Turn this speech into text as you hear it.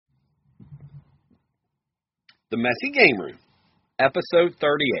The Messy Game Room, Episode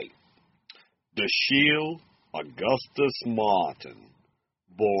 38. DeShiel Augustus Martin,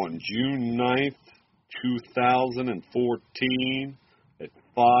 born June 9th, 2014 at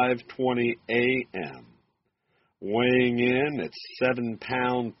 5:20 a.m., weighing in at 7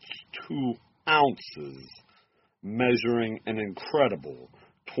 pounds 2 ounces, measuring an incredible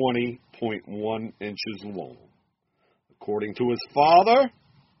 20.1 inches long. According to his father,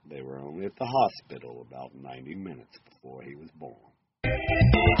 they were only at the hospital about 90 minutes before he was born. I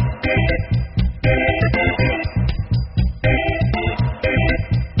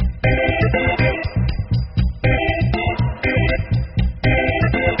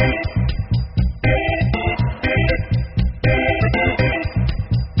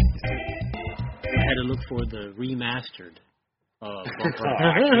had to look for the remastered bumper.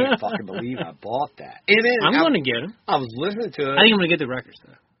 I can't fucking believe I bought that. I'm going to get them. I was listening to it. I think I'm going to get the records,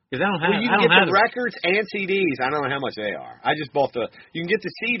 though. Because I don't have. Well, you can get the records and CDs. I don't know how much they are. I just bought the. You can get the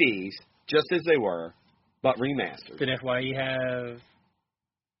CDs just as they were, but remastered. Did FYE have?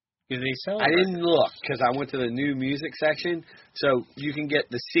 Do they sell? I didn't look because I went to the new music section. So you can get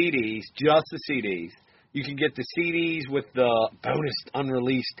the CDs, just the CDs. You can get the CDs with the bonus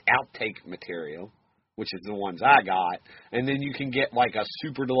unreleased outtake material, which is the ones I got, and then you can get like a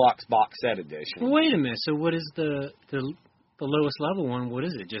super deluxe box set edition. Well, wait a minute. So what is the lowest level one? What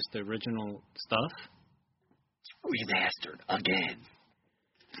is it? Just the original stuff? Remastered again.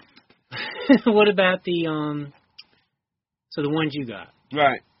 What about the So the ones you got?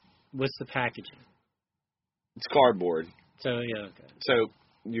 Right. What's the packaging? It's cardboard. So yeah. Okay. So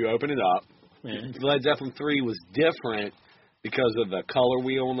you open it up. Yeah. Led Zeppelin 3 was different because of the color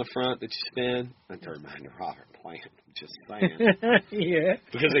wheel on the front that you spin. That reminded me of Robert Plant. Just saying. Yeah.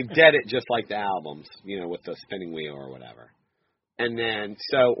 Because they did it just like the albums, with the spinning wheel or whatever. And then,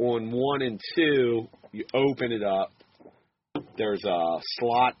 so on 1 and 2, you open it up. There's a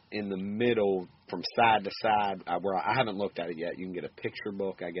slot in the middle from side to side where I haven't looked at it yet. You can get a picture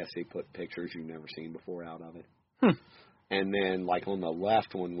book. I guess they put pictures you've never seen before out of it. And then, like on the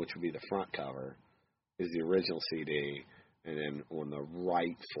left one, which would be the front cover, is the original CD. And then on the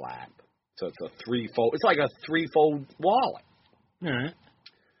right flap. So it's a threefold. It's like a threefold wallet. All right.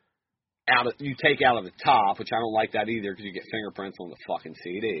 You take out of the top, which I don't like that either because you get fingerprints on the fucking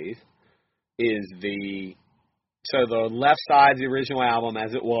CDs, so the left side is the original album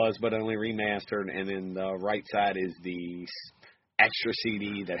as it was, but only remastered, and then the right side is the extra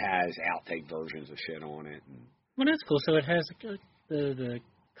CD that has outtake versions of shit on it. Well, that's cool. So it has the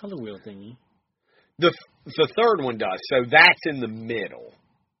color wheel thingy. The third one does, so that's in the middle.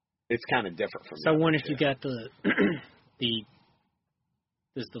 It's kind of different from. So I wonder if you got the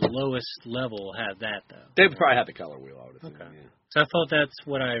does the lowest level have that, though? They would probably have the color wheel, I would assume. Okay. Yeah. So I thought that's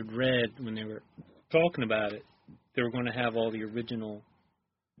what I read when they were talking about it. They were going to have all the original,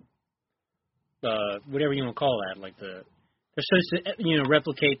 whatever you want to call that, like they're supposed to,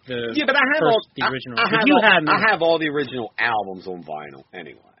 replicate the. Yeah, but I have the original. I have all the original albums on vinyl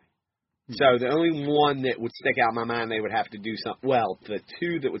anyway. So the only one that would stick out in my mind, they would have to do something. Well, the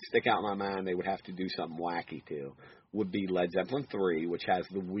two that would stick out in my mind, they would have to do something wacky to. Would be Led Zeppelin 3, which has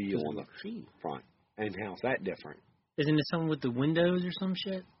the wheel on the front. And how's that different? Isn't it something with the windows or some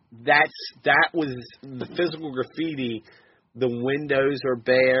shit? That was the physical graffiti. The windows are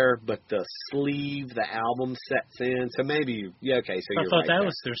bare, but the sleeve, the album sets in. So maybe, okay, so you're right. I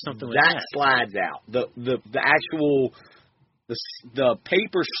thought there's something with that. That slides out. The actual, the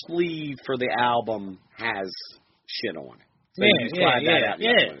paper sleeve for the album has shit on it. So you slide that out.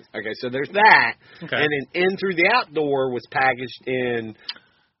 Okay, so there's that. Okay. And then In Through the Outdoor was packaged in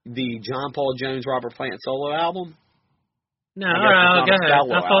the John Paul Jones Robert Plant solo album. No,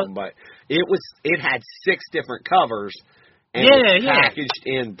 solo album, but it had 6 different covers. And packaged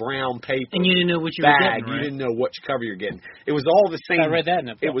in brown paper. And you didn't know what you were getting, right? You didn't know which cover you're getting. It was all the same. I read that in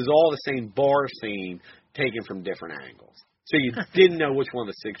a book. It was all the same bar scene taken from different angles. So you didn't know which one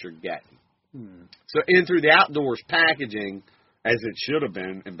of the 6 you're getting. So In Through the Outdoors packaging, as it should have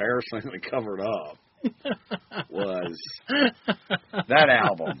been, embarrassingly covered up, was that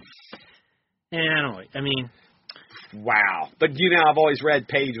album. Yeah, wow. But I've always read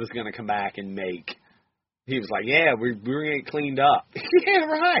Page was going to come back and make. He was like, yeah, we're going to get cleaned up. Yeah,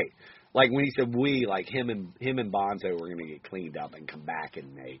 right. Like when he said we, like him and Bonzo were going to get cleaned up and come back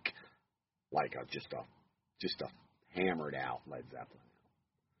and make like just a hammered out Led Zeppelin.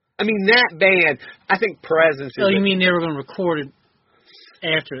 I mean, that band, I think Presence is... Oh, you mean they were going to record it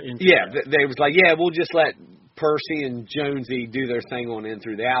after... They was like, we'll just let Percy and Jonesy do their thing on In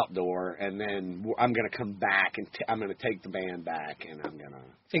Through the Outdoor, and then I'm going to come back, and I'm going to take the band back, and I'm going to...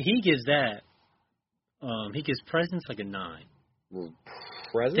 So he gives that he gives Presence like a 9. Well,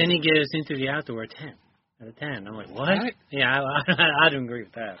 Presence? Then he gives Into the Outdoor a 10 out of 10. I'm like, what? Yeah, I don't agree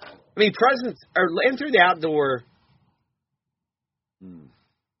with that. I mean, Presence or Enter the Outdoor.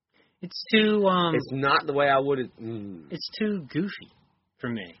 It's too. It's not the way I would have. It's too goofy for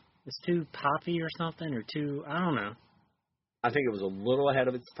me. It's too poppy or something, or too. I don't know. I think it was a little ahead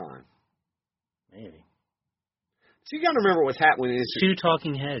of its time. Maybe. So you got to remember what's happening. It's too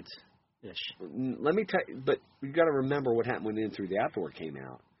Talking Heads ish. Let me tell you, but you got to remember what happened when In Through the Outdoor came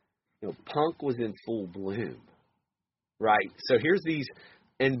out. You know, punk was in full bloom, right? So here's these,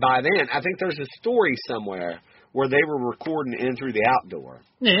 and by then, I think there's a story somewhere where they were recording In Through the Outdoor.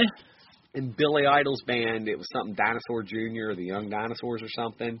 Yeah. And Billy Idol's band, it was something Dinosaur Jr., the Young Dinosaurs or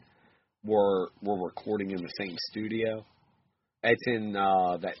something, were recording in the same studio. It's in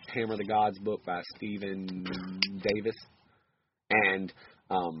that Hammer of the Gods book by Stephen Davis. And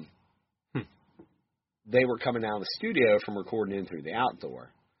they were coming out of the studio from recording In Through the Outdoor.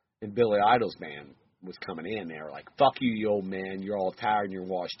 And Billy Idol's band was coming in. They were like, fuck you, you old man. You're all tired and you're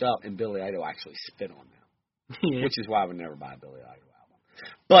washed up. And Billy Idol actually spit on them. Yeah. Which is why I would never buy a Billy Idol album.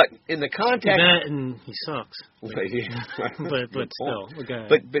 But in the context... That and he sucks. but still. Okay.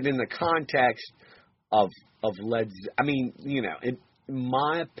 But in the context of I mean, you know, in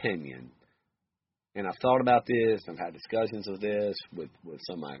my opinion, and I've thought about this, I've had discussions of this with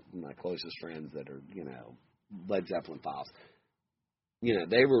some of my closest friends that are, you know, Led Zeppelin files. You know,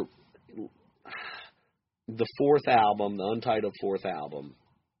 they were the fourth album, the untitled fourth album.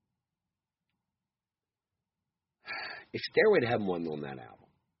 If Stairway to Heaven wasn't on that album,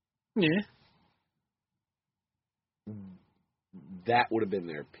 yeah, that would have been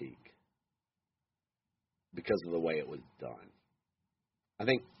their peak because of the way it was done. I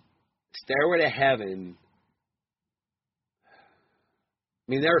think Stairway to Heaven.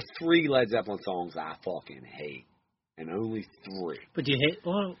 I mean, there are 3 Led Zeppelin songs I fucking hate. And only 3. But do you hate...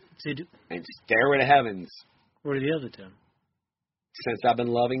 Well, and Stairway to Heaven's... What are the other 2? Since I've Been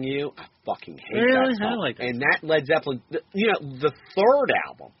Loving You, I fucking hate really? that song. I like that. And that Led Zeppelin... You know, the third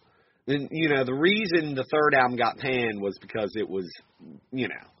album... You know, the reason the third album got panned was because it was, you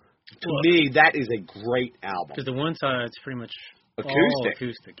know... To me, that is a great album. Because the one side, it's pretty much... Acoustic. All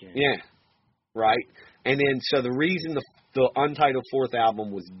acoustic, yeah. Right? And then, so the reason the untitled fourth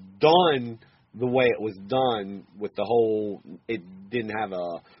album was done... the way it was done with the whole, it didn't have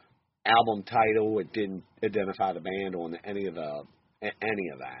a album title, it didn't identify the band on any of that.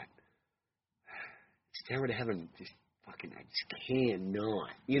 Stairway to Heaven, just fucking, I just cannot.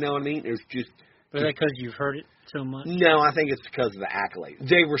 You know what I mean? It was just. Is that because you've heard it so much? No, I think it's because of the accolades.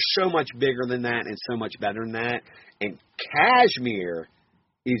 They were so much bigger than that and so much better than that. And Kashmir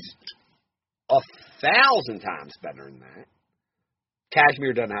is 1,000 times better than that.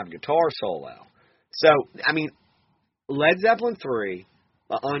 Kashmir doesn't have a guitar solo. So, I mean, Led Zeppelin 3,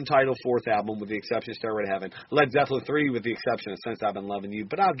 the untitled fourth album with the exception of Stairway to Heaven. Led Zeppelin 3 with the exception of Since I've Been Loving You.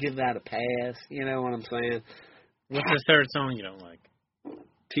 But I'll give that a pass. You know what I'm saying? What's the third song you don't like?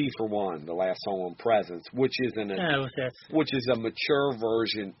 T for One, the last song on Presence, which is a mature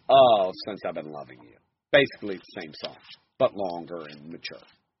version of Since I've Been Loving You. Basically the same song, but longer and mature.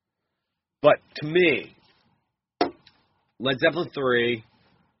 But to me, Led Zeppelin 3,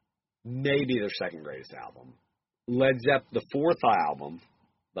 maybe their second greatest album. Led Zeppelin, the fourth album,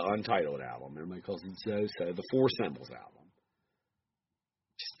 the untitled album, everybody calls it So, the Four Symbols album.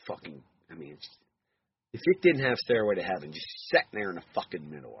 Just fucking, I mean, if it didn't have Stairway to Heaven, just sitting there in the fucking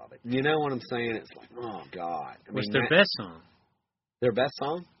middle of it. You know what I'm saying? It's like, oh, God. What's their best song? Their best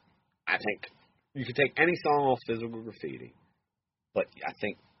song? I think you could take any song off Physical Graffiti, but I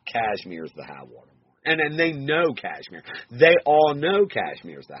think Kashmir is the high water. And then they know Kashmir. They all know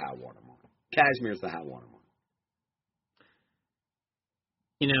Kashmir's the high water mark. Kashmir's the high water mark.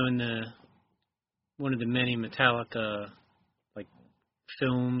 You know, in one of the many Metallica like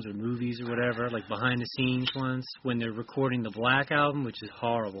films or movies or whatever, like behind the scenes ones, when they're recording the Black Album, which is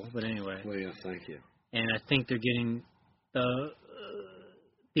horrible, but anyway. Well, yeah, thank you. And I think they're getting the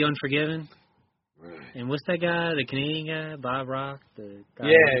Unforgiven. Right. And what's that guy, the Canadian guy, Bob Rock? The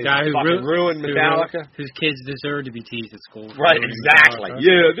guy who ruined Metallica? Whose kids deserve to be teased at school. Right, exactly.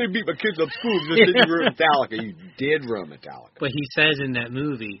 Yeah, they beat my kids up school because they didn't ruin Metallica. You did ruin Metallica. But he says in that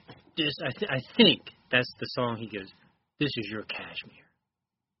movie, I think that's the song he goes, this is your Kashmir.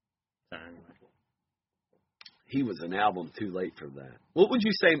 He was an album too late for that. What would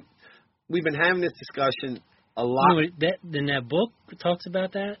you say? We've been having this discussion a lot. In that book talks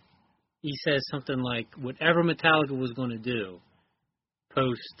about that. He says something like, whatever Metallica was going to do,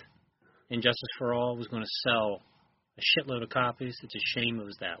 post Injustice for All was going to sell a shitload of copies. It's a shame it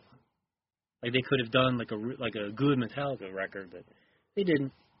was that one. Like they could have done like a good Metallica record, but they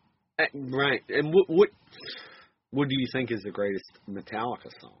didn't. Right. And what do you think is the greatest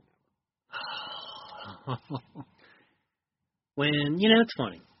Metallica song? When it's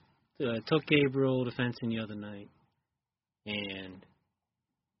funny. Took Gabriel to fencing the other night, and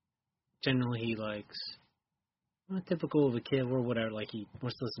generally he likes not typical of a kid or whatever. Like he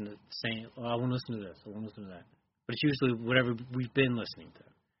wants to listen to saying, "Oh, I want to listen to this. I want to listen to that." But it's usually whatever we've been listening to.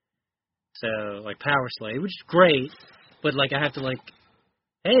 So like Power Slave, which is great, but like I have to like,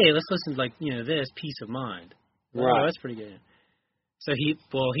 hey, let's listen to like this Peace of Mind. Right. Oh, that's pretty good. So do you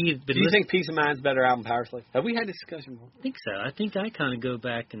think Peace of Mind's better album Power Slave? Have we had this discussion before? I think so. I think I kind of go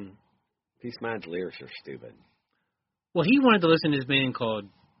back and Peace of Mind's lyrics are stupid. Well, he wanted to listen to this band called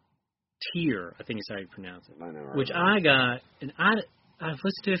Tear, I think is how you pronounce it. Which I got, and I've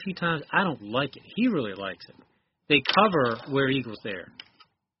listened to it a few times. I don't like it. He really likes it. They cover Where Eagles Dare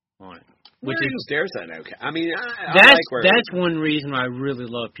on it. Where Eagles Dare's that okay? I mean, that's one reason why I really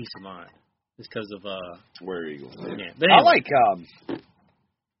love Peace of Mind. Is because of Where Eagles Dare. Yeah, but anyway. I like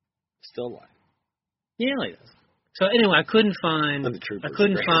Still Life. Yeah, I like that. So anyway, I couldn't find this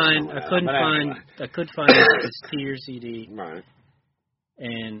Tear CD. Right.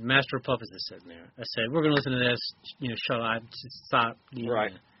 And Master of Puppets is sitting there. I said, we're going to listen to this, shut up, stop.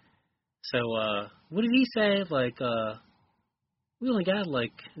 Right. So, what did he say? Like, we only got,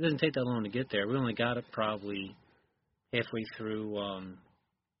 it doesn't take that long to get there. We only got it probably halfway through,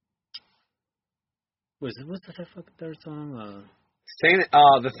 what's the fucking third song? Saying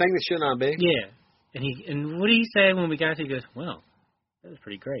The Thing That Should Not Be? Yeah. And what did he say when we got to? He goes, well, that was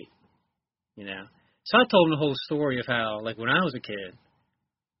pretty great. So I told him the whole story of how, like, when I was a kid,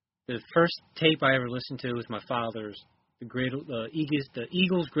 the first tape I ever listened to was my father's the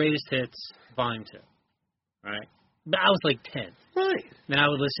Eagles' Greatest Hits Volume 2. Right? But I was like 10. Right. Then I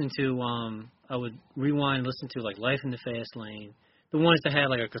would listen to I would rewind and listen to like Life in the Fast Lane. The ones that had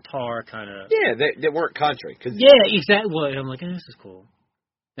like a guitar kind of. Yeah, they weren't country. Yeah, exactly. Well, I'm like, this is cool.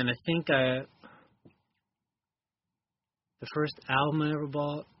 And I think the first album I ever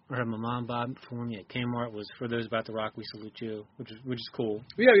bought, or had my mom buy for me at Kmart, was For Those About to Rock, We Salute You, which is cool.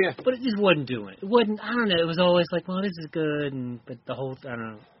 Yeah. But it just wasn't doing it. It wasn't. I don't know. It was always like, well, this is good, but the whole, I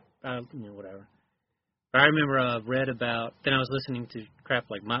don't know, whatever. But I remember read about. Then I was listening to crap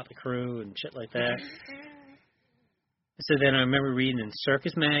like Motley Crue and shit like that. So then I remember reading in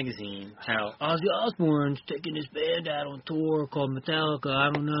Circus Magazine how Ozzy Osbourne's taking this band out on tour called Metallica. I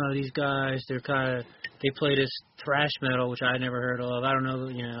don't know, these guys, they play this thrash metal, which I never heard of. I don't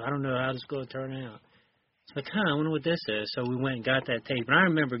know how this is going to turn out. It's like, I wonder what this is. So we went and got that tape. And I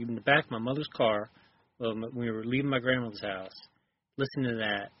remember in the back of my mother's car, when we were leaving my grandmother's house, listening to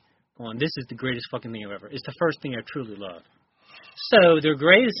that, going, this is the greatest fucking thing I've ever. It's the first thing I truly love. So their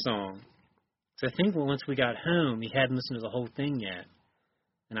greatest song, so I think once we got home, he hadn't listened to the whole thing yet.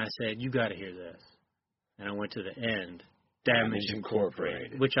 And I said, you got to hear this. And I went to the end, Damage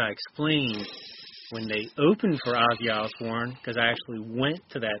Incorporated, which I explained when they opened for Ozzy Osbourne, because I actually went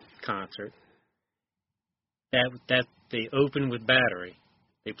to that concert. That they opened with Battery.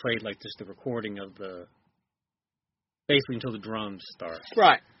 They played like just the recording of basically until the drums start.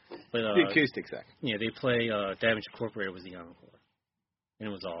 Right. But, the acoustic section. Yeah, they play Damage Incorporated was the encore. And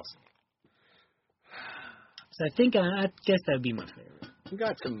it was awesome. So I guess that'd be my favorite. We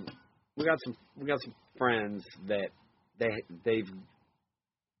got some friends that they're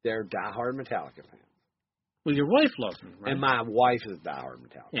diehard Metallica fans. Well, your wife loves them, right? And my wife is a diehard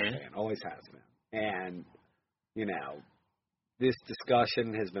Metallica fan, always has been. And this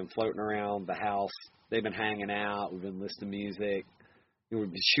discussion has been floating around the house. They've been hanging out. We've been listening to music.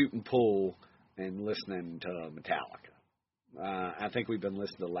 We've been shooting pool and listening to Metallica. I think we've been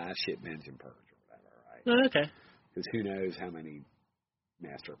listening to Last Ship, Binge and Purge. Oh, okay. Because who knows how many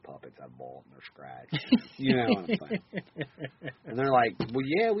Master of Puppets I've bought and they're scratched. You know what I'm saying? And they're like, well,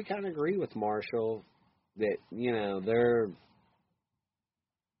 yeah, we kind of agree with Marshall that, they're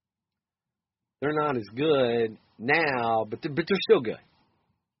not as good now, but they're still good.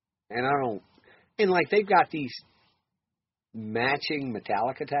 And like they've got these matching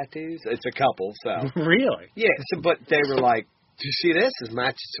Metallica tattoos. It's a couple, so. Really? Yeah, but they were like, do you see this? It's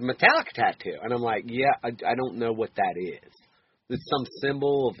a Metallica tattoo. And I'm like, yeah, I don't know what that is. It's some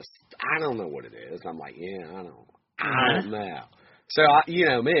symbol of, I don't know what it is. I'm like, yeah, I don't know. So,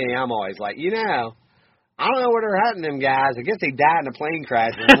 me, I'm always like, I don't know what they're hurting them guys. I guess they died in a plane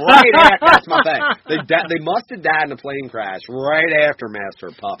crash right after, that's my thing. They must have died in a plane crash right after Master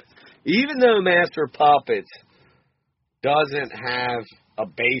of Puppets. Even though Master of Puppets doesn't have a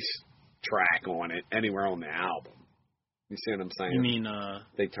bass track on it anywhere on the album. You see what I'm saying? You mean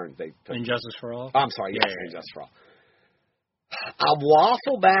they took Injustice for All? I'm sorry, yes, Injustice for All. I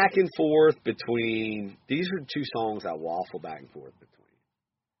waffle back and forth between. These are two songs I waffle back and forth between.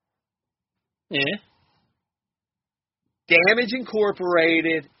 Yeah. Damage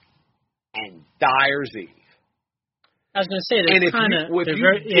Incorporated and Dyer's Eve. I was going to say, they're kind of...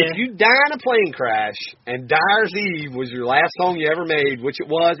 If you die in a plane crash and Dyer's Eve was your last song you ever made, which it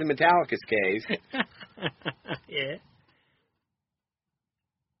was in Metallica's case... yeah.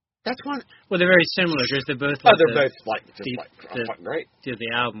 That's one... Well, they're very similar because they're both... Like they're both fucking great. They're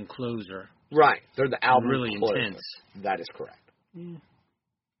the album closer. Right. They're the album really closer. Intense. That is correct. Mm.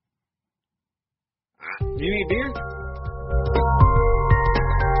 You need beer?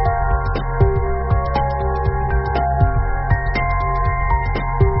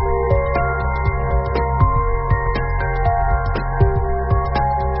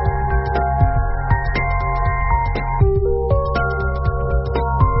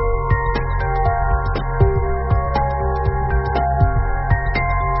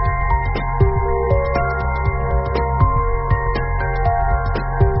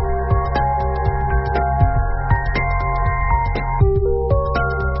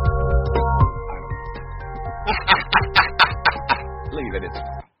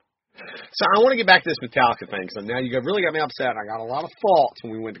 So I want to get back to this Metallica thing. So now you really got me upset. I got a lot of faults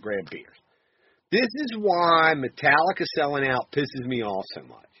when we went to grab beers. This is why Metallica selling out pisses me off so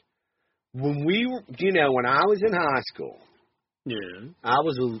much. When we were, when I was in high school, I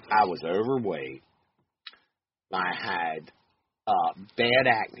was overweight. I had bad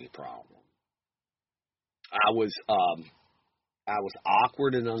acne problem. I was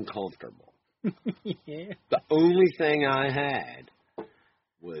awkward and uncomfortable. Yeah. The only thing I had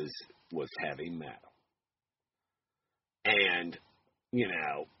was heavy metal. And,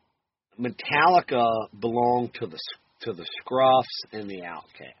 Metallica belonged to the Scruffs and the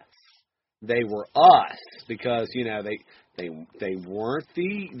Outcasts. They were us because, they weren't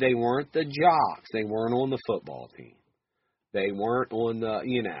the jocks. They weren't on the football team. They weren't on the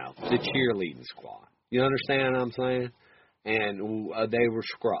cheerleading squad. You understand what I'm saying? And they were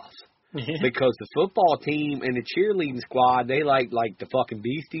Scruffs. Because the football team and the cheerleading squad, they like the fucking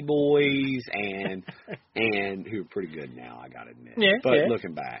Beastie Boys and who are pretty good now, I gotta admit. Yeah, but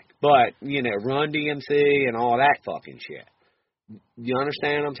looking back. But, Run DMC and all that fucking shit. You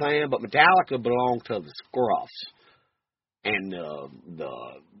understand what I'm saying? But Metallica belonged to the Scruffs and the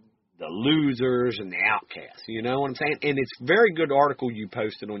Losers and the Outcasts. You know what I'm saying? And it's a very good article you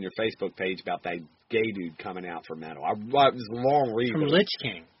posted on your Facebook page about that gay dude coming out for metal. It was a long read. From Lich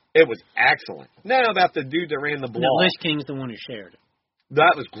King. It was excellent. No, about the dude that ran the blog. No, Lich King's the one who shared it.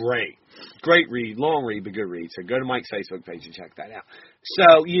 That was great. Great read. Long read, but good read. So go to Mike's Facebook page and check that out.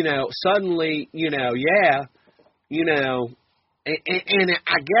 So, suddenly, and I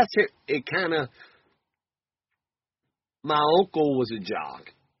guess it kind of, my uncle was a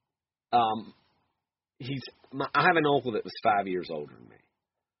jock. I have an uncle that was 5 years older than me.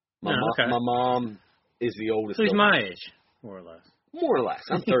 My mom is the oldest. So he's my age, more or less. More or less.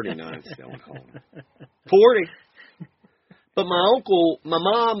 I'm 39 still. 40. But my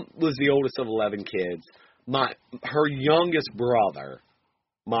mom was the oldest of 11 kids. Her youngest brother,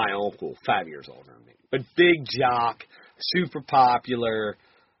 my uncle, 5 years older than me. But big jock, super popular,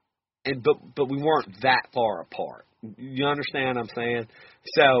 but we weren't that far apart. You understand what I'm saying?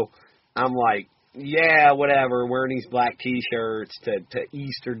 So I'm like, yeah, whatever, wearing these black T-shirts to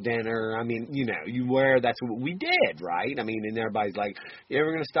Easter dinner. I mean, you wear, that's what we did, right? I mean, and everybody's like, you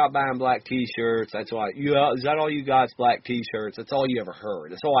ever going to stop buying black T-shirts? That's all. Is that all you got is black T-shirts? That's all you ever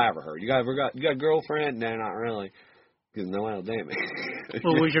heard. That's all I ever heard. You got a girlfriend? No, not really. Because no, well, damn it.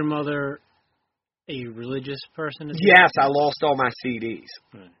 Well, was your mother a religious person? Yes, I lost all my CDs.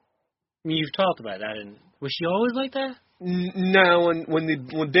 Right. I mean, you've talked about that, and was she always like that? No, when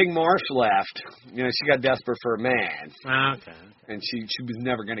Big Marsh left, she got desperate for a man. Okay. And she was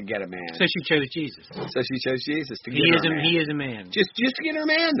never going to get a man. So she chose Jesus. So she chose Jesus to get her man. He is a man. Just to get her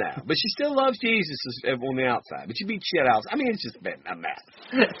man, though. But she still loves Jesus on the outside. But she beat shit out. I mean, it's just been a mess.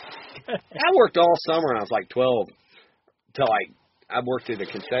 I worked all summer when I was like 12 till I worked at a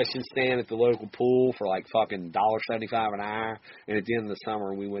concession stand at the local pool for like fucking $1.75 an hour. And at the end of the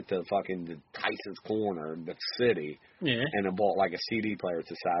summer, we went to fucking the Tyson's Corner in the city. Yeah. And I bought like a CD player. It's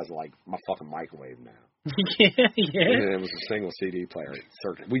the size of like my fucking microwave now. Yeah. And it was a single CD player at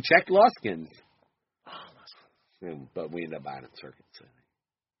Circuit. We checked Luskin's. But we ended up buying it at Circuit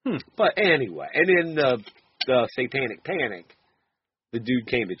City. But anyway, and in the Satanic Panic, the dude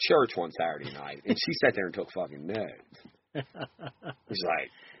came to church one Saturday night, and she sat there and took fucking notes. He's like,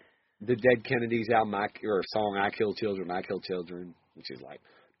 the Dead Kennedys album, or a song, I Kill Children, I Kill Children. And she's like,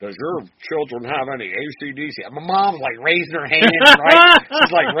 does your children have any AC/DC? My mom's like raising her hand, right?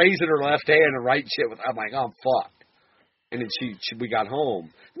 She's like raising her left hand and right shit. I'm like, oh, I'm fucked. And then we got home.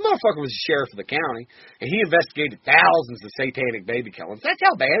 The motherfucker was the sheriff of the county, and he investigated thousands of satanic baby killings. That's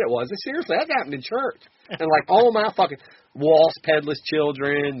how bad it was. Seriously, that happened in church. And like all my fucking Wasp, Headless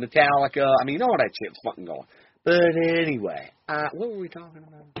Children, Metallica, I mean, all that shit was fucking going. But anyway, what were we talking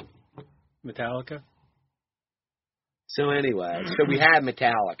about? Metallica. So anyway, so we had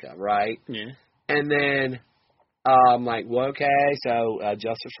Metallica, right? Yeah. And then I'm like, well, okay, so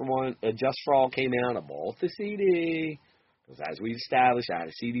Justice for All came out. I bought the CD. Because as we established, I had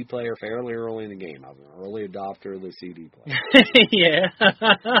a CD player fairly early in the game. I was an early adopter of the CD player. Yeah.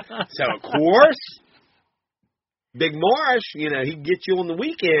 So, of course, Big Marsh, he'd get you on the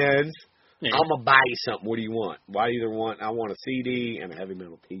weekends. Yeah. I'm going to buy you something. What do you want? I want a CD and a heavy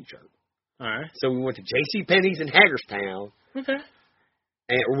metal T-shirt. All right. So we went to JCPenney's in Hagerstown. Okay.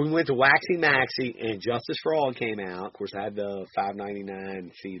 And we went to Waxy Maxy, and Justice for All came out. Of course, I had the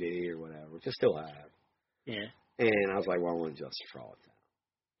 $5.99 CD or whatever, which I still have. Yeah. And I was like, well, I want Justice for All.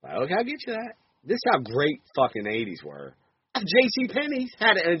 Like, okay, I'll get you that. This is how great fucking 80s were. JCPenney's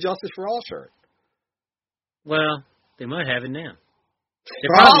had a Justice for All shirt. Well, they might have it now. They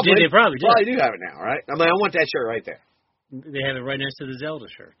probably do. Do have it now, right? I mean, I want that shirt right there. They have it right next to the Zelda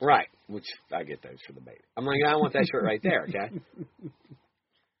shirt. Right, which I get those for the baby. I'm like, I want that shirt right there, okay?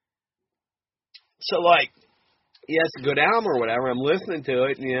 So, like, yeah, it's a good album or whatever. I'm listening to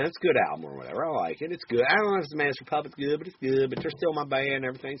it, and yeah, it's a good album or whatever. I like it. It's good. I don't know if the Master Puppet's good, but it's good. But they're still my band.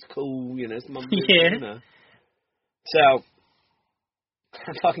 Everything's cool. It's my business, So,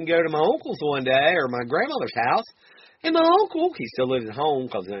 I fucking go to my uncle's one day, or my grandmother's house, and my uncle, he still lives at home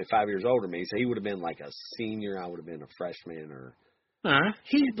because he's only 5 years older than me, so he would have been like a senior. I would have been a freshman, or...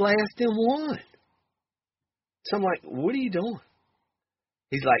 He's blasting one. So I'm like, what are you doing?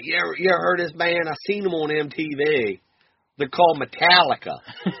 He's like, you ever heard this band? I seen them on MTV. They're called Metallica.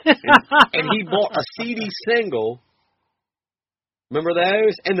 and he bought a CD single. Remember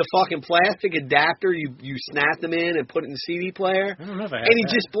those? And the fucking plastic adapter, you snap them in and put it in the CD player. I don't know if I have and he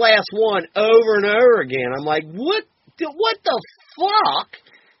just blasts one over and over again. I'm like, what the fuck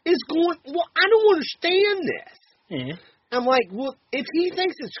is going... Well, I don't understand this. Yeah. I'm like, well, if he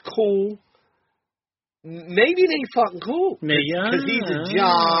thinks it's cool... Maybe it ain't fucking cool. Because he's a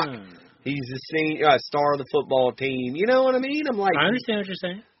jock. He's a star of the football team. You know what I mean? I'm like... I understand what you're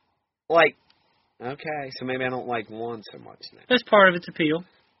saying. Like, okay, so maybe I don't like one so much now. That's part of its appeal.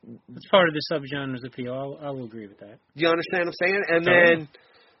 That's part of the subgenre's appeal. I will agree with that. Do you understand what I'm saying? And then,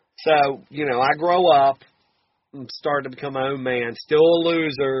 so, I grow up, I'm starting to become my own man, still a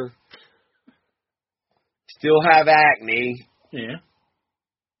loser, still have acne. Yeah.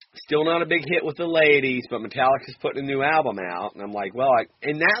 Still not a big hit with the ladies, but Metallica's putting a new album out, and I'm like, well,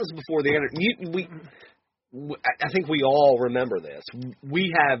 and that was before the internet. I think we all remember this.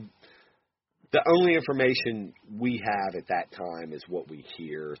 We have the only information we have at that time is what we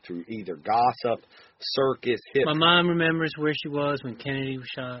hear through either gossip, circus, hip. My mom remembers where she was when Kennedy was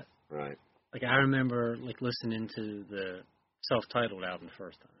shot. Right. Like I remember, listening to the self-titled album the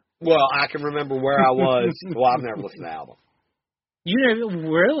first time. Well, I can remember where I was. Well, I've never listened to the album. You never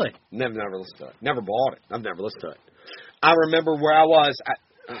really? Never listened to it. Never bought it. I've never listened to it. I remember where I was.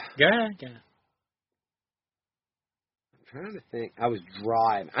 Go ahead. I'm trying to think. I was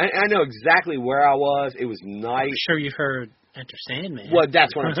driving. I know exactly where I was. It was night. I'm sure you've heard Enter Sandman. Well,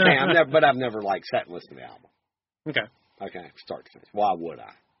 that's what I'm saying. I've never sat and listened to the album. Okay. Start to finish. Why would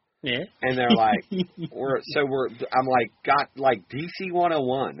I? Yeah. And they're like, I'm like, got like DC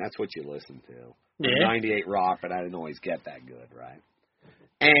 101. That's what you listen to. Yeah. 98 Rock, but I didn't always get that good, right?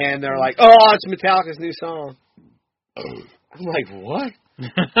 And they're like, oh, it's Metallica's new song. I'm like, what?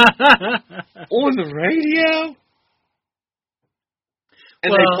 On the radio?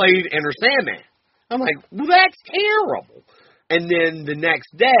 And they played Enter Sandman. I'm like, well, that's terrible. And then the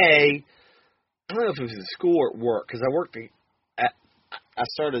next day, I don't know if it was at school or at work, because I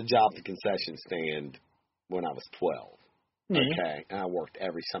started a job at the concession stand when I was 12. Okay, and I worked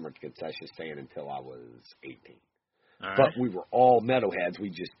every summer at the concession stand until I was 18. All but right. we were all metalheads. We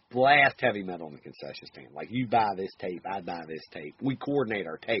just blast heavy metal in the concession stand. Like, you buy this tape, I buy this tape. We coordinate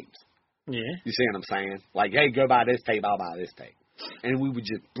our tapes. Yeah. You see what I'm saying? Like, hey, go buy this tape, I'll buy this tape. And we would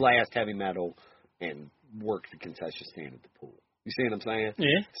just blast heavy metal and work the concession stand at the pool. You see what I'm saying?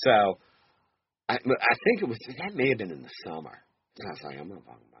 Yeah. So, I think that may have been in the summer. And I was like, I'm not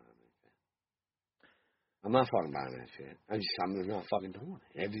fucking buying that shit. I'm not fucking buying that shit. I'm not fucking doing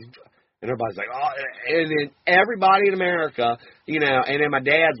it. And everybody's like, oh, and then everybody in America, you know, and then my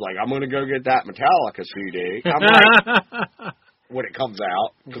dad's like, I'm going to go get that Metallica CD. I'm like, when it comes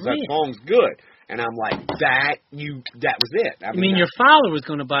out, because that song's good. And I'm like, that was it. I mean your father was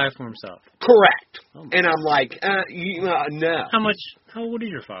going to buy it for himself. Correct. Oh and I'm like, no. How old is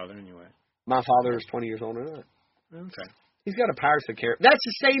your father anyway? My father is 20 years older than that. Okay. He's got a Pirates of the Caribbean. That's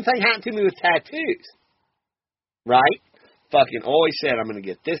the same thing happened to me with tattoos. Right? Fucking always said, I'm going to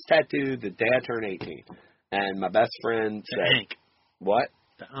get this tattoo the day I turn 18. And my best friend said... The Hank. What?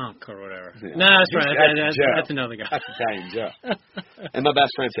 The Unk or whatever. Yeah. No, that's right. That's another guy. That's Italian Joe. And my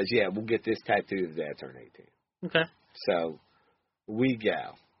best friend says, yeah, we'll get this tattoo the day I turn 18. Okay. So, we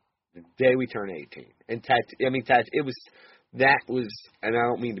go. The day we turn 18. And it was... That was... And I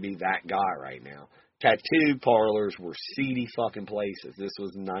don't mean to be that guy right now. Tattoo parlors were seedy fucking places. This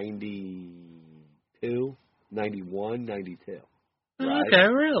was 92... 91, 92. Right? Okay,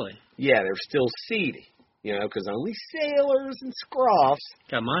 really? Yeah, they're still seedy. You know, because only sailors and scruffs.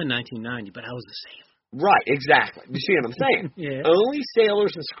 Got mine 1990, but I was a sailor. Right, exactly. You see what I'm saying? Yeah. Only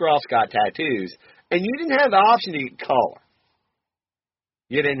sailors and scruffs got tattoos, and you didn't have the option to get color.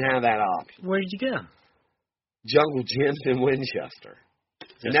 You didn't have that option. Where did you go? Jungle Jim's in Winchester.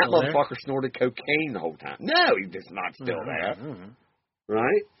 And that motherfucker snorted cocaine the whole time. No, he's not still there.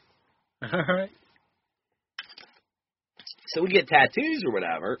 Right? All right. So we get tattoos or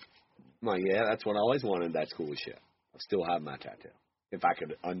whatever. I'm like, yeah, that's what I always wanted. That's cool as shit. I still have my tattoo. If I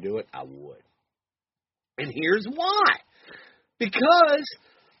could undo it, I would. And here's why. Because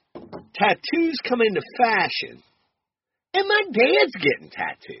tattoos come into fashion. And my dad's getting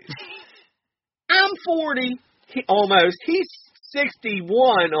tattoos. I'm 40, almost. He's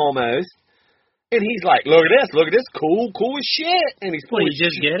 61 almost. And he's like, look at this, cool as shit. And he's Well, you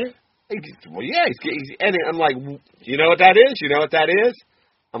just get it? Well, yeah, and I'm like, you know what that is? You know what that is?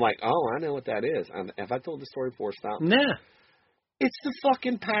 I'm like, oh, I know what that is. Have I told the story before? Stop. Nah. It's the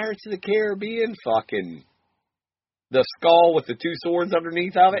fucking Pirates of the Caribbean fucking, the skull with the two swords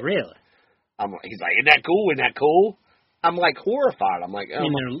underneath of it. Really? He's like, isn't that cool? Isn't that cool? I'm like horrified. I'm like, oh.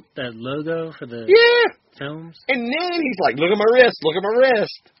 You mean that logo for the films? And then he's like, look at my wrist.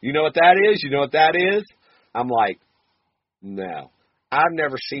 You know what that is? You know what that is? I'm like, no. I've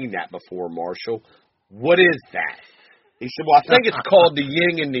never seen that before, Marshall. What is that? He said, well, I think it's called the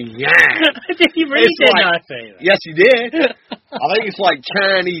yin and the yang. You really did not say that. Yes, you did. I think it's like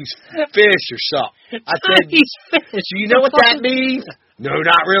Chinese fish or something. I said, Chinese fish. Do you know what that means? No,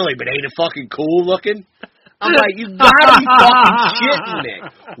 not really, but ain't it fucking cool looking? I'm like, you gotta be fucking shitting me.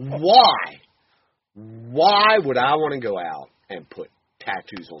 Why would I want to go out and put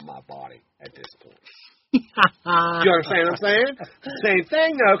tattoos on my body at this point? Do you understand what I'm saying? Same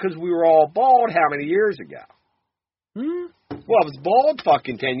thing, though, because we were all bald how many years ago? Well, I was bald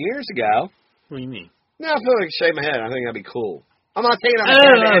fucking 10 years ago. What do you mean? Now I feel like shave my head. I think that'd be cool. I'm not saying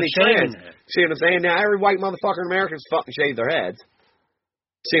I'm not any trends. See what I'm saying? Now, every white motherfucker in America is fucking shave their heads.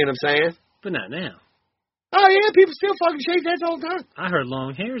 See what I'm saying? But not now. Oh, yeah, people still fucking shave their heads all the time. I heard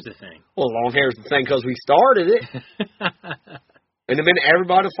long hair is the thing. Well, long hair is the thing because we started it. And the minute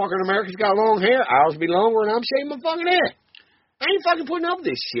everybody fucking in America's got long hair, ours will be longer and I'm shaving my fucking head. I ain't fucking putting up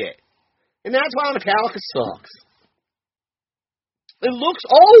with this shit. And that's why Metallica sucks. It looks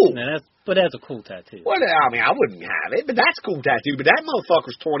old. But that's a cool tattoo. Well, I mean, I wouldn't have it, but that's a cool tattoo. But that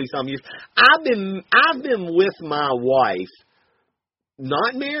motherfucker's 20-some years. I've been with my wife,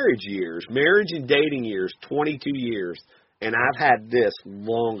 not marriage years, marriage and dating years, 22 years, and I've had this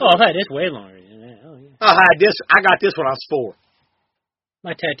longer. Oh, I've had this way longer. Oh, yeah. I got this when I was 4.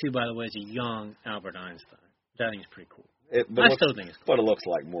 My tattoo, by the way, is a young Albert Einstein. I think it's pretty cool. I still think it's cool. But it looks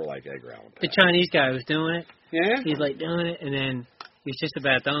like more like Edgar Allan Poe. The Chinese guy was doing it. Yeah? He's like doing it, and then he was just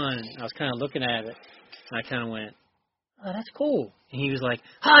about done, and I was kind of looking at it, and I kind of went, oh, that's cool. And he was like,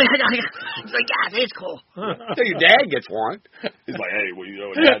 oh, he's like, yeah, it's cool. So your dad gets one. He's like, hey, well, you know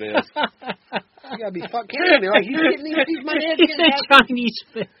what that is? You gotta be fucking kidding me. Like, he's getting these my head. Chinese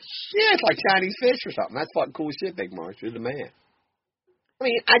fish. Yeah, it's like Chinese fish or something. That's fucking cool shit, Big Marsh. You're the man. I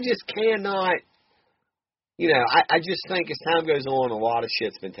mean, I just cannot, I just think as time goes on, a lot of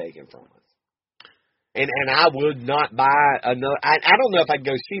shit's been taken from us. And I would not buy another, I don't know if I'd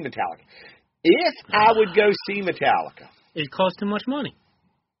go see Metallica. If I would go see Metallica. It costs too much money.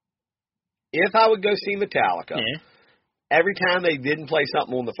 If I would go see Metallica, every time they didn't play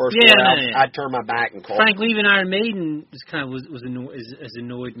something on the first album, I'd turn my back and call. Frankly, even Iron Maiden has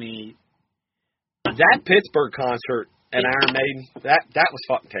annoyed me. That Pittsburgh concert and Iron Maiden, that was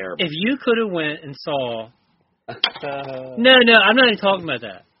fucking terrible. If you could have went and saw, no, I'm not even talking about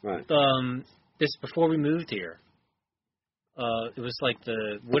that. Right. This before we moved here. It was like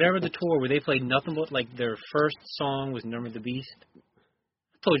whatever the tour where they played nothing but like their first song was Number the Beast.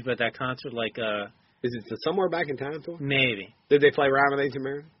 I told you about that concert. Like, is it the Somewhere Back in Time tour? Maybe. Did they play Rhyme with Ancient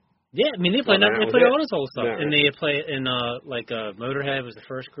Maryland? Yeah, I mean they played they played all this old stuff, Yeah, and they play in Motorhead was the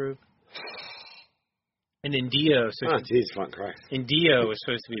first group, and then Dio. So jeez, fucking Christ. And Dio was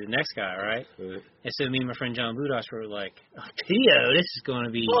supposed to be the next guy, right? And so me and my friend John Budas were like, Dio, this is going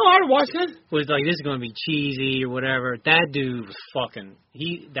to be... Oh, I watched that. Was like, this is going to be cheesy or whatever. That dude was fucking...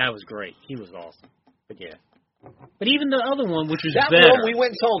 That was great. He was awesome. But yeah. But even the other one, which was that better... That one we went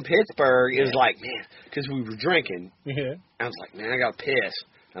and saw in Pittsburgh, it was like, man, because we were drinking. Yeah. I was like, man, I got pissed.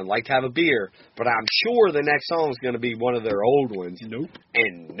 I'd like to have a beer, but I'm sure the next song is going to be one of their old ones. Nope.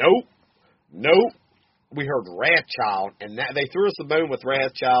 And nope. We heard Wrathchild, and that they threw us a bone with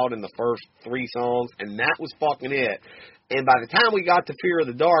Wrathchild in the first 3 songs, and that was fucking it. And by the time we got to Fear of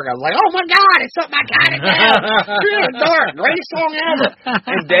the Dark, I was like, oh my God, it's something I gotta do. Fear of the Dark, greatest song ever.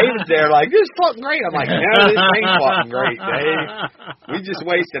 And David's there like, this is fucking great. I'm like, no, this ain't fucking great, Dave. We just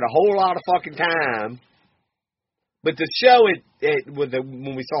wasted a whole lot of fucking time. But the show, when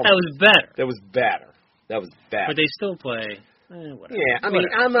we saw that was better. That was better. But they still play... Yeah, I mean,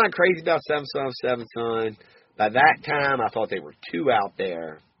 I'm not crazy about Seven Son of Seven Son. By that time, I thought they were too out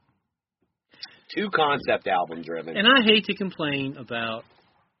there, too concept album driven. And I hate to complain about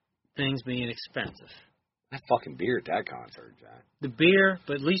things being expensive. That fucking beer at that concert, Jack. The beer,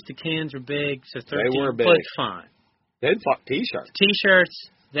 but at least the cans were big, so 13, they were big. But fine. Then fuck T-shirts. T-shirts,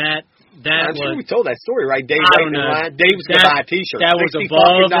 I'm sure we told that story, right? Dave was going to buy a T-shirt. That was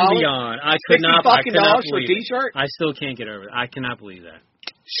above and beyond. I could not $60 for a T-shirt? I still can't get over it. I cannot believe that.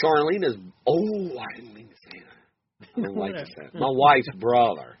 Charlene is... Oh, I didn't mean to say that. I didn't like to say that. My wife's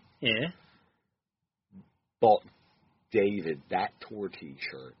brother bought David that tour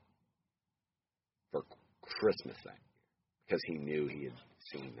T-shirt for Christmas that year because he knew he had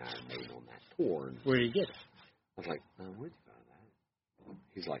seen Iron Maiden on that tour. And where did you get it? I was like, where'd you buy that?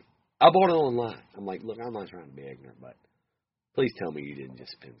 He's like, I bought it online. I'm like, look, I'm not trying to be ignorant, but please tell me you didn't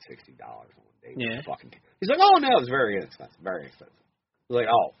just spend $60 on David fucking. He's like, oh no, it was very inexpensive, very expensive. I was like,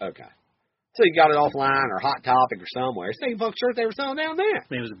 oh, okay. So you got it offline or Hot Topic or somewhere. Same fucking shirt they were selling down there.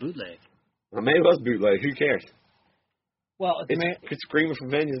 Maybe it was a bootleg. Well, maybe it was bootleg. Who cares? Well, it's screaming for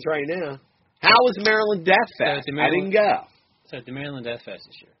vengeance right now. How was Maryland Death Fest? I didn't go. So at the Maryland Death Fest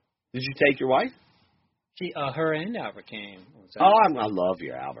this year. Did you take your wife? Her and Albert came. Oh, I love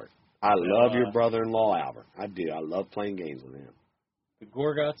your Albert. I love your brother-in-law, Albert. I do. I love playing games with him. The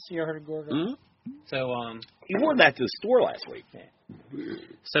Gorguts. You ever heard of Gorguts? Mm-hmm. So, he wore that to the store last week. Yeah.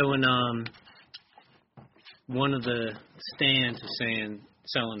 So when one of the stands was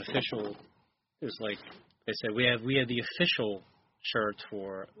selling official, it was like they said we have the official shirts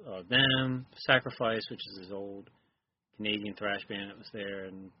for them, Sacrifice, which is his old Canadian thrash band that was there,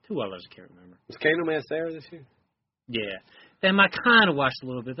 and 2 others I can't remember. Was Kano Mass there this year? Yeah. Them I kind of watched a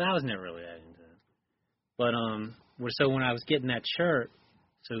little bit, but I was never really that into it. But so when I was getting that shirt,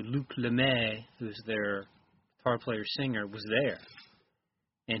 so Luc Lemay, who's their guitar player singer, was there,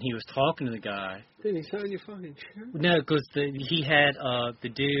 and he was talking to the guy. Didn't he sign your fucking shirt? No, because he had the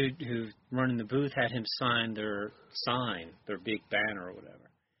dude who's running the booth had him sign their big banner or whatever.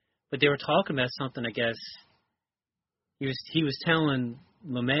 But they were talking about something, I guess. He was telling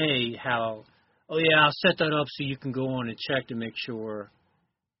LeMay how, oh yeah, I'll set that up so you can go on and check to make sure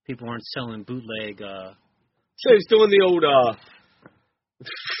people aren't selling bootleg. So he's doing the old,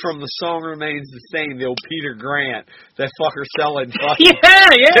 from The Song Remains the Same, the old Peter Grant, that fucker selling fucking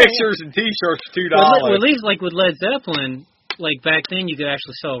pictures and T-shirts for $2. Well, at least like with Led Zeppelin, like back then you could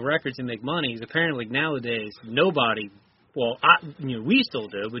actually sell records and make money. Apparently nowadays nobody, we still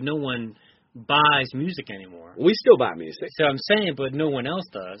do, but no one buys music anymore. We still buy music. So I'm saying, but no one else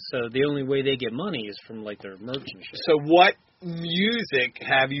does. So the only way they get money is from like their merch and shit. So what music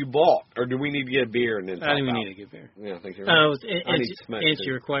have you bought, or do we need to get a beer and then? I think we need to get beer. Yeah, I think you're right. Answer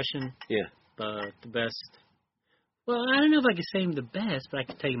your question. Yeah. The best. Well, I don't know if I could say the best, but I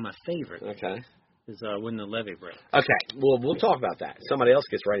can tell you my favorite. Okay. Is When the Levee Breaks. Okay. Well, we'll talk about that. Somebody else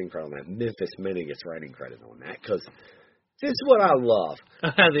gets writing credit on that. Memphis Minnie gets writing credit on that because. This is what I love.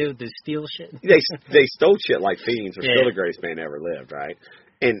 They steal shit. They stole shit like Fiends. They're still the greatest band ever lived, right?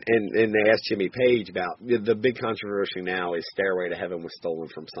 And they asked Jimmy Page about the big controversy now is Stairway to Heaven was stolen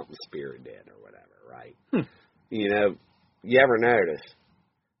from something Spirit did or whatever, right? You know, you ever notice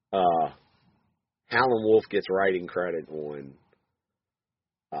Howlin' Wolf gets writing credit on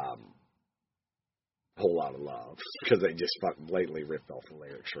Whole Lot of Love because they just fucking blatantly ripped off the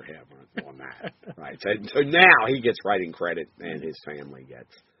lyrics for him on that, right? So now he gets writing credit and his family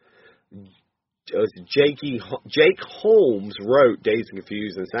gets. Jake Holmes wrote Dazed and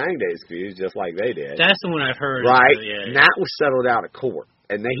Confused and sang Dazed and Confused just like they did. That's the one I've heard. Right? So, yeah. And that was settled out of court.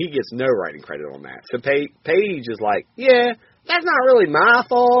 And then he gets no writing credit on that. So Page is like, yeah, that's not really my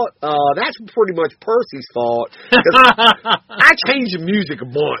fault. That's pretty much Percy's fault. I changed the music a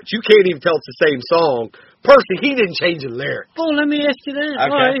bunch. You can't even tell it's the same song. Percy, he didn't change the lyrics. Oh, let me ask you that.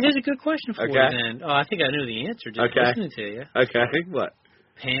 Okay. Oh, here's a good question for you then. Oh, I think I know the answer just listening to you. Okay, what?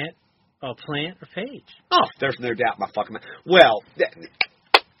 Plant or Page? Oh, there's no doubt my fucking mind. Well,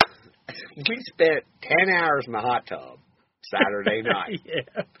 we spent 10 hours in the hot tub Saturday night.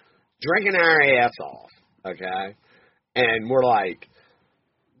 Yeah. Drinking our ass off, okay? And we're like,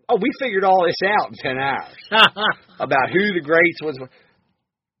 oh, we figured all this out in 10 hours about who the greats was.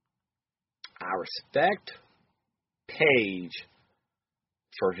 I respect Page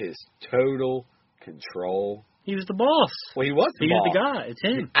for his total control. He was the boss. Well, he was the boss. He was the guy. It's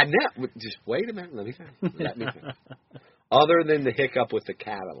him. I know. Just wait a minute. Let me finish. Other than the hiccup with the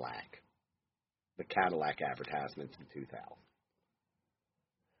Cadillac advertisements in 2000.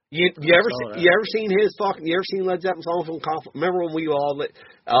 You ever seen Led Zeppelin songs from? Remember when we all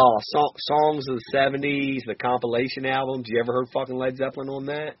songs of the '70s, the compilation albums? You ever heard fucking Led Zeppelin on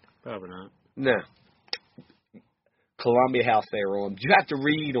that? Probably not. No. Columbia House they were on. You have to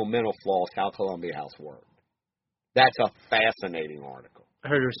read on Mental Floss how Columbia House worked. That's a fascinating article. I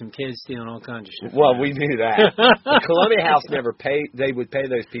heard there were some kids stealing all kinds of shit. Well, we knew that. The Columbia House never paid. They would pay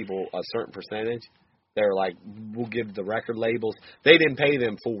those people a certain percentage. They're like, we'll give the record labels. They didn't pay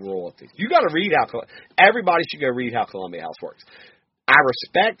them full royalties. You got to read how. Everybody should go read how Columbia House works. I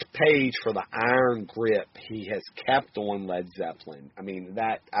respect Page for the iron grip he has kept on Led Zeppelin. I mean,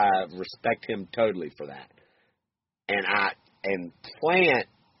 that I respect him totally for that. And Plant,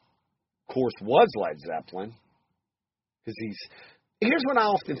 of course, was Led Zeppelin because here's what I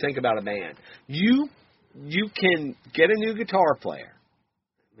often think about a band. You can get a new guitar player,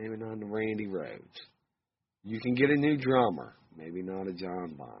 maybe not a Randy Rhoads. You can get a new drummer, maybe not a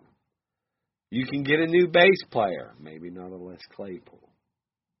John Bonham. You can get a new bass player, maybe not a Les Claypool.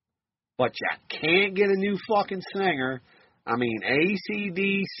 But you can't get a new fucking singer. I mean,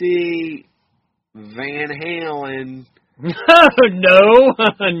 AC/DC, Van Halen.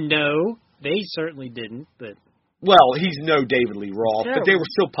 No. They certainly didn't, but... Well, he's no David Lee Roth, Yeah. but they were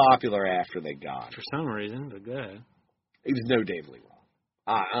still popular after they got. For some reason, but go ahead. He was no David Lee Roth.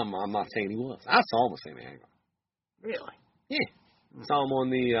 I'm not saying he was. I saw him with Sammy Hagar. Really? Yeah. Saw him on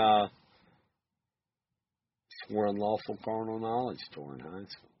the For Unlawful Carnal Knowledge tour in high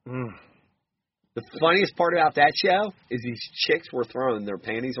school. Mm. The funniest part about that show is these chicks were throwing their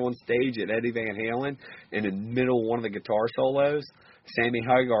panties on stage at Eddie Van Halen, and in the middle of one of the guitar solos, Sammy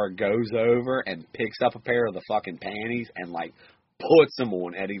Hagar goes over and picks up a pair of the fucking panties and, like, puts them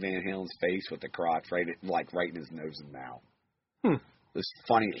on Eddie Van Halen's face with the crotch right in his nose and mouth. It was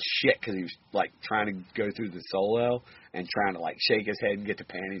funny as shit because he was, like, trying to go through the solo and trying to, like, shake his head and get the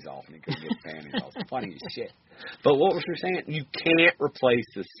panties off, and he couldn't get the panties off. It's funny as shit. But what was we saying? You can't replace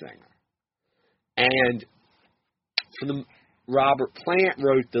this singer. And Robert Plant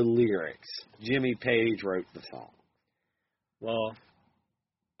wrote the lyrics. Jimmy Page wrote the song. Well,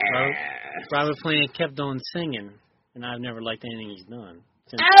 Robert Plant kept on singing, and I've never liked anything he's done.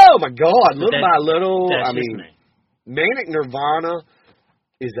 Oh, my God. Little by little. I mean, Manic Nirvana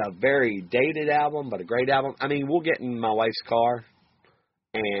is a very dated album, but a great album. I mean, we'll get in my wife's car,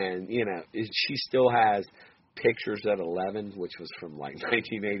 and, you know, she still has Pictures at 11, which was from, like,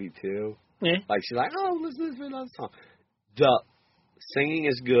 1982. Yeah. Like, she's like, oh, listen to another song. The singing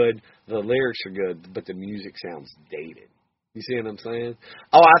is good, the lyrics are good, but the music sounds dated. You see what I'm saying?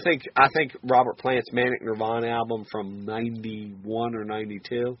 Oh, I think Robert Plant's Manic Nirvana album from 91 or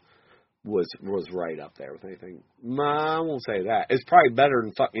 92 was right up there with anything. No, I won't say that. It's probably better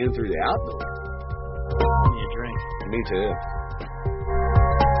than fucking In Through the Outdoor. Give me a drink. Me too.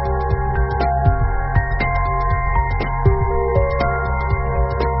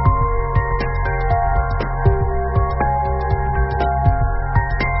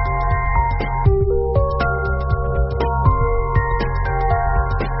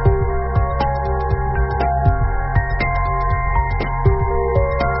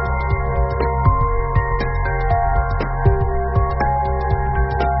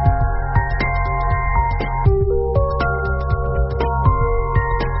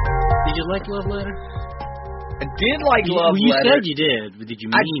 Love Letter? I did like Love Letter. You said you did, but did you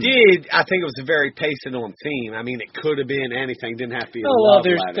mean I did. I think it was a very pacing on theme. I mean, it could have been anything. Didn't have to be a love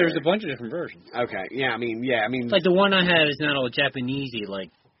letter. There's a bunch of different versions. Okay. Yeah, I mean. Like the one I had is not all Japanesey like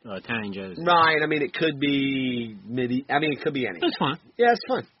Italian Joe's. Right. I mean, it could be it could be anything. It's fine. Yeah, it's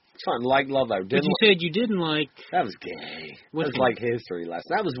fun. It's fun. Like Love Letter. But you said you didn't like... That was gay. What That was like history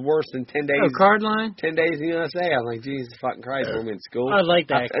lesson. That was worse than 10 days. Oh, Card Line? 10 days in the USA. I'm like, Jesus fucking Christ, we're in school. I like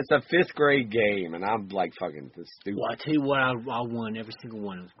that. It's a 5th grade game, and I'm like fucking stupid. Well, I tell you what, I won every single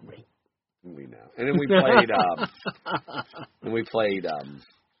one. It was great. We know. And then we played,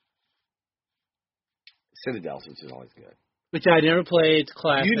 Citadels, which is always good. Which I never played. It's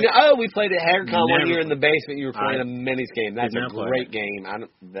classic. We played at HairCon one year in the basement. You were playing a minis game. That's a great game.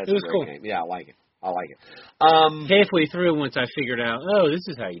 That's a great game. Yeah, I like it. Halfway through, once I figured out, this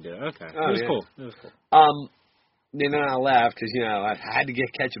is how you do it. Okay. It was cool. Then I left because, I had to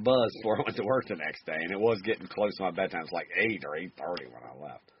catch a bus before I went to work the next day, and it was getting close to my bedtime. It was like 8 or 8:30 when I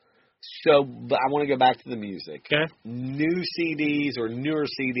left. So, but I want to go back to the music. Okay. New CDs or newer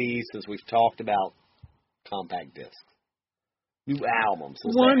CDs, since we've talked about compact discs. New albums.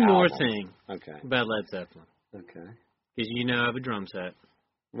 One more thing. Okay. About Led Zeppelin. Okay. Because I have a drum set.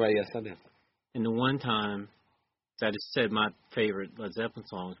 Right, yes, I do. And the one time, I just said my favorite Led Zeppelin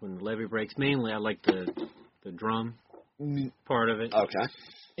songs, when the levee breaks, mainly I like the drum part of it. Okay.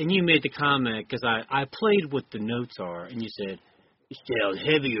 And you made the comment, because I played what the notes are, and you said, it sounds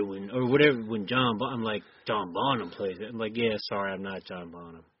heavier when John Bonham, I'm like, John Bonham plays it. I'm like, yeah, sorry, I'm not John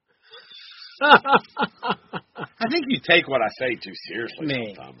Bonham. I think you take what I say too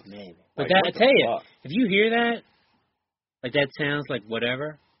seriously sometimes. Maybe. But I tell you, if you hear that, like that sounds like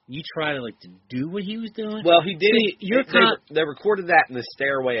whatever, you try to do what he was doing. Well, he did. They recorded that in the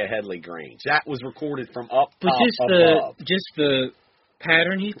stairway at Headley Grange. That was recorded from above. Just the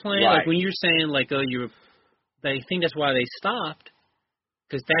pattern he's playing. Right. Like when you're saying I think that's why they stopped.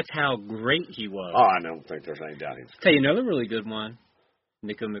 Because that's how great he was. Oh, I don't think there's any doubt. Tell you another really good one,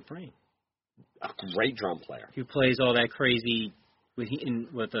 Nico McBrain. A great drum player. Who plays all that crazy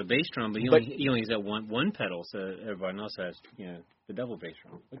with a bass drum, but he only has that one pedal, so everybody else has the double bass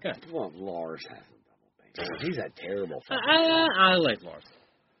drum. Okay. Well, Lars has a double bass drum. He's a terrible. I like Lars.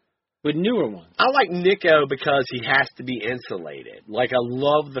 With newer ones. I like Nico because he has to be insulated. Like, I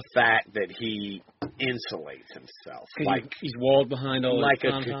love the fact that he insulates himself. Like he's walled behind all like a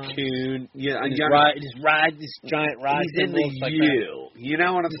cocoon. Yeah, this giant ride. He's in the U. You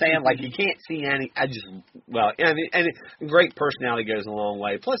know what I'm saying? Like, you can't see any. And great personality goes a long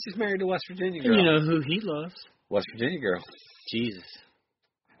way. Plus, he's married to a West Virginia girl. And you know who he loves? West Virginia girl. Jesus.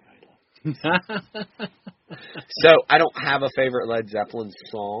 So, I don't have a favorite Led Zeppelin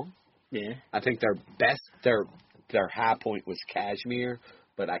song. Yeah. I think their high point was Kashmir,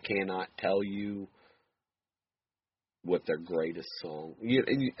 but I cannot tell you what their greatest song.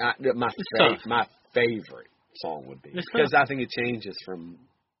 My favorite song would be, because I think it changes from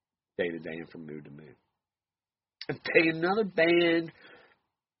day to day and from mood to mood. And tell you another band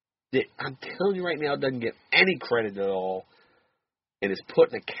that I'm telling you right now doesn't get any credit at all, and is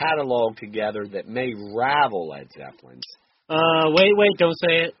putting a catalog together that may rival Led Zeppelin's. Wait, don't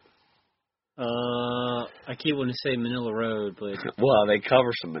say it. I keep wanting to say Manila Road, but... Well, they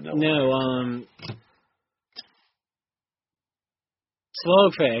cover some Manila Road.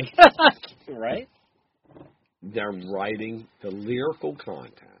 Slowfag. Right? They're writing the lyrical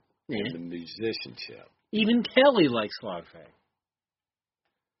content and the musicianship. Even Kelly likes Slowfag.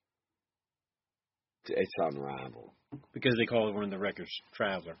 It's unrivaled. Because they call it one of the records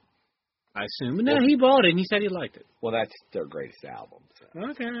Traveler. I assume. But no, he bought it and he said he liked it. Well, that's their greatest album. So.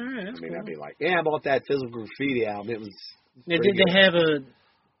 Okay, all right. I'd be like, I bought that Physical Graffiti album. It was. Did they have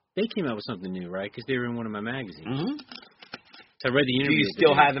They came out with something new, right? Because they were in one of my magazines. Mm-hmm. So I read the interview. Do you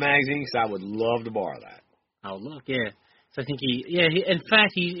still have the magazine? Because I would love to borrow that. I'll look. Yeah. So I think in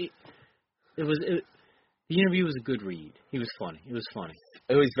fact, the interview was a good read. He was funny. It was funny.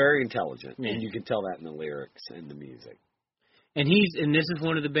 It was very intelligent, and you could tell that in the lyrics and the music. And this is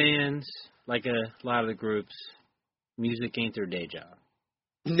one of the bands, like a lot of the groups, music ain't their day job.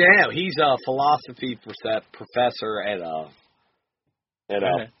 No, he's a philosophy professor at a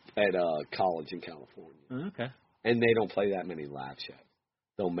college in California. Okay. And they don't play that many live shows.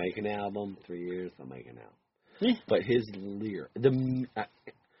 They'll make an album, 3 years, they'll make an album. Yeah. But his lyric,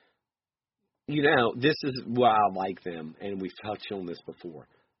 this is why I like them, and we've touched on this before.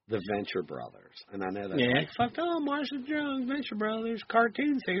 The Venture Brothers. And I know that's Marshall Jones, Venture Brothers,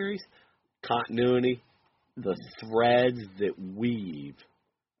 cartoon series. Continuity. The threads that weave.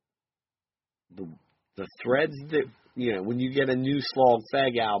 The threads that, when you get a new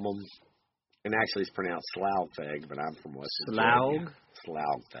Slowfag album, and actually it's pronounced Slowfag, but I'm from West Virginia.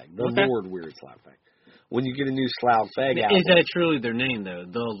 Slowfag. The Lord Weird Slowfag. When you get a new Slowfag album. Is that truly their name, though?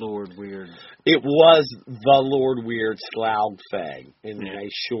 The Lord Weird. It was the Lord Weird Slowfag, and they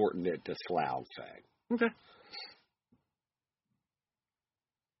shortened it to Slowfag. Okay.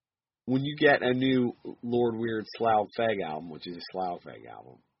 when you get a new Lord Weird Slough Feg album, which is a Slough Feg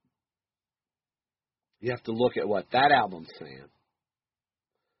album, you have to look at what that album's saying.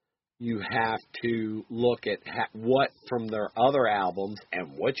 You have to look at what from their other albums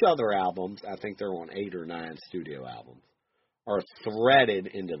and which other albums, I think they're on 8 or 9 studio albums, are threaded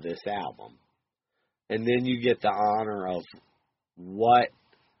into this album. And then you get the honor of what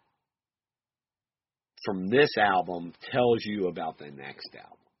from this album tells you about the next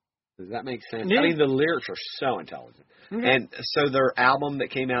album. Does that make sense? Yeah. I mean, the lyrics are so intelligent. Mm-hmm. And so their album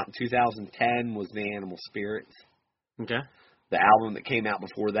that came out in 2010 was The Animal Spirits. Okay. The album that came out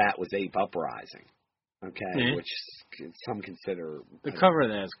before that was Ape Uprising. Okay, Yeah. which some consider... The cover of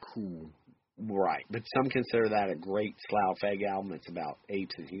that is cool. Right, but some consider that a great Slough Feg album. It's about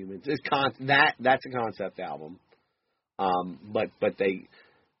apes and humans. That's a concept album. But they...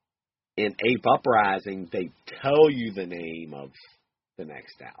 In Ape Uprising, they tell you the name of the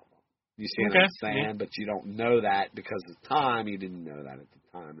next album. You see what I'm saying? Yeah. But you don't know that because of time. You didn't know that at the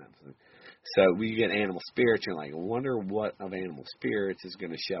time. So we get Animal Spirits. You're like, I wonder what of Animal Spirits is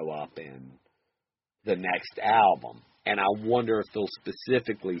going to show up in the next album. And I wonder if they'll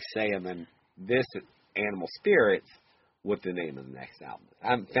specifically say in this Animal Spirits what the name of the next album is. I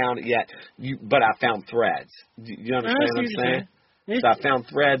haven't found it yet, but I found threads. Do you understand what I'm saying? Yeah. So I found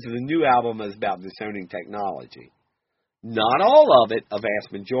threads. The new album is about disowning technology. Not all of it, a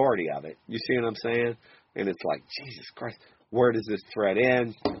vast majority of it. You see what I'm saying? And it's like, Jesus Christ, where does this thread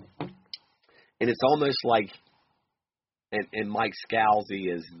end? And it's almost like, and Mike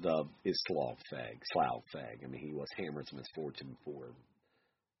Scalzi is Slough Feg. I mean, he was Hammer's Misfortune before.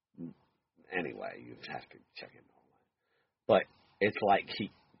 Anyway, you have to check it all out. But it's like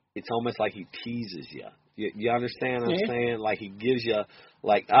it's almost like he teases you. You understand what I'm saying? Like he gives you,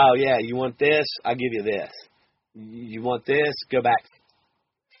 like, oh yeah, you want this? I'll give you this. You want this? Go back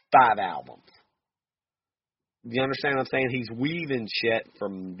 5 albums. You understand what I'm saying? He's weaving shit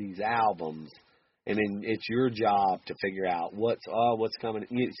from these albums, and then it's your job to figure out what's coming.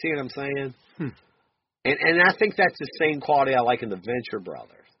 You see what I'm saying? And I think that's the same quality I like in the Venture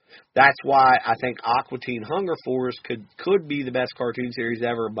Brothers. That's why I think Aqua Teen Hunger Force could be the best cartoon series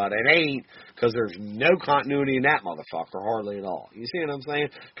ever, but it ain't, because there's no continuity in that motherfucker, hardly at all. You see what I'm saying?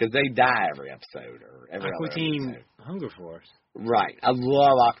 Because they die every episode or every Aqua other Teen episode. Hunger Force. Right. I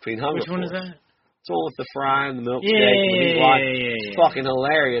love Aqua Teen Hunger Which Force. one is that? It's the one with the fry and the milkshake. Yeah. It's fucking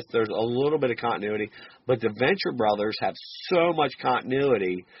hilarious. There's a little bit of continuity, but the Venture Brothers have so much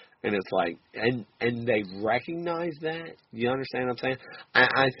continuity. And it's like, and they recognize that. You understand what I'm saying?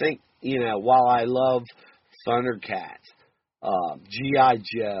 I think, while I love Thundercats, G.I.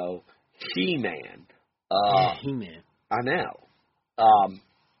 Joe, He-Man. He-Man. I know.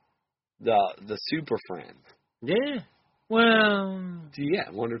 The Super Friends. Yeah. Well.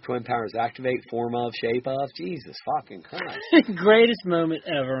 Yeah, Wonder Twin Powers activate, form of, shape of. Jesus fucking Christ. Greatest moment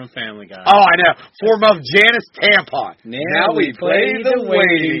ever on Family Guy. Oh, I know. Form of Janice Tampon. Now we play the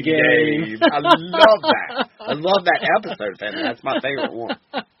waiting game. I love that. I love that episode, Family. That's my favorite one.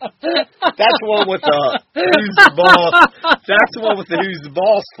 That's the one with the who's the boss. That's the one with the who's the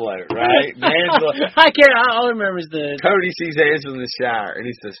boss float, right? And Angela, I can't. All I remember is the. Cody sees Angela in the shower, and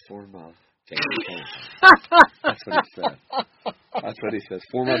he says, "Form of Janice Tampon." That's what he said. That's what he says.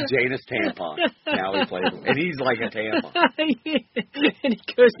 Form of Janus tampon. Now he plays him. And he's like a tampon. And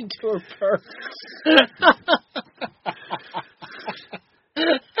he goes into her purse.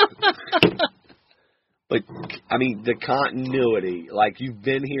 But, I mean, the continuity, like, you've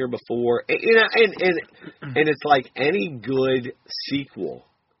been here before. And it's like any good sequel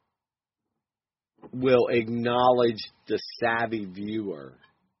will acknowledge the savvy viewer.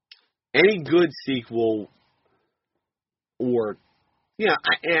 Any good sequel, or,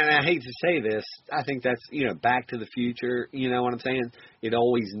 and I hate to say this, I think that's, Back to the Future, you know what I'm saying? It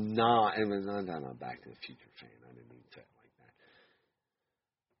always not, I'm not a Back to the Future fan, I didn't mean to say it like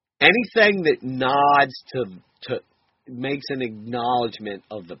that. Anything that nods to makes an acknowledgement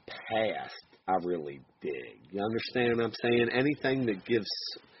of the past, I really dig. You understand what I'm saying? Anything that gives,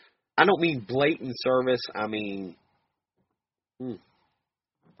 I don't mean blatant service, I mean,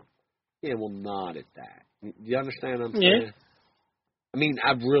 yeah, we'll nod at that. You understand what I'm saying? Yeah. I mean,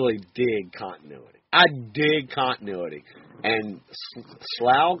 I really dig continuity. I dig continuity. And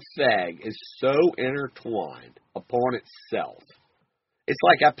Slough Feg is so intertwined upon itself. It's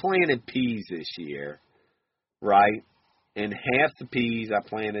like I planted peas this year, right? And half the peas I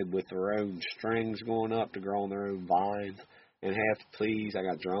planted with their own strings going up to grow on their own vines. And half the peas I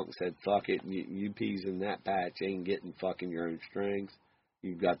got drunk and said, fuck it, you peas in that patch ain't getting fucking your own strings.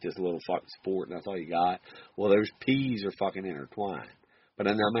 You've got this little fucking sport, and that's all you got. Well, those peas are fucking intertwined. But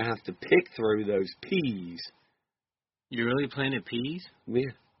then I'm going to have to pick through those peas. You really planted peas?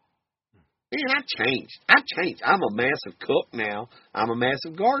 Yeah. Man, I've changed. I'm a massive cook now. I'm a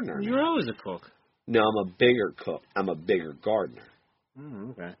massive gardener. You're always a cook. No, I'm a bigger cook. I'm a bigger gardener.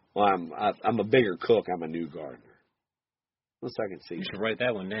 Okay. Well, I'm a bigger cook. I'm a new gardener. What's second season? You should write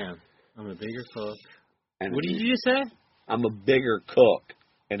that one down. I'm a bigger cook. And What did you just say? I'm a bigger cook.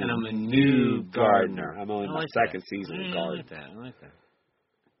 And I'm a new gardener. I'm only in my second season of gardening. I like that.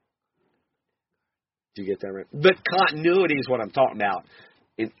 Did you get that right? But continuity is what I'm talking about.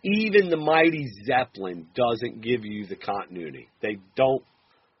 And even the Mighty Zeppelin doesn't give you the continuity. They don't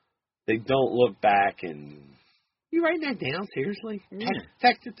look back and... You writing that down, seriously? Yeah.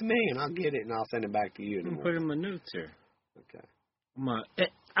 Text it to me and I'll get it and I'll send it back to you. I'm putting in my notes here. Okay.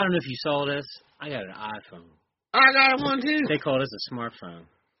 I don't know if you saw this. I got an iPhone. I got one too. They call this a smartphone.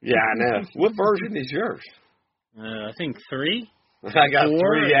 Yeah, I know. What version is yours? I think 3. I got 4?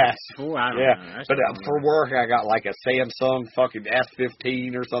 3, yes. 4, I don't know. But for work, I got like a Samsung fucking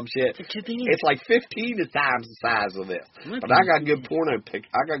S15 or some shit. It's like 15 times the size of this. But I got good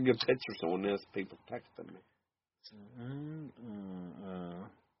I got good pictures on this. People texting me.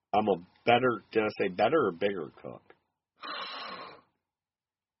 I'm a better, did I say better or bigger cook?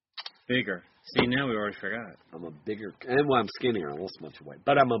 Bigger. See, now we already forgot. I'm a bigger, and I'm skinnier. I lost a bunch of weight.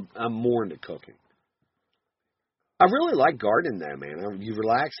 But I'm more into cooking. I really like gardening though, man. You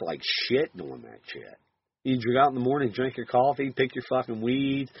relax like shit doing that shit. You go out in the morning, drink your coffee, pick your fucking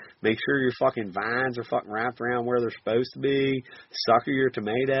weeds, make sure your fucking vines are fucking wrapped around where they're supposed to be, sucker your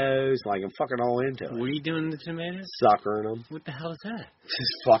tomatoes. Like, I'm fucking all into it. What are you doing to the tomatoes? Suckering them. What the hell is that? It's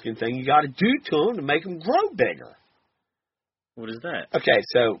this fucking thing you got to do to them to make them grow bigger. What is that? Okay,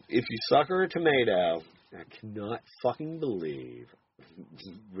 so if you sucker a tomato, I cannot fucking believe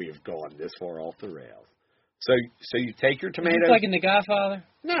we have gone this far off the rails. So you take your tomatoes. Is it like in The Godfather?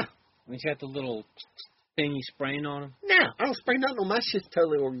 No. When you got the little thing you spraying on them? No, I don't spray nothing on my shit's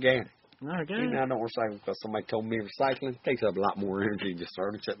totally organic. Okay. I don't recycle because somebody told me recycling takes up a lot more energy than just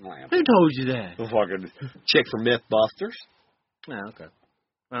throwing shit in the lamp. Who told you that? The fucking chick from Mythbusters. Oh, okay.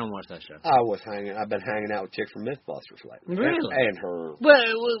 I don't watch that show. I've been hanging out with chick from Mythbusters lately. Really? And her.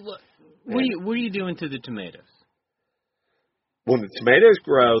 What are you doing to the tomatoes? When the tomatoes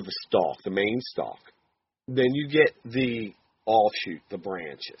grow, the main stalk, then you get the offshoot, the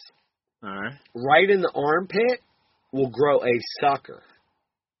branches. All right. Right in the armpit will grow a sucker,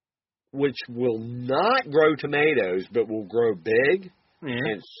 which will not grow tomatoes, but will grow big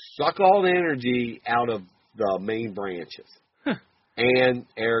and suck all the energy out of the main branches. Huh. And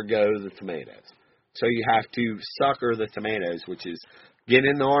ergo the tomatoes. So you have to sucker the tomatoes, which is get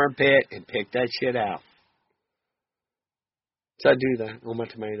in the armpit and pick that shit out. So I do that on my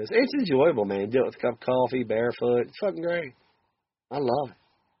tomatoes. It's enjoyable, man. Do it with a cup of coffee, barefoot. It's fucking great. I love it.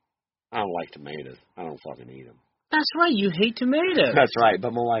 I don't like tomatoes. I don't fucking eat them. That's right. You hate tomatoes. That's right,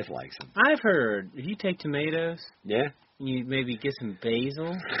 but my wife likes them. I've heard if you take tomatoes, yeah, and you maybe get some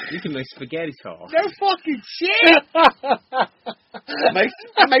basil, you can make spaghetti sauce. No fucking shit. I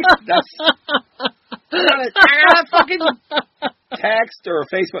got a fucking text or a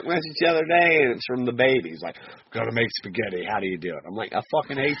Facebook message the other day, and it's from the baby. He's like, "Gotta make spaghetti. How do you do it?" I'm like, "I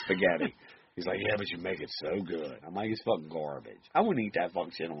fucking hate spaghetti." He's like, "Yeah, but you make it so good." I'm like, "It's fucking garbage. I wouldn't eat that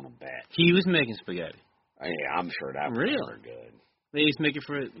fucking shit on a bet." He was making spaghetti. Yeah, I'm sure that was really good. They used to make it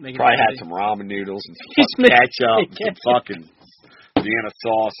for probably had some ramen noodles and some ketchup and some fucking Vienna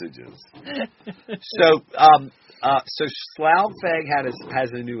sausages. So Slough Feg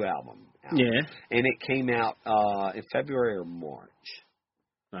has a new album out. Yeah. And it came out in February or March.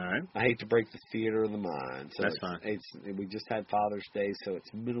 All right. I hate to break the theater of the mind. So that's fine. We just had Father's Day, so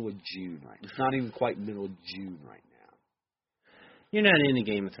it's middle of June right now. It's not even quite middle of June right now. You're not into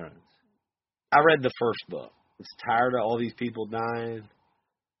Game of Thrones. I read the first book. I was tired of all these people dying.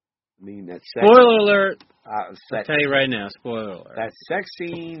 I mean, that sex... Spoiler alert. I'll tell you right now, spoiler alert. That sex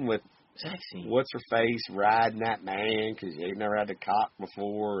scene with... What's-her-face riding that man because they never had a cock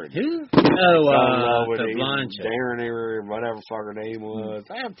before. And who? Oh, the blonde chick. Darren or whatever fuck her name was.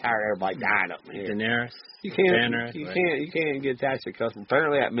 I'm tired of everybody dying up here. Daenerys. You can't get attached to custom.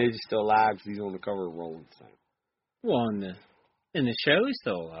 Apparently that midget's still alive because he's on the cover of Rolling Stone. Well, in the show he's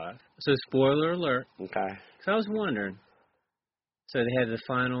still alive. So spoiler alert. Okay. So I was wondering. So they had the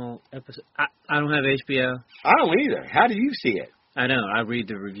final episode. I don't have HBO. I don't either. How do you see it? I know. I read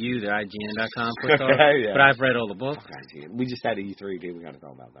the review that IGN.com puts on. Yeah. But I've read all the books. Okay, we just had E3, dude. We got to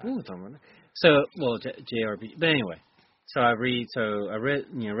talk about that. We'll talk about that. So, well, JRPG. But anyway, I read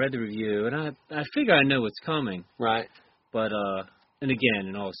the review, and I figure I know what's coming. Right. But And again,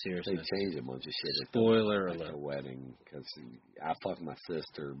 in all They seriousness, changed a bunch of shit spoiler at the alert. wedding because I fucked my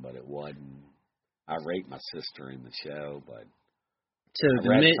sister, but it wasn't. I raped my sister in the show, but So I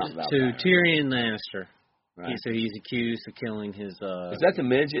read something about that. Tyrion Lannister. right. So he's accused of killing his. Is that the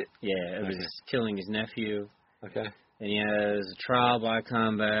midget? Yeah, it was Okay. killing his nephew. Okay. And he has a trial by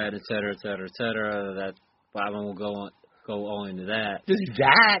combat, et cetera, et cetera, et cetera. That I won't go all into that. Does he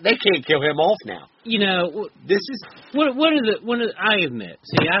die? They can't kill him off now. You know, This is I admit.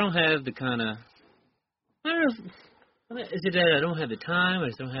 See, I don't have the kind of. I don't know. Is it that I don't have the time? I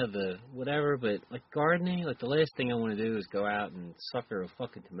just don't have the whatever. But like gardening, like the last thing I want to do is go out and sucker a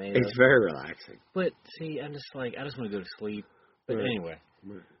fucking tomato. it's very relaxing. But see, I just want to go to sleep. But Right. anyway,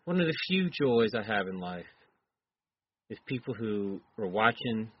 Right. one of the few joys I have in life is people who are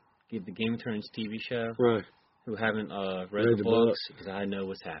watching the Game of Thrones TV show Right. who haven't read Read the the books because I know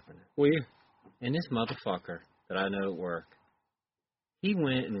what's happening. Well, yeah. And this motherfucker that I know at work, he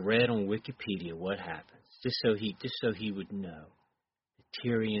went and read on Wikipedia what happens just so he would know that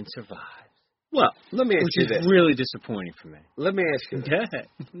Tyrion survives. Well, let me ask Which you is this. really disappointing for me. Let me ask you this.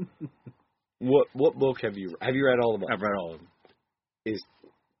 Okay. What book have you read all of them? I've read all of them.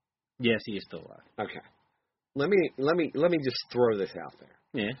 Yes, he is still alive. Okay. Let me just throw this out there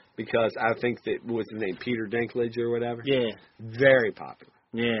Yeah. because I think that what was his name, Peter Dinklage or whatever. Yeah. Very popular.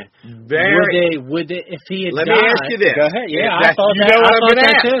 Yeah. Very. Would they if he had Let died, me ask you this. Go ahead. Yeah, If I thought you that. know what I I'm thought gonna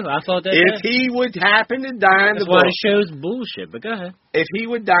that ask. too. I thought that If too. he would happen to die in That's the why book, the show's bullshit. But go ahead. if he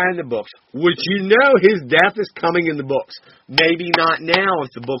would die in the books, which you know his death is coming in the books. Maybe not now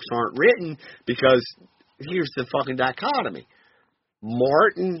if the books aren't written, because here's the fucking dichotomy.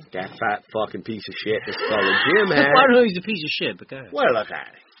 Martin, that fat fucking piece of shit that Scarlet Jim had. I know he's a piece of shit, but go ahead. Well, look at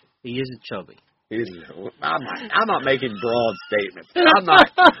it. He is a chubby. I'm not making broad statements.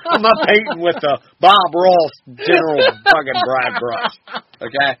 I'm not painting with the Bob Ross general fucking broad brush.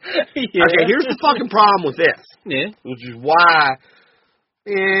 Okay? Yeah. Okay, here's the fucking problem with this. Yeah. Which is why, I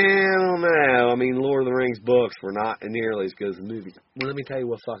don't know. I mean, Lord of the Rings books were not nearly as good as the movie. Well, let me tell you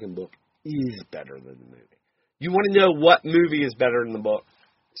what fucking book is better than the movie. You want to know what movie is better than the book?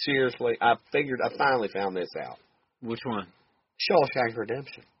 Seriously, I finally found this out. Which one? Shawshank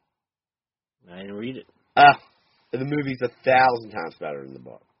Redemption. I didn't read it. The movie's 1,000 times better than the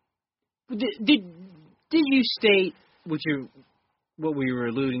book. Did you state what we were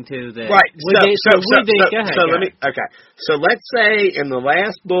alluding to that? Right. So let me. Okay. So let's say in the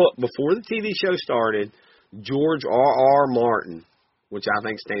last book before the TV show started, George R.R. Martin, which I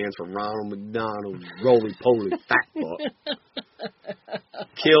think stands for Ronald McDonald Roly Poly Fat Book,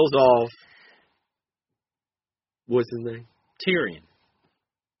 kills off. What's his name? Tyrion.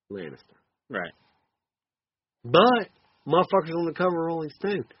 Lannister. Right. But motherfuckers on the cover of Rolling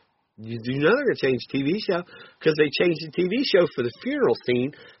Stone. You do know they're going to change the TV show because they changed the TV show for the funeral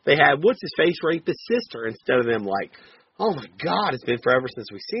scene. They had what's his face rape his sister instead of them like, oh my God, it's been forever since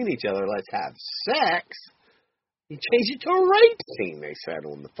we've seen each other. Let's have sex. He changed it to a rape scene. They said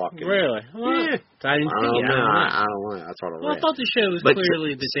on the fucking. Really? Well, Yeah. I didn't see it. I don't know. That's what I read. Well, I thought the show was But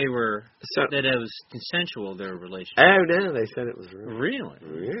clearly that they were So, that it was consensual their relationship. oh no, they said it was real.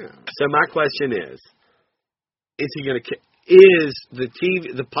 Really? Yeah. So my question is he going to? Is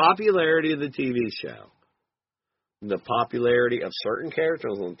the popularity of the TV show, the popularity of certain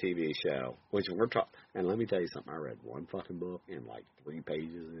characters on the TV show, which we're talking, and let me tell you something, I read one fucking book and like 3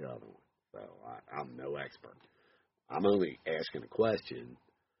 pages of the other one, so I'm no expert. I'm only asking a question,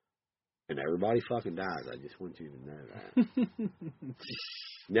 and everybody fucking dies. I just want you to know that.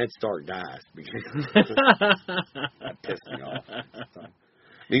 Ned Stark dies because that pissed me off. So,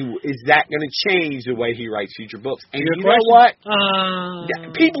 I mean, is that going to change the way he writes future books? And you know what?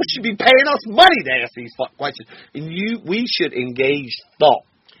 People should be paying us money to ask these questions. And we should engage thought.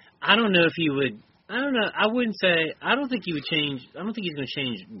 I don't know if he would. I don't know. I wouldn't say. I don't think he would change. I don't think he's going to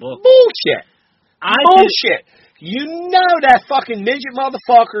change books. Bullshit. Bullshit. You know that fucking midget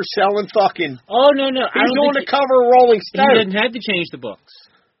motherfucker selling fucking. Oh no. He's on the cover of Rolling Stone. He doesn't have to change the books.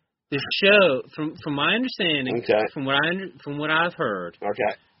 The show, from my understanding, okay. from what I've heard,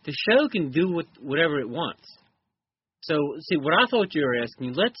 okay, the show can do whatever it wants. So, see, what I thought you were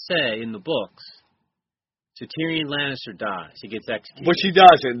asking, let's say in the books, so Tyrion Lannister dies, he gets executed. Which he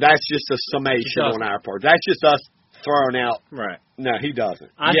doesn't. That's just a summation on our part. That's just us throwing out. Right. No, he doesn't.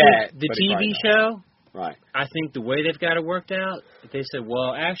 I think the TV show. Right. I think the way they've got it worked out, they said,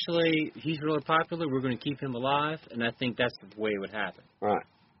 well, actually, he's really popular. We're going to keep him alive, and I think that's the way it would happen. Right.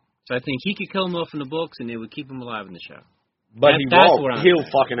 So I think he could kill him off in the books, and they would keep him alive in the show. But he won't. He'll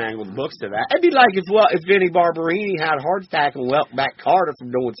fucking angle the books to that. It'd be like if Vinnie Barberini had a heart attack and welcomed back Carter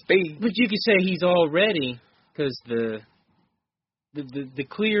from doing Speed. But you could say he's already, because the the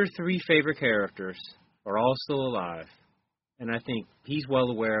clear 3 favorite characters are all still alive. And I think he's well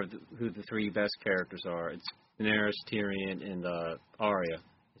aware of who the 3 best characters are. It's Daenerys, Tyrion, and Arya.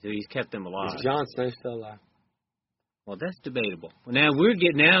 So he's kept them alive. Is Jon Snow still alive? Well, that's debatable. Well, now we're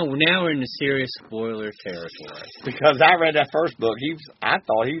in the serious spoiler territory. Because I read that first book, I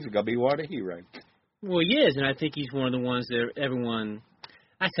thought he was going to be one of the heroes. Well, he is, and I think he's one of the ones that everyone.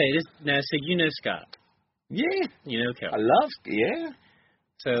 I say this now. So you know Scott. Yeah. You know Kelly. I love. Yeah.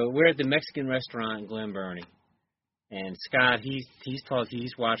 So we're at the Mexican restaurant in Glen Burnie, and Scott he's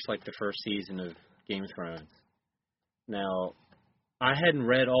watched like the first season of Game of Thrones. Now, I hadn't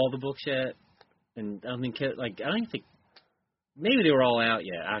read all the books yet, and I don't think maybe they were all out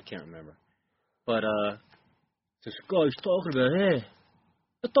yet. I can't remember. But this guy's talking about, hey,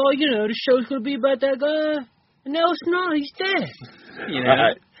 I thought the show's gonna be about that guy, and now it's not. He's dead.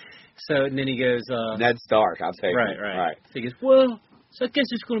 Right. So and then he goes, Ned Stark. I'll take right, it. right. So he goes, well, so I guess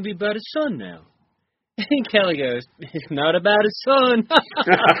it's gonna be about his son now. And Kelly goes, it's not about his son.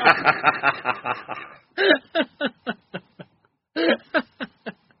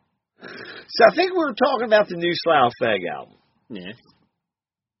 So I think we were talking about the new Slough Feg album. Yeah.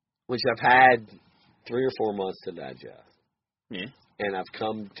 Which I've had 3 or 4 months to digest. Yeah. And I've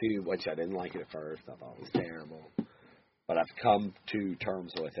come to, which I didn't like it at first. I thought it was terrible. But I've come to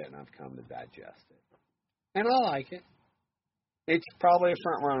terms with it, and I've come to digest it. And I like it. It's probably a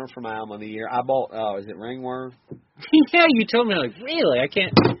front runner for my album of the year. I bought, is it Ringworm? Yeah, you told me, like, really? I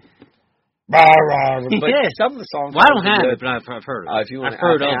can't. But Yeah. some of the songs. Well, I don't have it, but I've heard it. If you want,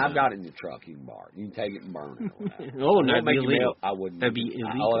 I've got it in your truck. You can borrow it. You can take it and burn it. Or whatever. Oh, that'd be illegal. I wouldn't. That'd be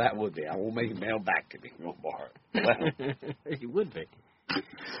illegal. Oh, that would be. I won't make it mail back to me. You won't borrow it. Well, it would be.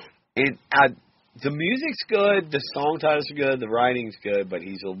 And the music's good. The song titles are good. The writing's good. But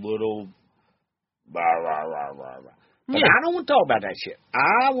he's a little. But Yeah. I don't want to talk about that shit.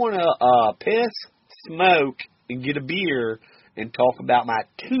 I want to piss, smoke, and get a beer and talk about my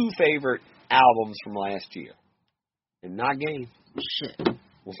 2 favorite albums from last year. And not game. Shit.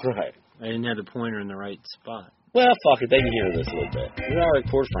 Right. I didn't have the pointer in the right spot. Well, fuck it. They can hear this a little bit. We already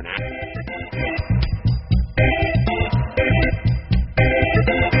recorded for an hour.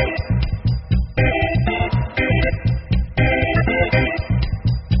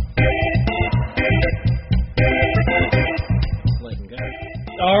 Let him go.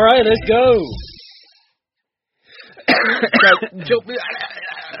 All right, let's go.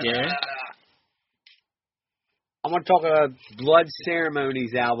 Yeah. I want to talk about Blood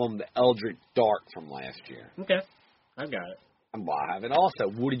Ceremonies album, The Eldritch Dark, from last year. Okay. I've got it. And I have it also.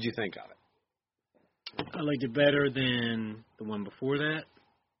 What did you think of it? I liked it better than the one before that.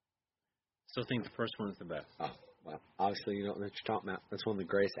 Still think the first one's the best. Oh, well, obviously you don't know what you're talking about. That's one of the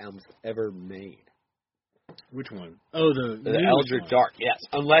greatest albums ever made. Which one? Oh, the Eldritch Dark, yes.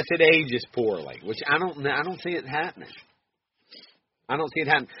 Unless it ages poorly, which I don't see it happening. I don't see it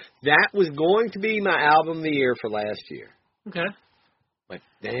happening. That was going to be my album of the year for last year. Okay. But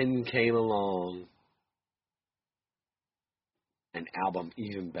then came along an album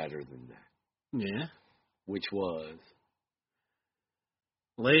even better than that. Yeah. Which was?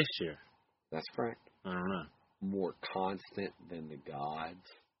 Last year. That's correct. I don't know. More Constant Than the Gods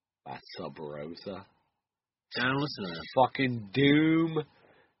by Sub Rosa. I don't listen to that. Fucking Doom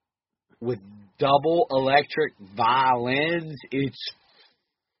with double electric violins. It's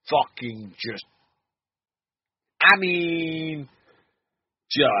fucking just, I mean,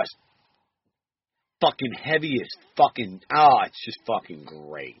 just fucking heavy as fucking, it's just fucking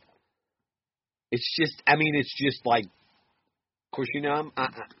great. It's just, I mean, it's just like, of course, you know,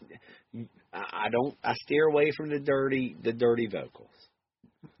 I steer away from the dirty vocals.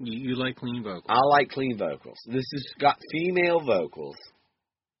 You like clean vocals? I like clean vocals. This has got female vocals.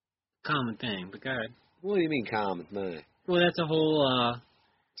 Common thing, but go ahead. What do you mean common thing? Well, that's a whole,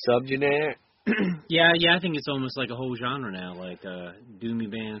 subgeneric? yeah, I think it's almost like a whole genre now, like, doomy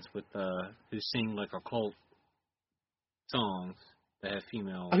bands with, who sing like occult songs that have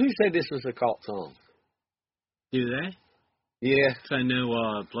female. Who said this was a cult song? Do they? Yeah. Because I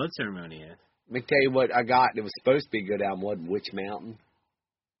know, Blood Ceremony is. Let me tell you what I got. It was supposed to be a good album, wasn't Witch Mountain?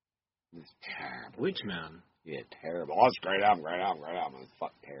 It was terrible. Witch Mountain? Yeah, terrible. Oh, it's a great album. It's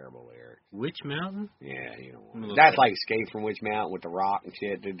fucking terrible lyrics. Witch Mountain? Yeah, you know. That's like Escape from Witch Mountain with The Rock and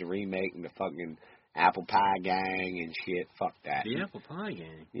shit. Did the remake and the fucking Apple Pie Gang and shit. Fuck that. The Apple Pie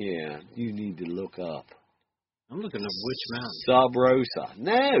Gang? Yeah, you need to look up. I'm looking up Witch Mountain. Sub Rosa.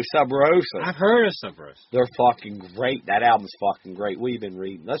 No, Sub Rosa. I've heard of Sub Rosa. They're fucking great. That album's fucking great. What have you been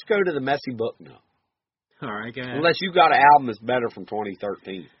reading? Let's go to the Messy Book now. All right, go ahead. Unless you got an album that's better from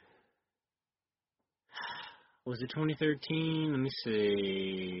 2013. Was it 2013? Let me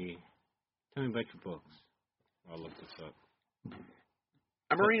see. Tell me about your books. I'll look this up.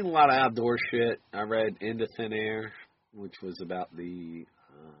 I'm reading a lot of outdoor shit. I read Into Thin Air, which was about the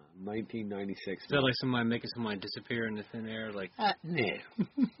 1996. Is that like making somebody disappear into thin air? Like, no.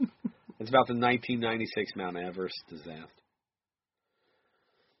 It's about the 1996 Mount Everest disaster.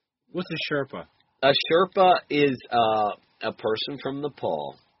 What's a Sherpa? A Sherpa is a person from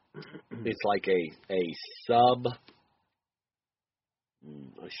Nepal. It's like a sub.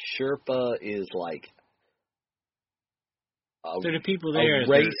 A Sherpa is like so the people there, a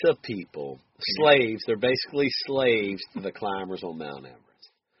race of people, slaves. They're basically slaves to the climbers on Mount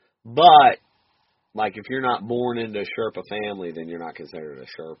Everest. But like, if you're not born into a Sherpa family, then you're not considered a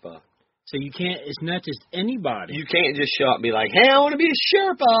Sherpa. So you can't. It's not just anybody. You can't just show up and be like, "Hey, I want to be a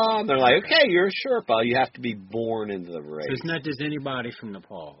Sherpa." And they're like, "Okay, you're a Sherpa." You have to be born into the race. So it's not just anybody from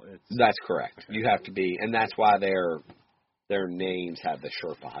Nepal. That's correct. Okay. You have to be, and that's why their names have the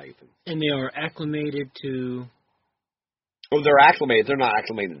Sherpa hyphen. And they are acclimated to. Well, they're acclimated. They're not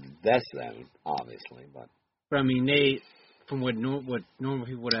acclimated to the death zone, obviously, but I mean, they, from what normal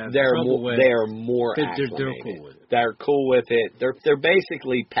people would have they're trouble more, with, they're more acclimated. They're cool with it. They're cool with it. They're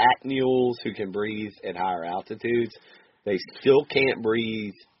basically pack mules who can breathe at higher altitudes. They still can't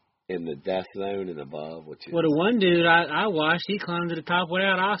breathe in the death zone and above, which is... Well, the one dude I watched, he climbed to the top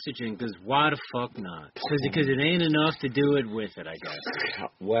without oxygen, because why the fuck not? Because it ain't enough to do it with it, I guess.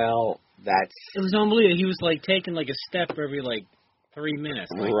 Well, that's... It was unbelievable. He was, like, taking, like, a step every, like, 3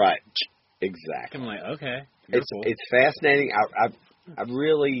 minutes. Like, right. Exactly. I'm like, okay. It's fascinating. I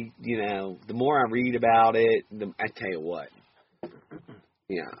really, the more I read about it, I tell you what,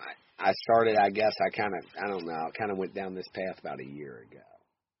 I started, I guess, I kind of went down this path about a year ago.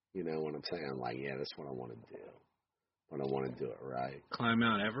 You know what I'm saying? I'm like, yeah, that's what I want to do. But I want to do it right. Climb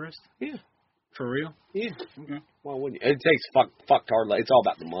Mount Everest? Yeah. For real? Yeah. Okay. Why wouldn't you? It takes fucked hard. It's all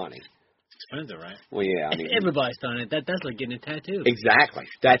about the money. It's expensive, right? Well, yeah. I mean, everybody's done it. That's like getting a tattoo. Exactly.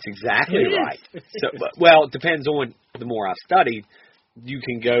 That's exactly right. So, well, it depends on, the more I've studied, you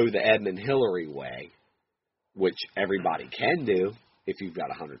can go the Edmund Hillary way, which everybody can do if you've got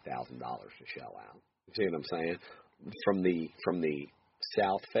 $100,000 to shell out. You see what I'm saying? From the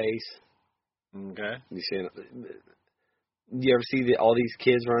south face. Okay. You see? You ever see all these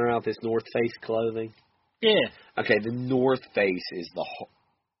kids running around with this North Face clothing? Yeah. Okay, the North Face is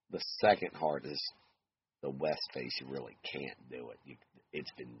the second hardest. The West Face, you really can't do it.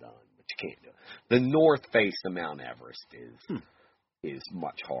 It's been done, but you can't do it. The North Face of Mount Everest is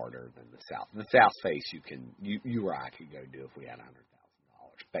much harder than the South. The South Face, you or I could go do if we had $100,000,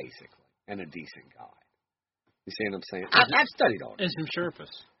 basically, and a decent guide. You see what I'm saying? I've studied all this. And some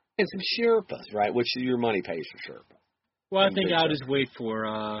Sherpas. And some Sherpas, right? Which your money pays for Sherpa. Well, I think I'll just wait for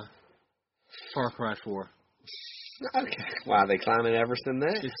Far Cry 4. Okay. Wow, are they climbing Everest in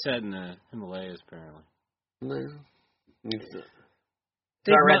that? It's set in the Himalayas, apparently. No.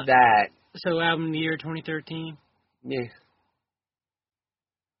 So I read that. So album of the year 2013? Yeah.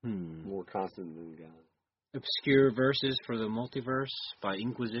 More constant than God. Obscure verses for the multiverse by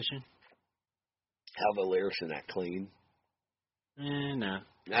Inquisition. How the lyrics in that clean? No.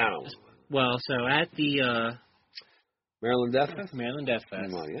 I don't know. Well, so at the Maryland Death Fest? Maryland Death Fest.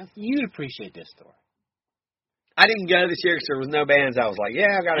 Well, yeah. You'd appreciate this story. I didn't go this year because there was no bands. I was like,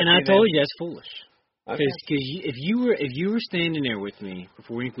 yeah, I got to. And I told you that's foolish. Okay. Because if you were standing there with me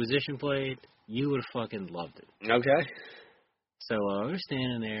before Inquisition played, you would have fucking loved it. Okay. So we're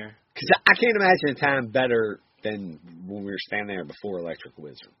standing there. Because I can't imagine a time better than when we were standing there before Electric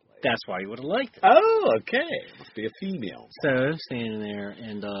Wizard played. That's why you would have liked it. Oh, okay. Must be a female. So I'm standing there,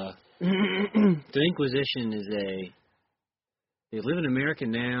 and the Inquisition is they live in America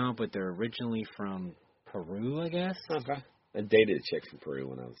now, but they're originally from Peru, I guess. Okay. I dated a chick from Peru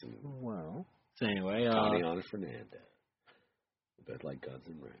when I was in. Well. So anyway, Tatiana Fernandez. Both like Guns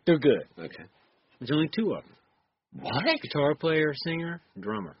N' Roses. They're good. Okay. There's only two of them. What? Guitar player, singer,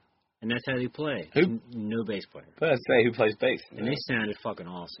 drummer. And that's how they play. Who? No bass player. Let's say who plays bass. And they sounded fucking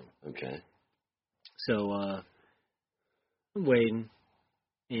awesome. Okay. So, I'm waiting.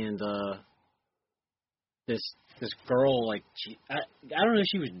 And, this girl, like, I don't know if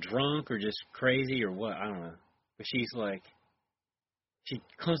she was drunk or just crazy or what. I don't know. But she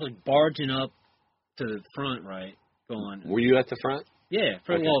comes, like, barging up to the front, right? Going. Were you at the front? Yeah,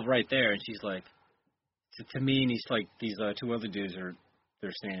 front wall right there. And she's like, to me, and he's like, these two other dudes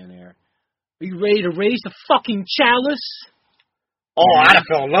they're standing there. Are you ready to raise the fucking chalice? Oh, I'd have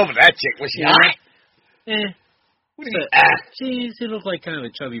fell in love with that chick. Was she hot? What do you She looked like kind of a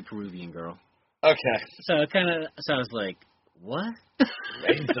chubby Peruvian girl. Okay. So I was like, what?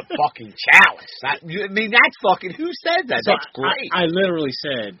 Raise the fucking chalice. That's fucking, who said that? So That's great. I literally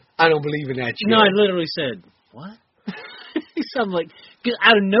said, I don't believe in that shit. no, I literally said, what? So I'm like, 'cause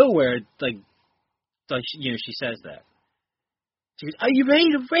out of nowhere, like she says that. She goes, are you ready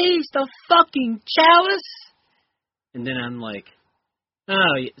to raise the fucking chalice? And then I'm like,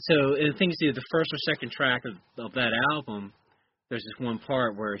 oh, so and the thing is, the first or second track of that album, there's this one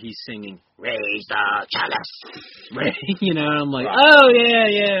part where he's singing, raise the chalice. Right? And I'm like, oh,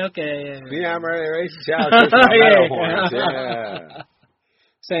 yeah, okay, yeah. Yeah, I'm ready to raise the chalice. Metal horns, yeah.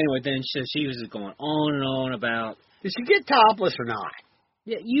 So anyway, then she was just going on and on about... Did she get topless or not?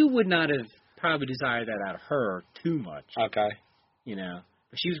 Yeah, you would not have probably desired that out of her too much. Okay.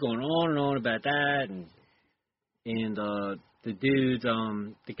 But she was going on and on about that, and the dude,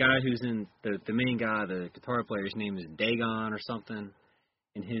 the guy who's in, the main guy, the guitar player, his name is Dagon or something,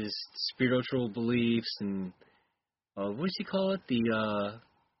 and his spiritual beliefs, and what does he call it?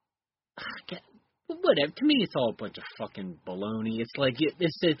 Whatever. To me, it's all a bunch of fucking baloney. It's like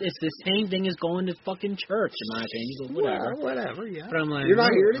it's the same thing as going to fucking church, in my opinion. You go, whatever, yeah. But I'm like, you're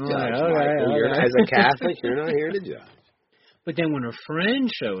not here to judge, Michael. As a Catholic, you're not here to judge. But then when her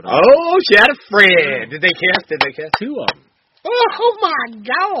friend showed up, oh, she had a friend. Did they kiss? Two of them. Oh my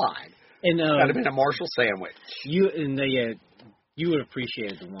God! And that'd have been a Marshall sandwich. You would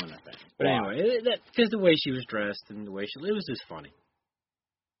appreciate the one, I think. But anyway, because the way she was dressed and the way it was just funny.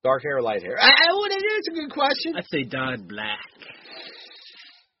 Dark hair or light hair? That's a good question. I'd say dyed black,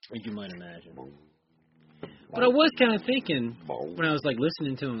 as you might imagine. But I was kind of thinking when I was like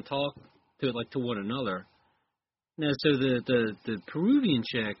listening to them talk to one another. Now, so the Peruvian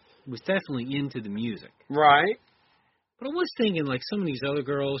chick was definitely into the music, right? But I was thinking like some of these other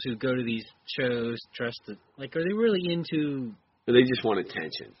girls who go to these shows dressed are they really into? Or they just want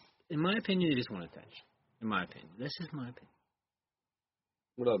attention. In my opinion, they just want attention. In my opinion, this is my opinion.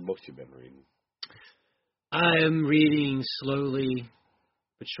 What other books you been reading? I am reading slowly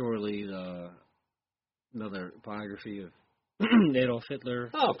but surely another biography of Adolf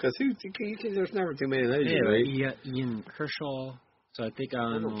Hitler. Oh, because there's never too many of those. Yeah, Ian Kershaw. So I think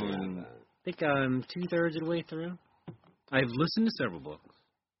I'm 2/3 of the way through. I've listened to several books.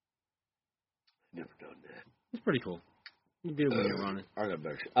 Never done that. It's pretty cool. You do it when you're running.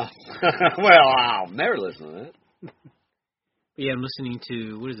 Well, I'll never listen to that. But yeah, I'm listening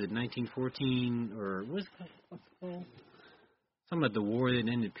to, 1914, or what's it called? Something about the war that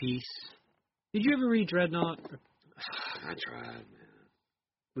ended peace. Did you ever read Dreadnought? I tried, man.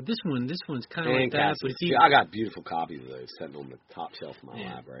 But this one's kind of like that. But I got beautiful copies of those sitting on the top shelf of my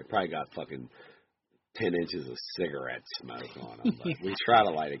library. Probably got fucking 10 inches of cigarette smoke on them. But we try to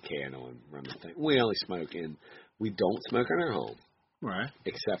light a candle and run the thing. We only smoke we don't smoke in our home. Right.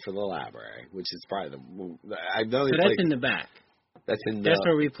 Except for the library, which is probably So that's in the back. That's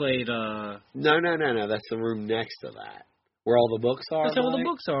where we played. No. That's the room next to that, where all the books are. That's where all the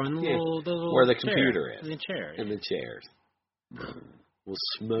books are, in the little where the chair, computer is, and the chairs, and the chairs. We'll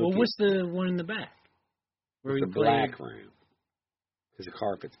smoke. Well, what's the one in the back? Where the black room, because the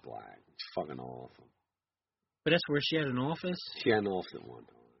carpet's black. It's fucking awesome. But that's where she had an office. She had an office at one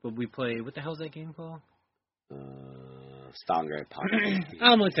time. But we played. What the hell's that game called? Stalingrad Pocket.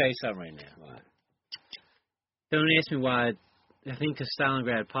 I'm gonna tell you something right now. What? Don't ask me why. I think of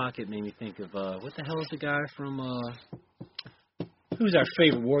Stalingrad Pocket made me think of what the hell is the guy from who's our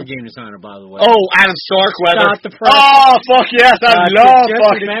favorite war game designer, by the way? Oh, Adam Starkweather. Stop the press. Oh, fuck yes, I love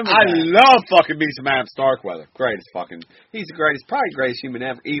fucking me some Adam Starkweather. Greatest fucking, he's the greatest, probably the greatest human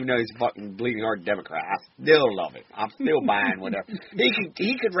ever, even though he's a fucking bleeding heart Democrat. I still love it. I'm still buying whatever.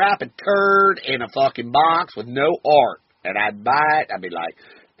 He could wrap a turd in a fucking box with no art, and I'd buy it. I'd be like,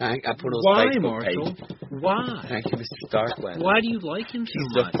 I put on his Facebook page. Why? Thank you, Mr. Starkweather. Why do you like him so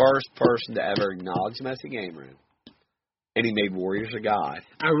much? He's the first person to ever acknowledge him as a game room. And he made Warriors of God.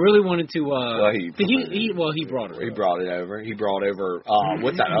 I really wanted to. He brought it over. He brought it over. He brought over.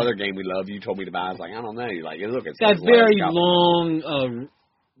 What's that other game we love? You told me to buy. I was like, I don't know. You're like, look, it's that very long,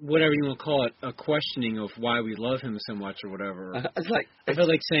 whatever you want to call it, a questioning of why we love him so much or whatever. It's like I felt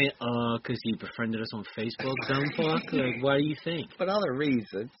like saying, because he befriended us on Facebook, dumb fuck. Like, why do you think? But other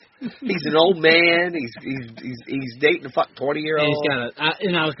reasons. He's an old man. He's dating a 20-year-old. And he's got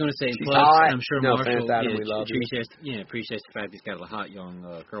and I was going to say, she's plus, hot. I'm sure no Marshall we love appreciates the fact he's got a hot young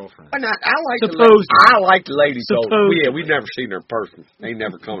girlfriend. But I like the ladies. We've never seen her in person. They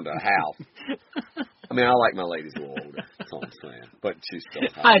never come to a house. I mean, I like my ladies a little older. That's all I'm saying. But she's still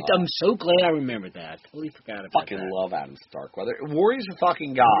hot. I'm so glad I remembered that. I totally forgot about fucking that. Love Adam Starkweather. Warriors of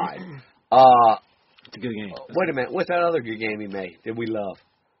fucking God. It's a good game. Wait a minute. What's that other good game he made that we love?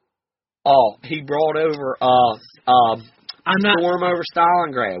 Oh, he brought over I'm not. Storm over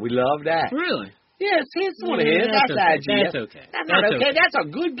Stalingrad. We love that. Really? Yeah, it's one of his. That's okay. IGF. That's okay. That's not okay. That's a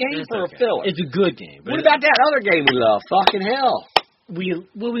good game for a filler. It's a good game. What about that other game we love? Fucking hell. We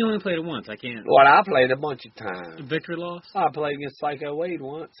only played it once. I can't. Well, I played a bunch of times. Victory loss? I played against Psycho Wade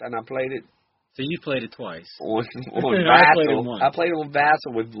once, and I played it So you played it twice. on I played it Vassal. once. I played on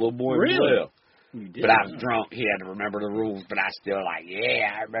Vassal with little boy Really? Blue. You did. But I was drunk. He had to remember the rules, but I still like,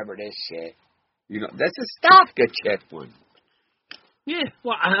 yeah, I remember this shit. You know, that's a Stavka check one. Yeah.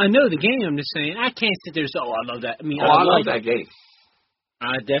 Well, I know the game. I'm just saying. I can't sit there and say, oh, I love that. I mean, I love that game.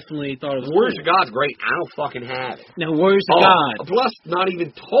 I definitely thought it was Warriors cool. of God's great. I don't fucking have it. Now, Warriors of God. Plus, not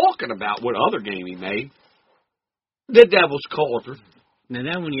even talking about what other game he made. The Devil's Cauldron. Now,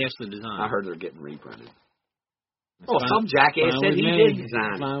 that one you actually designed. I heard they're getting reprinted. That's fine. Some jackass Fine said with he me. did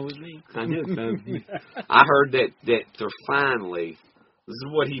design it. Fine with me. I know. I heard that they're finally. This is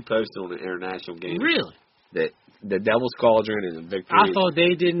what he posted on the International Game. Really? That the Devil's Cauldron and the Victory. I thought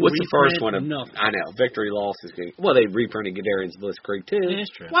they didn't. What's the first one? Nothing. I know. Victory Loss is good. Well, they reprinted Gadarian's Blitzkrieg too. Yeah,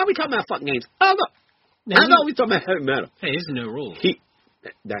 that's true. Why are we talking about fucking games? I thought we talking about heavy metal. Hey, there's no rules.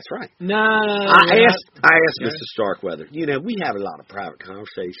 That's right. No. I asked Mr. Starkweather. You know, we have a lot of private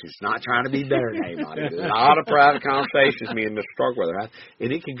conversations. Not trying to be better than anybody. A lot of private conversations me and Mr. Starkweather have,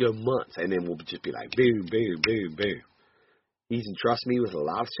 and it can go months, and then we'll just be like, boom, boom, boom, boom. He's entrusted me with a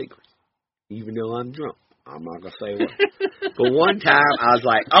lot of secrets, even though I'm drunk. I'm not gonna say what. But one time I was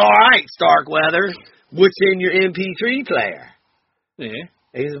like, all right, Starkweather, what's in your MP3 player? Yeah.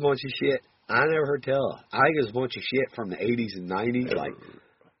 It's a bunch of shit I never heard tell. I think it was a bunch of shit from the 80s and 90s,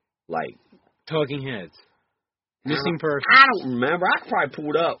 like Talking Heads. Missing Person. I don't remember. I could probably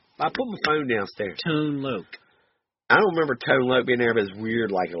pull it up. I put my phone downstairs. Tone Loc. I don't remember Tone Loc being there, but it's weird,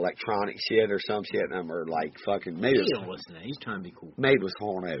 like electronic shit or some shit, or like fucking maybe He don't listen to that. He's trying to be cool. maybe it was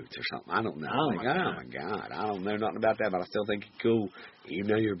Horn Oates or something. I don't know. Oh, Like, my my God. I don't know nothing about that, but I still think it's cool, even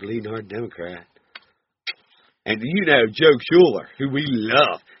though you're a bleeding heart Democrat. And you know Joe Schuler, who we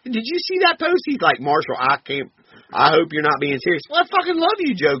love. Did you see that post? He's like, Marshall, I hope you're not being serious. Well, I fucking love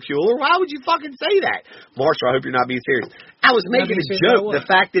you, Joe Schuler. Why would you fucking say that? Marshall, I hope you're not being serious. I was making a joke. The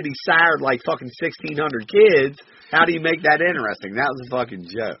fact that he sired like fucking 1,600 kids, how do you make that interesting? That was a fucking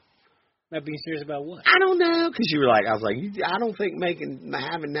joke. Not being serious about what? I don't know, because you were like, I was like, I don't think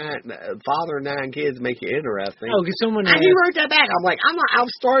having father of 9 kids make you interesting. Oh, because someone. And he wrote that back. I'm like, I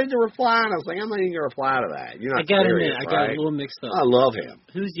started to reply, and I was like, I'm not even gonna reply to that. You're not serious, I right? got a little mixed up. I love him.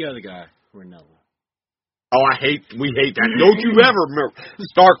 Who's the other guy? Renella. Oh, we hate that. Don't you ever remember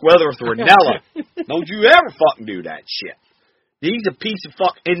Starkweather with Renella. Don't you ever fucking do that shit. He's a piece of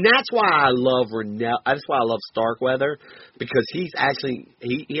fuck, and that's why I love Renella. That's why I love Starkweather, because he's actually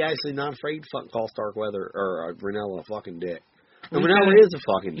he actually not afraid to fucking call Starkweather or Renella a fuking dick. And Renella is a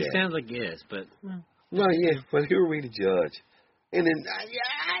fucking dick. He sounds like he is, but well, yeah. But who are we to judge? And then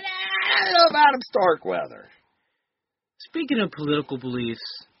I don't know about him, Starkweather. Speaking of political beliefs,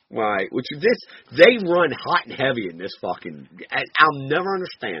 right? Which is this, they run hot and heavy in this fucking. I'll never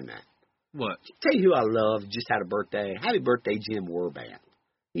understand that. What? Tell you who I love just had a birthday. Happy birthday, Jim Warbank.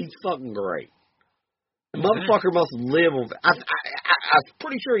 He's fucking great. The motherfucker must live on. I'm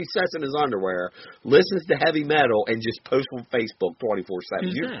pretty sure he sits in his underwear, listens to heavy metal, and just posts on Facebook 24/7.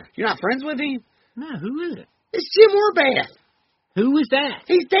 Who's that? You're not friends with him? No, who is it? It's Jim Warbank. Who is that?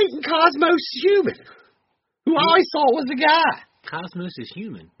 He's dating Cosmos Human, who I always thought was the guy. Cosmos is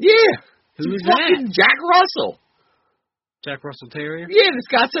human. Yeah. Who is fucking that? Jack Russell. Jack Russell Terrier? Yeah, this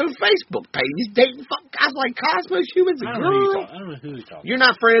guy's on Facebook page. He's dating guys like Cosmos Human's a girl. I don't know who you're talking. You're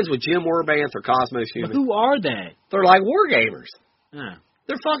not friends with Jim Warbank or Cosmos Human. Who are they? They're like war gamers. Oh,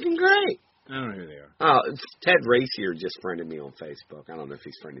 They're fucking great. I don't know who they are. Oh, Ted Racier just friended me on Facebook. I don't know if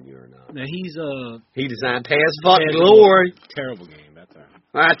he's friending you or not. Now he's He designed Past Fucking Glory. Terrible game. That's all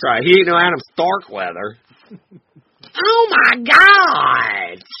right. That's right. He ain't no Adam Starkweather. Oh my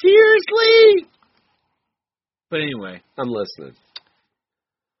God! Seriously? But anyway, I'm listening.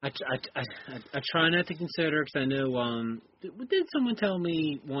 I try not to consider because I know. Did someone tell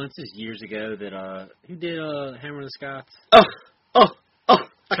me once, this years ago, that who did Hammer of the Scots? Oh!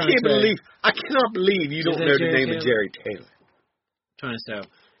 I cannot believe you don't know the name of Jerry Taylor. Trying to say.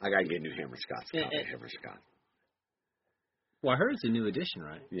 I gotta get a new Hammer Scots. Hammer Scott. Well, I heard it's a new edition,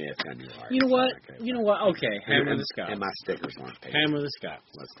 right? Yeah, it's got new art. You know what? Okay. You know what? Okay, Hammer of the Scots. And my stickers on page. Hammer of the Scots.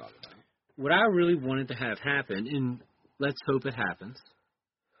 Let's talk about it. What I really wanted to have happen, and let's hope it happens,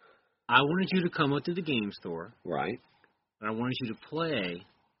 I wanted you to come up to the game store. Right. And I wanted you to play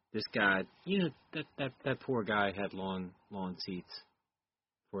this guy. You know, that poor guy had lawn seats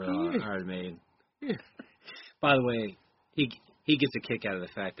for Iron Maiden. Yeah. By the way, he gets a kick out of the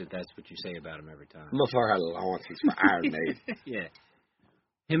fact that that's what you say about him every time. Motherfucker had allowances for Iron Maiden. Yeah.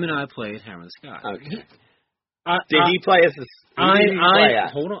 Him and I played Hammer the Scott. Okay. Did he play as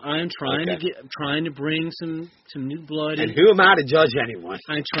hold on. I am trying Okay. to bring some new blood. And who am I to judge anyone?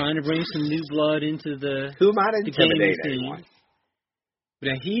 I'm trying to bring some new blood into the. Who am I to the intimidate gaming anyone? scene. But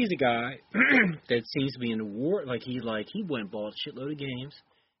now he's a guy that seems to be in the war. He went and bought a shitload of games,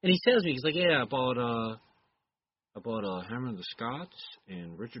 and he tells me he's like, yeah, I bought Hammer of the Scots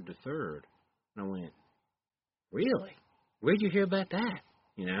and Richard III. And I went, really? Where'd you hear about that?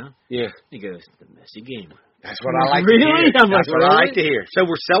 You know? Yeah. He goes, the Messy Gamer. That's what I like to hear. That's what I like to hear. So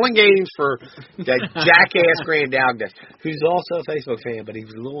we're selling games for that jackass Grand Dogda, who's also a Facebook fan, but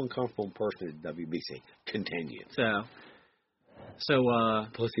he's a little uncomfortable in person at WBC. Continue. So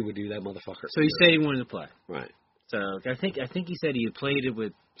Pussy would do that, motherfucker. So he said he wanted to play. Right. So I think he said he had played it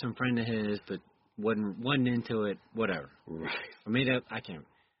with some friend of his, but wasn't into it. Whatever. Right. I made up. I can't.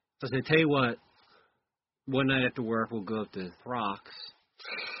 So I said, tell you what. One night after work, we'll go up to Throx.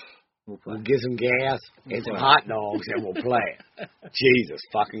 We'll get some gas and some hot dogs, and we'll play it. Jesus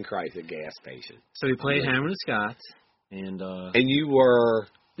fucking Christ, a gas station. So we played Hammer and Scots, and you were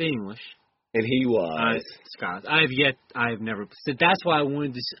the English, and he was Scots. I've never. So that's why I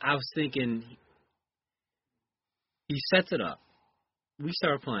wanted to. I was thinking. He sets it up. We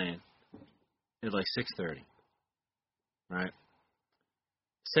start playing at like 6:30. Right.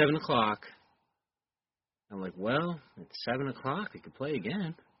 7:00. I'm like, well, it's 7:00. We could play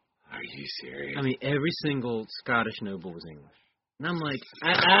again. Are you serious? I mean, every single Scottish noble was English. And I'm like,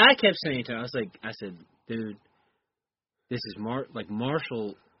 I kept saying to him, I said, dude, this is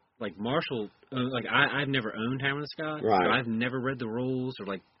Marshall. I've never owned Hammer the Scott. Right. So I've never read the rules or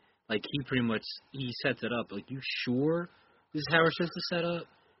like he pretty much, he sets it up. Like, you sure this is how we're supposed to set up?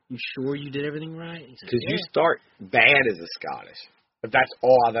 You sure you did everything right? Because you start bad as a Scottish. But that's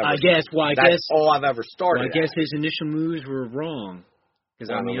all I've ever. That's all I've ever started. Well, I guess his initial moves were wrong.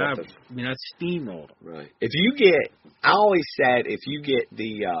 Because I steamrolled him. Right. I always said if you get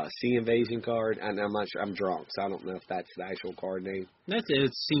the Sea Invasion card, and I'm not sure, I'm drunk, so I don't know if that's the actual card name.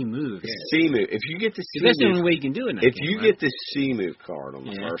 It's Sea Move. It's Sea Move. If you get the Sea Move, that's the only way you can do it. If you get the Sea Move card on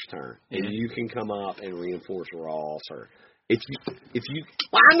the first turn, and you can come up and reinforce Ross, or if you,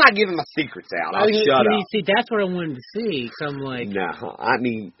 well, I'm not giving my secrets out. I'll shut up. See, that's what I wanted to see. So I'm like, no, I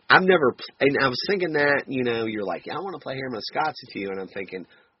mean, I've never, and I was thinking that, you're like, I want to play Hammer of Scots with you, and I'm thinking,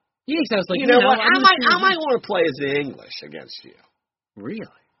 yeah, because I was like, you know what, I might want to play as the English against you.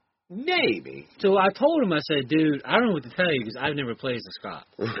 Really? Maybe. So I told him, I said, dude, I don't know what to tell you because I've never played as a Scot.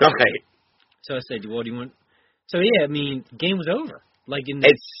 Right. So I said, what do you want? So yeah, I mean, the game was over.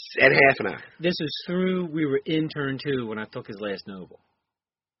 It's at half an hour. This was through. We were in turn 2 when I took his last noble.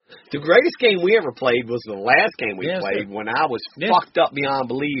 The greatest game we ever played was the last game we played when I was fucked up beyond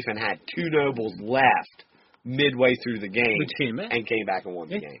belief and had 2 nobles left midway through the game and came back and won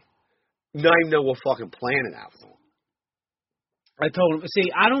the game. Not even know what fucking planet I was on. I told him.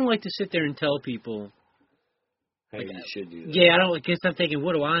 See, I don't like to sit there and tell people. Hey, you should do that. Yeah, I don't. Because I'm thinking,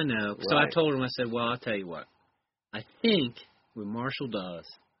 what do I know? Right. So I told him. I said, well, I'll tell you what. I think what Marshall does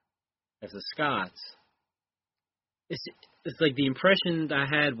as the Scots, it's like the impression I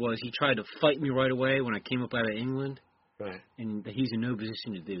had was he tried to fight me right away when I came up out of England. Right. And he's in no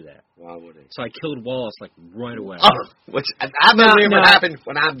position to do that. Why would he? So I killed Wallace right away. Oh, which I've never what happened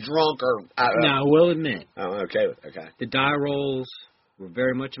when I'm drunk or. No, I will admit. Oh, okay. The die rolls were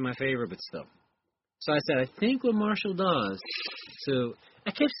very much in my favor, but still. So I said, I think what Marshall does. So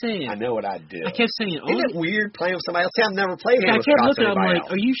I kept saying. I know what I did. I kept saying. Isn't it weird playing with somebody else? See, I've never played him. I kept looking at him like,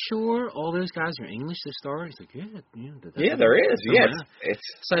 are you sure all those guys are English to start? He's like, yeah, there is. Yes.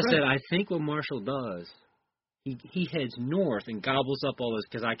 So I said, I think what Marshall does, he heads north and gobbles up all those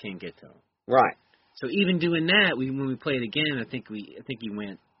because I can't get to him. Right. So even doing that, when we played again, I think we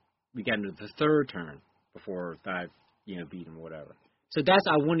got into the 3rd turn before I beat him or whatever. So that's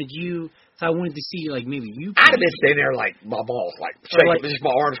I wanted to see like maybe you. I'd have been sitting there like my balls like shaking, just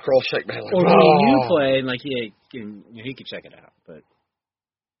my arms crossed, shaking my head like. Or maybe you play and like he could check it out, but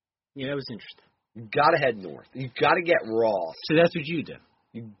that was interesting. You got to head north. You got to get Ross. So that's what you do.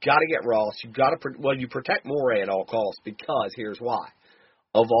 You got to get Ross. You got to you protect Moray at all costs because here's why.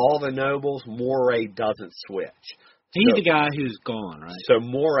 Of all the nobles, Moray doesn't switch. He's the guy who's gone, right? So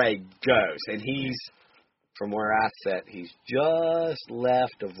Moray goes, and he's. From where I sit, he's just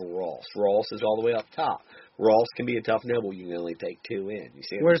left of Ross. Ross is all the way up top. Ross can be a tough noble. You can only take 2 in. You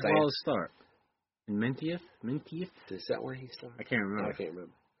see where does Ross start? In Menteith? Is that where he starts? I can't remember.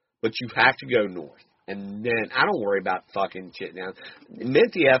 But you have to go north. And then I don't worry about fucking shit now.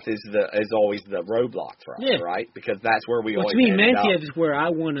 Menteith is always the roadblock for us, right? Because that's where we always. To me, Menteith is where I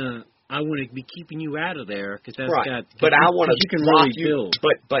wanna be keeping you out of there because that's got. But I want to. You can really build.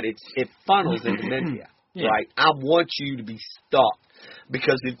 But it funnels into Menteith, right? I want you to be stuck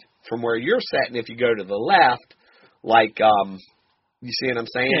because from where you're sitting, if you go to the left, like you see what I'm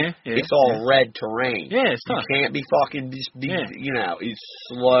saying? It's all red terrain. Yeah, it's tough. You can't be fucking it's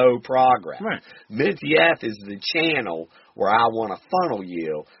slow progress. Right. Menteith is the channel where I want to funnel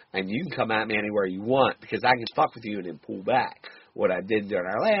you, and you can come at me anywhere you want because I can fuck with you and then pull back. What I did during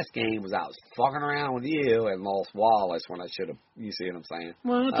our last game was I was fucking around with you and lost Wallace when I should have. You see what I'm saying?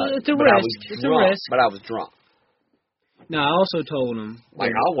 Well, it's a risk. It's a risk. But I was drunk. No, I also told him.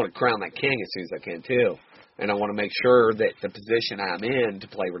 Like, I want to crown that king as soon as I can, too. And I want to make sure that the position I'm in to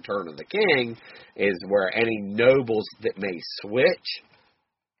play Return of the King is where any nobles that may switch,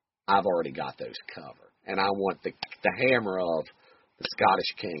 I've already got those covered. And I want the hammer of the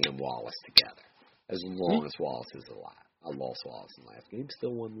Scottish King and Wallace together, as long as Wallace is alive. I lost Wallace in the last game.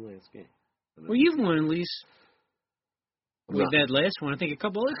 Still won the last game. Well, you've won at least. With that last one, I think a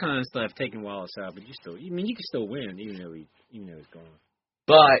couple other times left taking Wallace out, but you can still win even though he's gone.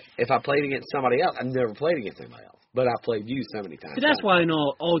 But if I played against somebody else, I've never played against anybody else. But I played you so many times. But that's why,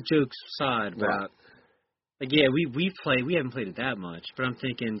 all jokes aside, we haven't played it that much. But I'm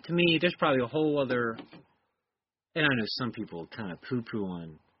thinking, to me, there's probably a whole other. And I know some people kind of poo-poo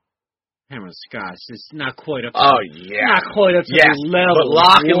on Hammer of Scotch. It's not quite up. Not quite up to the level.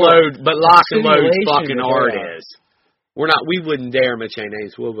 But lock and load's fucking hard is. We wouldn't dare mention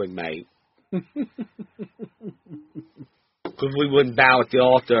names, would we, mate? Because we wouldn't bow at the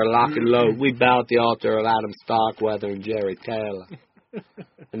altar of Lock and Load. We'd bow at the altar of Adam Starkweather and Jerry Taylor.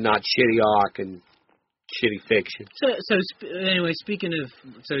 And not Shitty Ark and Shitty Fiction. So anyway, speaking of...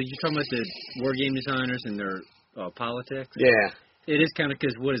 So you're talking about the war game designers and their politics? Yeah. It is kind of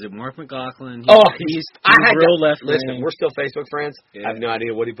because, what is it, Mark McLaughlin? He's real left wing. Listen, we're still Facebook friends. Yeah. I have no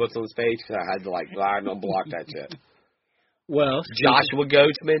idea what he puts on his page. So I had to, unblock that shit. Well, Joshua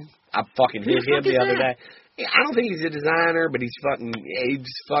Goatsman, I fucking hit him the other day. Yeah, I don't think he's a designer, but he's a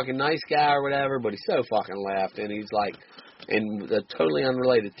fucking nice guy or whatever, but he's so fucking left, and he's like, in a totally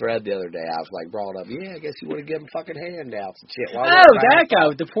unrelated thread the other day, I was like, brought up, I guess you want to give him fucking handouts and shit. That guy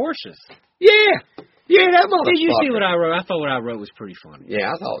with the Porsches. Yeah, that motherfucker. Did you see what I wrote? I thought what I wrote was pretty funny.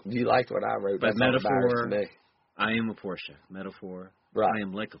 Yeah, I thought you liked what I wrote. But metaphor, I am a Porsche. Metaphor, right. I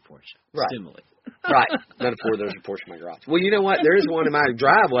am like a Porsche. Right. Stimuli. Right. Metaphor, there's a Porsche in my garage. Well, you know what? There is one in my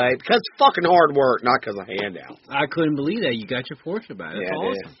driveway because it's fucking hard work, not because of handouts. I couldn't believe that. You got your Porsche back. That's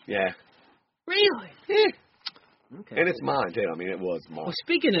awesome. Yeah. Really? Yeah. Okay. And it's mine, too. I mean, it was mine. Well,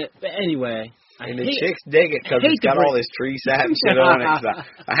 speaking of... Anyway... And the chicks dig it because it's got all this tree sap and shit on it. I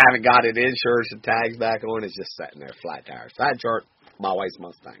haven't got it insurance and tags back on. It's just sitting there, flat tires. Side chart, my wife's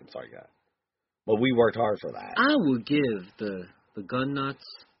Mustang. Sorry, guys. But we worked hard for that. I would give the gun nuts,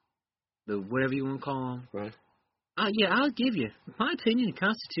 the whatever you want to call them. Right. I'll give you. In my opinion, the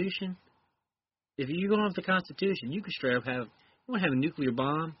Constitution, if you're going off the Constitution, you could straight up have, you want to have a nuclear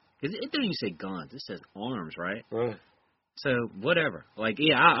bomb? Because it doesn't even say guns. It says arms, right? Right. So, whatever. I'll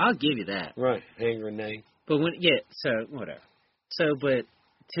give you that. Right. Hand grenade. But whatever. So, but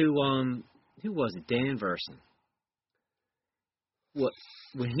to, who was it? Dan Verson.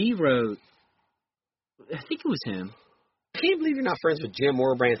 When he wrote, I think it was him. I can't believe you're not friends with Jim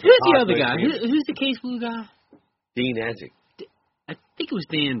Warbrandt. Who's the other guy? Who's the Case Blue guy? Dean Edzik. I think it was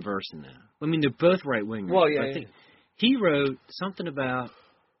Dan Verson, though. I mean, they're both right-wingers. Well, yeah. He wrote something about,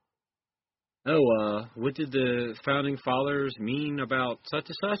 what did the founding fathers mean about such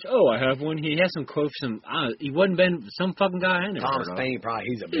and such? Oh, I have one. He has some quotes from, he wasn't been some fucking guy I never Thomas heard of. Paine, probably,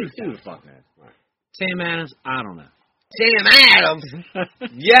 he's a big guy. Right. Sam Adams, I don't know. Sam Adams?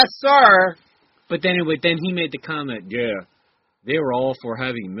 Yes, sir. But then he made the comment, they were all for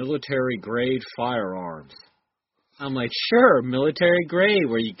having military-grade firearms. I'm like, sure, military-grade,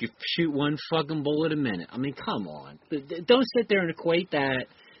 where you could shoot one fucking bullet a minute. I mean, come on. Don't sit there and equate that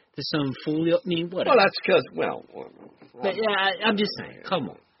to some fool. I mean, whatever. Well, that's because, But, I'm just saying, come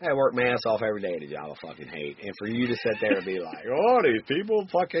on. I work my ass off every day at a job I fucking hate. And for you to sit there and be like, these people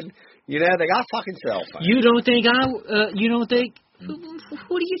fucking, they got fucking cell phones. You don't think, who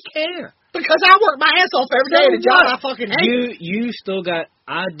do you care? Because I work my ass off every day at a job I fucking hate. You still got,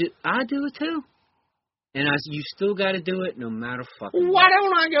 I do it too. And you still got to do it no matter fucking Why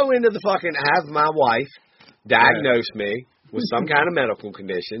don't I go into the fucking, have my wife diagnose me with some kind of medical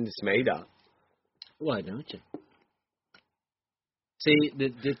condition that's made up? Why don't you? See,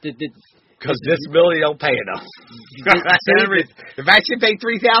 because disability don't pay enough. If I should pay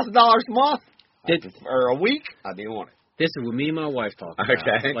 $3,000 a month, or a week, I'd be on it. This is what me and my wife talk about.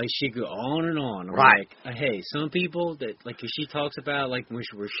 Okay. Like, she go on and on. I'm Right. Like, hey, some people that, like, 'cause she talks about, like, where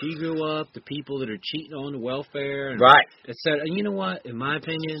she grew up, the people that are cheating on the welfare. And Right. et cetera. And you know what? In my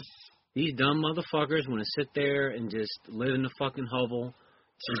opinion, these dumb motherfuckers want to sit there and just live in the fucking hovel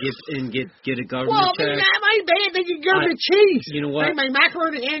and get a government check. That might be it. They get government cheese. You know what? They make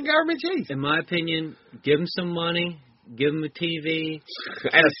macaroni and government cheese. In my opinion, give them some money, give them a TV.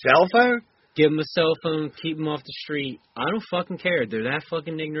 And a cell phone? Give them a cell phone, keep them off the street. I don't fucking care. They're that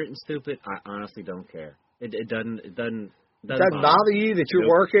fucking ignorant and stupid. I honestly don't care. It doesn't bother you that you're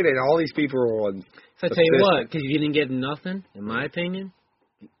working and all these people are on. So I tell you what, because you didn't give them nothing, in my opinion,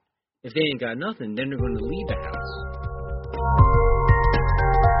 if they ain't got nothing, then they're going to leave the house.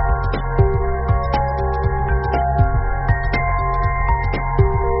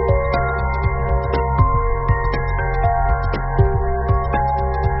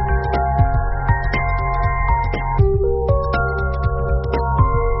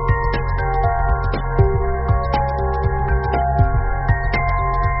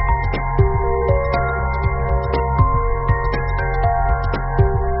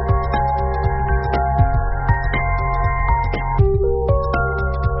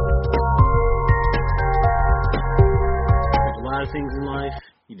 Things in life,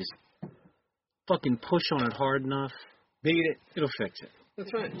 you just fucking push on it hard enough, Beat it. it'll fix it.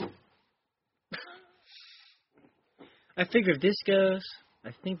 That's right. I figure if this goes, I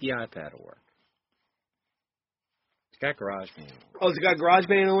think the iPad will work. It's got GarageBand. Oh, it's got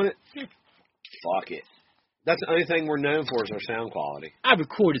GarageBand on it? Fuck it. That's the only thing we're known for is our sound quality. I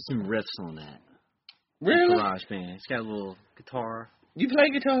recorded some riffs on that. Really? GarageBand. It's got a little guitar. You play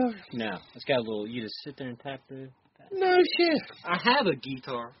guitar? No, it's got a little. You just sit there and tap the. No shit. I have a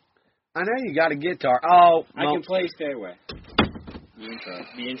guitar. I know you got a guitar. Oh, I can play Stairway.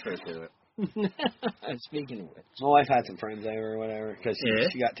 The intro to it. Speaking of which. My wife had some friends over or whatever because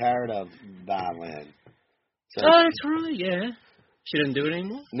she got tired of violin. So that's right, yeah. She doesn't do it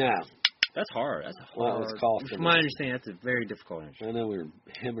anymore? No. That's hard. That's a Well, hard. it's costing From my understanding, that's a very difficult instrument. I know we were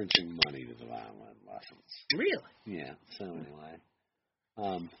hemorrhaging money to the violin lessons. Really? Yeah. So anyway,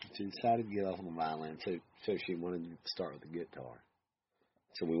 she decided to get off on the violin, so she wanted to start with the guitar.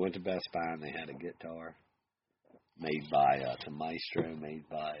 So we went to Best Buy and they had a guitar made by to Maestro, made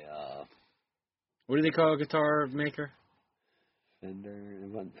by what do they call a guitar maker? Fender. It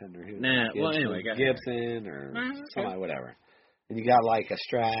wasn't Fender. Nah. Gibson, Well, anyway, Gibson or somebody, whatever. And you got like a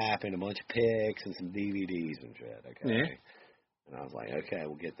strap and a bunch of picks and some DVDs and shit. Okay. Yeah. And I was like, okay,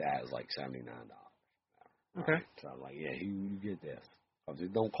 we'll get that. It was like $79. Okay. Right. So I was like, yeah, you get this.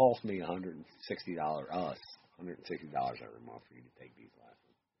 It don't cost me $160 every month for you to take these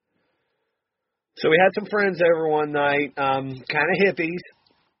lessons. So we had some friends over one night, kind of hippies.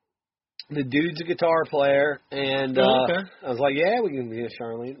 The dude's a guitar player, and okay. I was like, yeah, we can get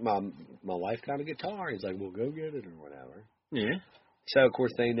Charlene. My wife got a guitar. He's like, well, go get it or whatever. Yeah. So of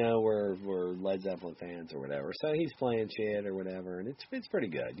course they know we're Led Zeppelin fans or whatever. So he's playing shit or whatever, and it's pretty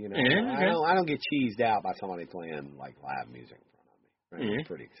good, you know. Yeah, okay. I don't get cheesed out by somebody playing like live music in front of me. Right? I'm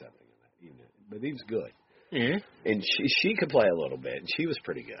pretty accepting of that, even. But he was good. Yeah. And she could play a little bit, and she was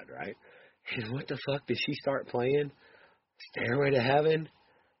pretty good, right? And what the fuck did she start playing? Stairway to Heaven?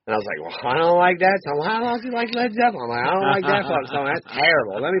 And I was like, well, I don't like that song. How long do you like Led Zeppelin? I'm like, I don't like that fucking song. That's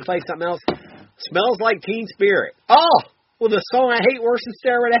terrible. Let me play something else. Smells Like Teen Spirit. Oh! Well, the song I hate worse than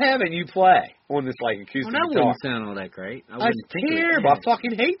Stairway to Heaven you play on this, like, acoustic that guitar. wouldn't sound all that great. I That's wouldn't think terrible. I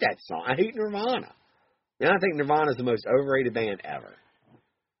fucking hate that song. I hate Nirvana. And I think Nirvana's the most overrated band ever,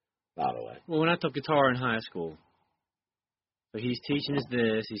 by the way. Well, when I took guitar in high school, so he's teaching us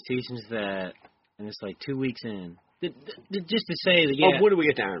this, he's teaching us that, and it's like 2 weeks in. Just to say that, yeah. Oh, when do we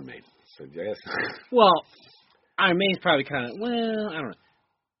get to Iron Maiden? So, yes. Well, Iron Maiden's probably kind of, well, I don't know.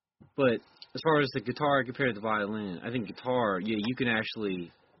 But as far as the guitar compared to the violin, I think guitar, yeah, you can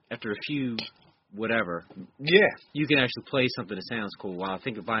actually, after a few, whatever, Yeah. you can actually play something that sounds cool. While I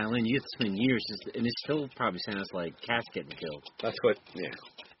think of violin, you have to spend years, and it still probably sounds like cats getting killed. That's what, yeah.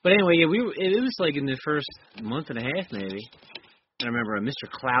 But anyway, yeah, it was like in the first month and a half, maybe. And I remember Mr.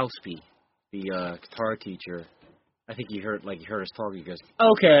 Klausby, the guitar teacher, I think he heard us talking. He goes,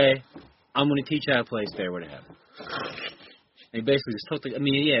 okay, I'm going to teach you how to play Stairway to Heaven. And he basically just took it's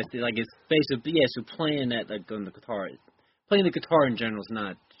basically, so playing that, like, on the guitar, playing the guitar in general is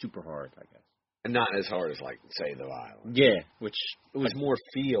not super hard, I guess. And not as hard as, like, say, the violin. Yeah, which... It was more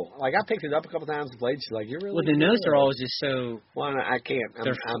feel. Like, I picked it up a couple times and played. She's like, you're really Well, the notes are always just so... Well, I can't.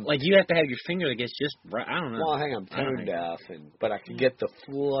 like, you have to have your finger that gets just right. I don't know. Well, I think I'm tone deaf, but I can get the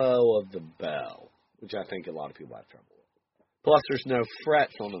flow of the bell, which I think a lot of people have trouble with. Plus, there's no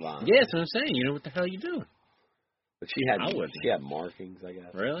frets on the violin. Yeah, that's what I'm saying. You know what the hell you're doing. But she had markings, I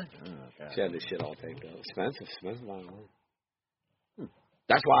guess. Really? Oh, God. She had this shit all taped up. Expensive violin.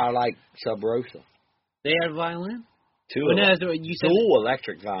 That's why I like Sub Rosa. They had a violin? Two well, no, you said dual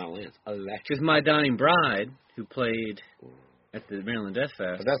electric violins. Because My Dying Bride, who played at the Maryland Death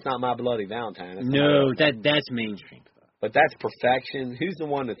Fest. But that's not My Bloody Valentine. That's mainstream stuff. But that's Perfection. Who's the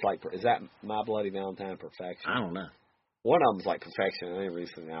one that's like, is that My Bloody Valentine Perfection? I don't know. One of them's like Perfection, and they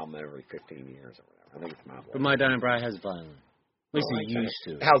release an album every 15 years or whatever. I think it's My Bloody. But My Dying Bride has a violin. At least it used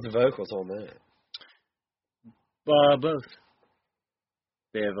to. How's the vocals on that? Both.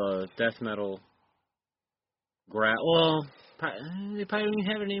 They have death metal. Well, they probably don't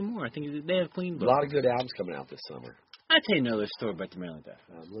even have it anymore. I think they have clean vocals. A lot of good albums coming out this summer. I'll tell you another story about the Maryland Death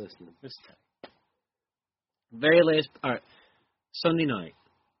Fest. I'm listening. Let's tell you. Very last, all right, Sunday night.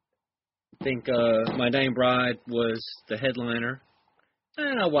 I think My Dying Bride was the headliner.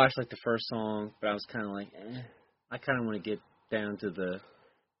 And I watched like the first song, but I was kind of like, I kind of want to get down to the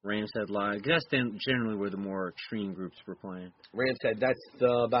Ramshead Live. Because that's generally where the more extreme groups were playing. Ramshead, that's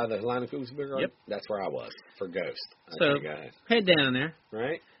by the Line of Coops Big Road? Yep. That's where I was, for Ghost. So, head down there.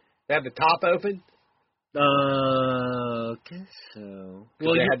 Right? They have the top open? Guess so.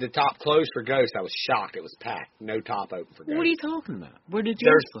 Well, they had the top closed for Ghost. I was shocked. It was packed. No top open for Ghost. What are you talking about? Where did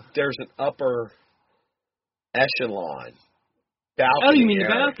you There's an upper echelon balcony. Oh, you mean the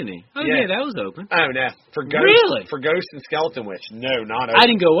balcony? Oh, yeah, that was open. Oh, no. For Ghost, really? For Ghost and Skeleton Witch. No, not open. I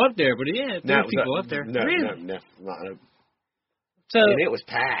didn't go up there, but yeah, there were people up there. No, really? no, not open. So, and it was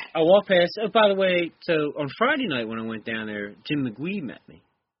packed. I walked past. Oh, by the way, so on Friday night when I went down there, Jim McGuee met me.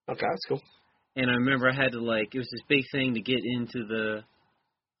 Okay, that's cool. And I remember I had to, it was this big thing to get into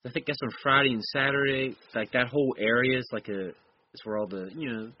I think that's on Friday and Saturday. Like, that whole area is it's where all the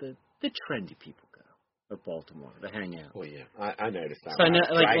trendy people go of Baltimore to hang out. Well, yeah, I noticed that. So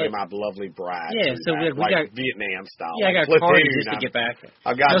dragging my lovely bride. Yeah, so we got Vietnam style. Yeah, I got carded just to get back there.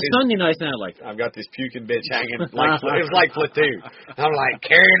 Sunday night's not like that. I've got this puking bitch hanging it was like Platoon. I'm like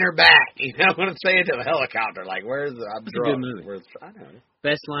carrying her back. You know what I'm saying, to the helicopter? Like, where's the? I'm drunk. A good movie. I know.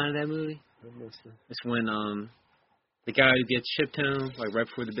 Best line of that movie? It's when the guy who gets shipped home, like right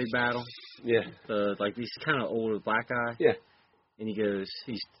before the big battle. Yeah. He's kind of older black guy. Yeah. And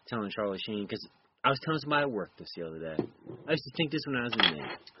he's telling Charlie Sheen, because I was telling somebody at work this the other day. I used to think this when I was in Maine.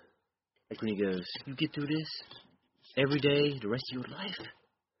 Like when he goes, you get through this every day, the rest of your life,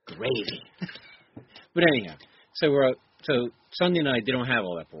 gravy. But anyhow, so Sunday night they don't have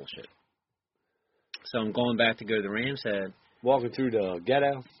all that bullshit. So I'm going back to go to the Ram's Head. Walking through the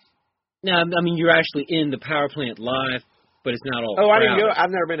ghetto? No, I mean, you're actually in the power plant live, but it's not all I didn't go. I've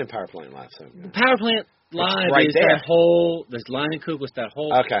never been in power plant live. So. The power plant live right is there. that whole, this Line and Coop was that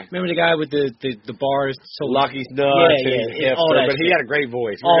whole. Okay. Remember the guy with the bars? So Lucky's nuts. Yeah, all that but shit. he had a great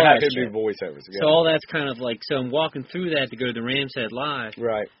voice. We All had that him do voiceovers. So all that's kind of so I'm walking through that to go to the Ram's Head Live.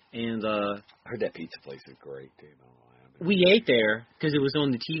 Right. And I heard that pizza place is great, too. We ate there because it was on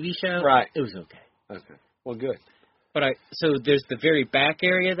the TV show. Right. It was okay. Okay. Well, good. But so there's the very back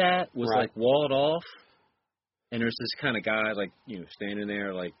area that was right. walled off, and there's this kind of guy standing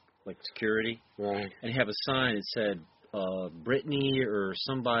there like security. Right. And he have a sign that said Brittany or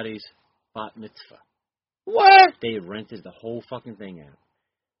somebody's bat mitzvah. What? They had rented the whole fucking thing out.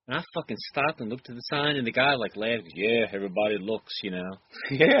 And I fucking stopped and looked at the sign, and the guy laughed. Yeah, everybody looks,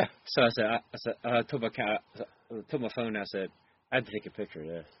 Yeah. So I took my phone. And I said, I had to take a picture of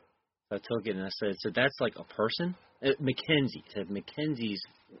this. So I took it and I said, so that's like a person? Mackenzie. I said, Mackenzie's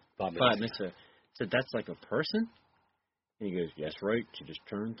bat mitzvah. I said, that's like a person? And he goes, yes, right. She just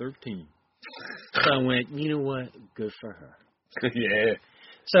turned 13. So I went, you know what? Good for her. Yeah.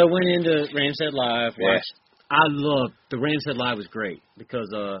 So I went into Ram's Head Live. Yeah. I loved the Ram's Head Live was great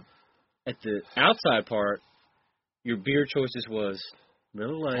because at the outside part, your beer choices was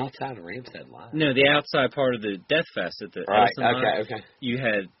Miller Lite. Outside of Ram's Head Live? No, the outside part of the Death Fest at the right. Edison Live, Okay. You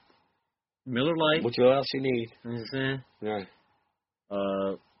had Miller Lite. What else you need? Right.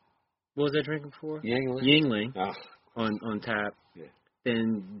 What was I drinking before? Yingling. Yingling. Oh. On tap. Yeah.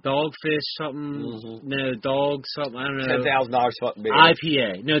 Then Dogfish something. Mm-hmm. No, Dog something. I don't know. $10,000 fucking beer.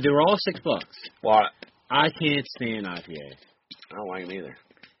 IPA. No, they were all $6. What? I can't stand IPA. I don't like them either.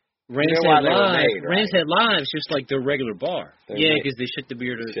 Ram's Head Live is just like their regular bar. Because they shit the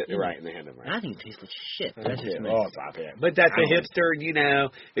beer to... Right, and they had them right. I think it tastes like shit. That's just me. Oh, it's IPA. But that's a hipster,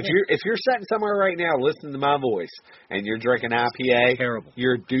 If you're sitting somewhere right now listening to my voice and you're drinking IPA... Terrible.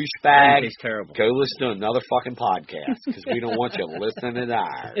 You're a douchebag. It's terrible. Go listen to another fucking podcast because we don't want you listening to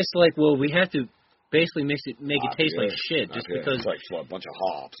ours. It's like, well, we have to basically make it taste like shit just because... It's like a bunch of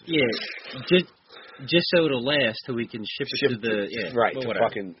hops. Yeah. Just so it'll last till we can ship it to the... Right, to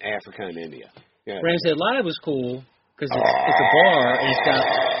fucking Africa and India. Yeah. Ramsey Live was cool because it's a bar and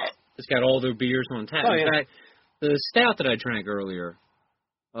it's got all their beers on tap. Oh, In fact, the stout that I drank earlier,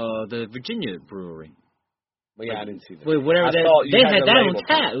 the Virginia brewery. Well, yeah, I didn't see that. Whatever they had that on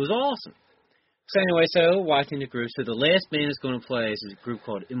tap. It was awesome. So anyway, watching the group. So the last band that's going to play is a group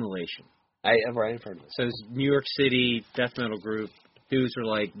called Immolation. I've heard of it. So it's a New York City death metal group. Dudes are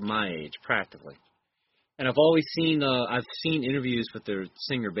like my age, practically. And I've always seen interviews with their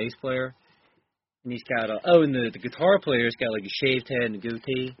singer bass player, and he's got and the guitar player's got like a shaved head and a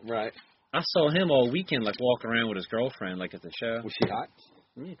goatee. Right. I saw him all weekend like walking around with his girlfriend like at the show. Was she hot?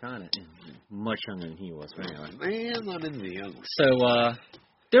 Yeah, kind of. Much younger than he was. But anyway. Man, I'm not into the young. So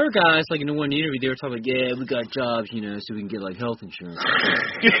there were guys like in the one interview they were talking like, yeah, we got jobs, so we can get like health insurance.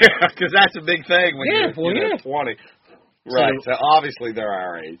 Yeah, because that's a big thing when you're 20. Right, so obviously they're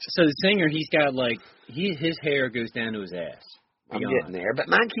our age. So the singer, he's got like his hair goes down to his ass. I'm getting there, but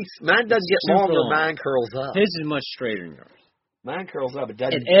mine doesn't get longer. Long. Mine curls up. His is much straighter than yours. Mine curls up. It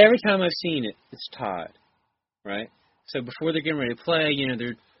doesn't. And every time I've seen it, it's tied. Right. So before they're getting ready to play,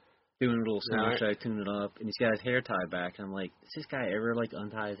 they're doing a little sound check, tuning it up, and he's got his hair tied back. And I'm like, does this guy ever like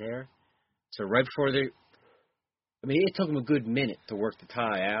untie his hair? So right before it took him a good minute to work the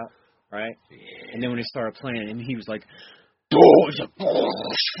tie out. Right? Yeah. And then when he started playing, and he was like,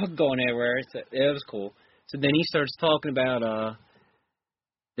 going everywhere. It was cool. So then he starts talking about,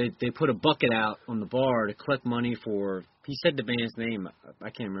 they put a bucket out on the bar to collect money for, he said the band's name, I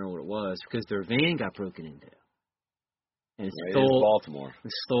can't remember what it was, because their van got broken into. And it stole Baltimore.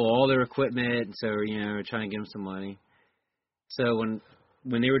 It stole all their equipment, and so, trying to get them some money. So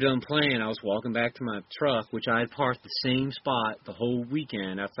when they were done playing, I was walking back to my truck, which I had parked the same spot the whole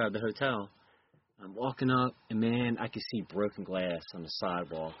weekend outside the hotel. I'm walking up, and man, I could see broken glass on the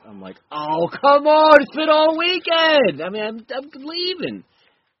sidewalk. I'm like, oh, come on, it's been all weekend. I mean, I'm leaving.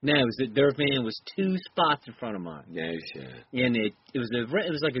 No, their van was 2 spots in front of mine. No shit. Yeah, and it was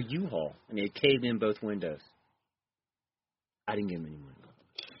like a U-Haul, and they had caved in both windows. I didn't give them any money.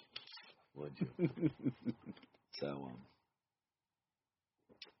 Would you? So,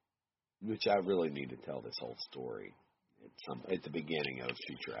 which I really need to tell this whole story at the beginning of a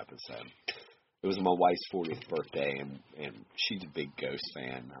future episode. It was my wife's 40th birthday, and she's a big Ghost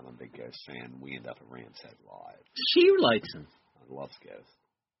fan. I'm a big Ghost fan. We end up at Rams Head Live. She likes him. I love Ghost.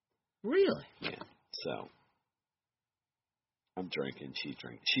 Really? Yeah. So I'm drinking. She's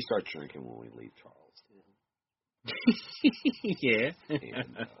drinking. She starts drinking when we leave Charleston. Yeah.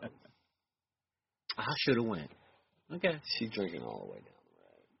 And, I should have went. Okay. She's drinking all the way down.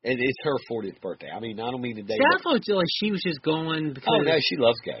 And it's her 40th birthday. I mean, I don't mean today. I thought like she was just going because... Oh, no, she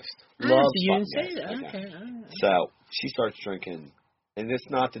loves Ghost. Loves you didn't say that. Okay. So, she starts drinking, and it's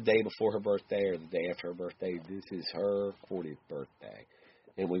not the day before her birthday or the day after her birthday. This is her 40th birthday.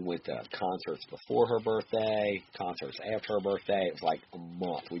 And we went to concerts before her birthday, concerts after her birthday. It was like a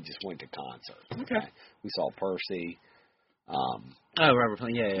month. We just went to concerts. Okay. We saw Percy. Robert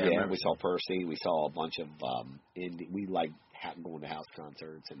Plant. Yeah, we saw Percy. We saw a bunch of indie. We like going to house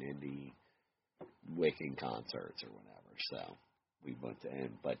concerts and indie Wiccan concerts or whatever. So we went to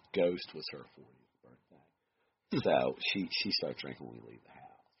but Ghost was her 40th birthday. So she started drinking when we leave the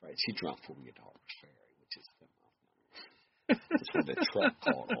house. Right? She drunk before we get to Harper's Ferry, which is it's when the truck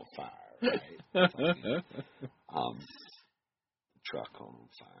caught on fire. Right? The truck caught on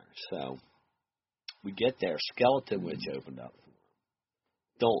fire. So we get there. Skeleton Witch opened up for them.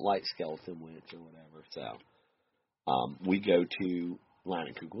 Don't like Skeleton Witch or whatever. So we go to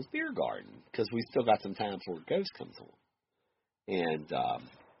Leinenkugel's Beer Garden because we still got some time before Ghost comes on. And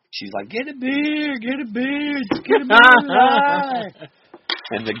she's like, get a beer, just get a beer.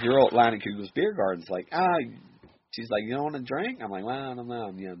 And the girl at Leinenkugel's Beer Garden's like, she's like, you don't want to drink? I'm like, well, I don't know.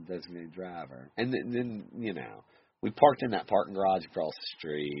 I'm a designated driver. And then we parked in that parking garage across the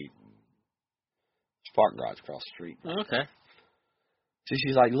street. Parking garage across the street. Okay. So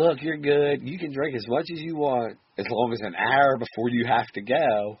she's like, look, you're good. You can drink as much as you want as long as an hour before you have to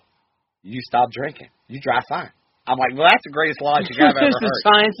go, you stop drinking. You drive fine. I'm like, well, that's the greatest logic I've ever heard. The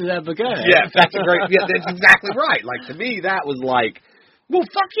science of that begun. Yeah, that's exactly right. Like, to me, that was like, well,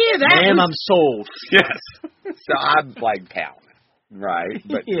 fuck yeah, I'm sold. Yes. So I'm like pounding, right?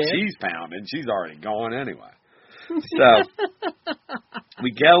 But yeah. She's pounding. She's already gone anyway. So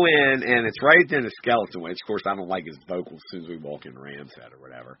we go in, and it's right then the Skeleton Witch. Of course, I don't like his vocals as soon as we walk in Ram's Head or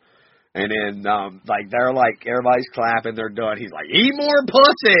whatever. And then, they're like, everybody's clapping, they're done. He's like, eat more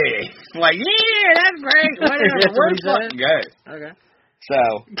pussy. I'm like, yeah, that's great. Whatever. Where's fucking Ghost? Okay. So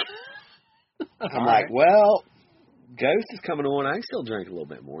I'm like, well, Ghost is coming on. I still drink a little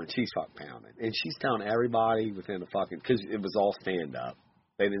bit more, and she's fuck pounding. And she's telling everybody within the fucking, because it was all stand up.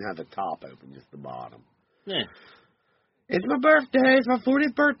 They didn't have the top open, just the bottom. Yeah. It's my birthday. It's my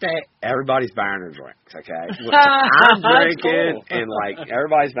 40th birthday. Everybody's buying her drinks, okay? I'm drinking, cool. and, like,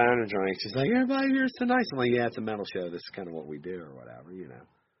 everybody's buying her drinks. She's like, everybody here's so nice. I'm like, yeah, it's a metal show. This is kind of what we do or whatever, you know.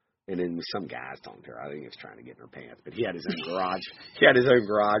 And then some guy's talking to her. I think he was trying to get in her pants. But he had his own garage. He had his own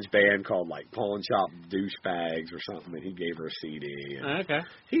garage band called, like, Pawn Shop Douchebags or something, and he gave her a CD. And Okay.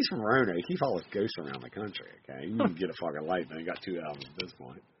 he's from Roanoke. He follows ghosts around the country, okay? You can get a fucking light, man. He got 2 albums at this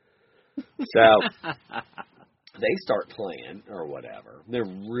point. So they start playing or whatever. They're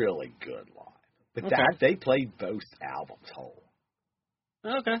really good live. But they played both albums whole.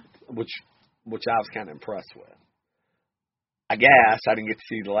 Okay. Which I was kind of impressed with. I guess I didn't get to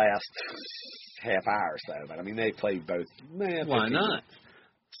see the last half hour or so, but I mean they played both. Man, why not?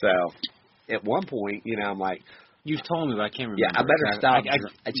 So at one point, you know, I'm like, you've told me, but I can't remember. Yeah, I better stop.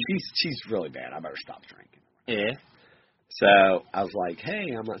 She's really bad. I better stop drinking. Yeah. So I was like,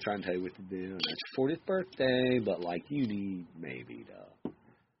 hey, I'm not trying to tell you what to do. And it's your 40th birthday, but like you need maybe to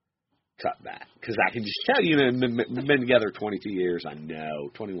cut back because I can just tell you, we've been together 22 years. I know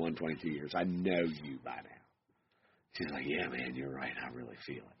 21, 22 years. I know you by now. She's like, yeah, man, you're right. I really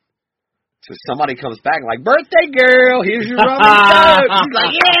feel it. So somebody comes back like, birthday girl, here's your rum and coke. She's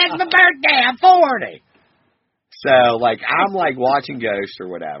like, yeah, it's my birthday. I'm 40. So, like, I'm, like, watching Ghost or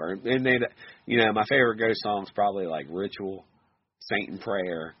whatever. And they, you know, my favorite Ghost song is probably, like, Ritual, Saint and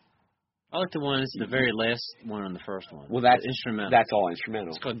Prayer. I like the the very last one on the first one. Well, that's instrumental. That's all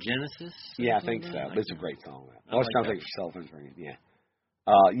instrumental. It's called Genesis? Yeah, I think so. But it's a great song. It always sounds like your cell phone's ringing. Yeah.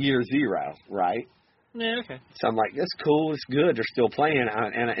 Year Zero, right? Yeah, okay. So I'm like, it's cool, it's good, they're still playing.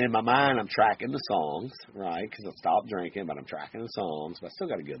 And in my mind, I'm tracking the songs, right? Because I stopped drinking, but I'm tracking the songs. But I still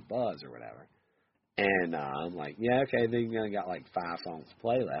got a good buzz or whatever. And I'm like, yeah, okay, they only got like 5 songs to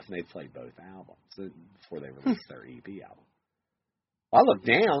play left. And they played both albums before they released their EP album. I look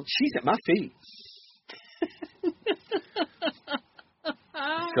down, she's at my feet.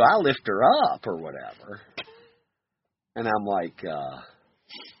 So I lift her up or whatever. And I'm like,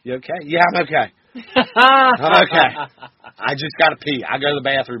 you okay? Yeah, I'm okay. I'm okay. I just got to pee. I go to the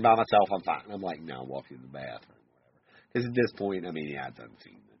bathroom by myself. I'm fine. I'm like, no, I'm walking to the bathroom. Because at this point, I mean, yeah, it doesn't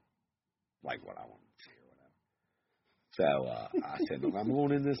seem like what I wanted to see or whatever. So I said, look, I'm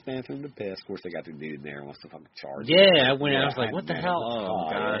going in this bathroom to piss. Of course, they got the dude in there who wants to fucking charge me. Yeah, I went out. I was like, what the hell? Oh,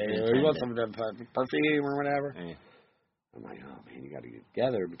 God. He wants some of that perfume or whatever. Yeah. I'm like, oh, man, you got to get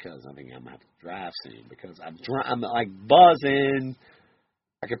together because I think I'm going to have to drive soon because I'm like buzzing.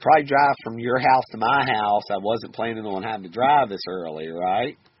 I could probably drive from your house to my house. I wasn't planning on having to drive this early,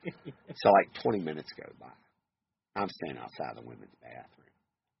 right? So, like, 20 minutes go by. I'm standing outside the women's bathroom.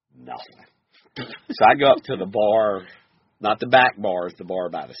 Nothing. So I go up to the bar, not the back bar, it's the bar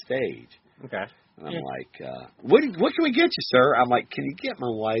by the stage. Okay. And I'm like, what can we get you, sir? I'm like, can you get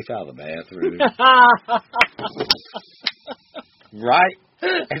my wife out of the bathroom? Right?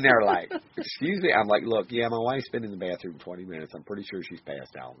 And they're like, excuse me? I'm like, look, yeah, my wife's been in the bathroom 20 minutes. I'm pretty sure she's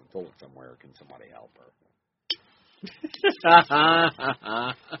passed out on the toilet somewhere. Can somebody help her?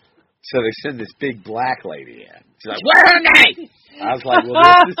 So they send this big black lady in. She's like, what's her name? I was like, well,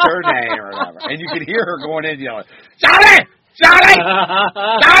 this is her name or whatever. And you can hear her going in yelling, Johnny! Johnny!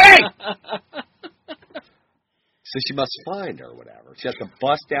 Johnny! So she must find her or whatever. She has to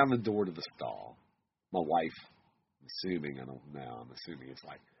bust down the door to the stall. My wife, assuming, I don't know, I'm assuming it's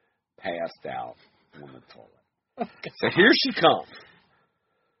like passed out on the toilet. So here she comes.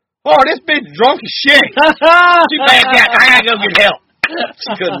 Oh, this bitch drunk as shit. She passed out. I gotta go get help.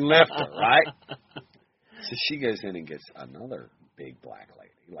 She couldn't lift her, right? So she goes in and gets another big black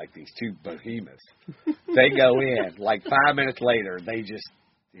lady, like these 2 behemoths. They go in. Like 5 minutes later,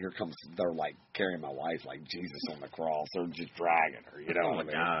 here comes, they're like carrying my wife like Jesus on the cross. They're just dragging her, you know what I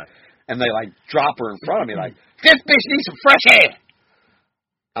mean? God. And they like drop her in front of me like, this bitch needs some fresh air.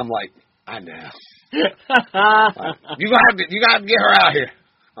 I'm like, I know. Like, you gotta have to get her out here.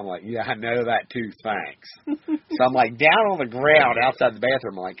 I'm like, yeah, I know that too, thanks. So I'm like down on the ground outside the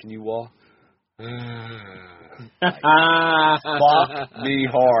bathroom. I'm like, can you walk? Like, fuck me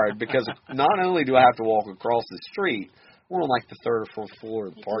hard because not only do I have to walk across the street, we're on like the 3rd or 4th floor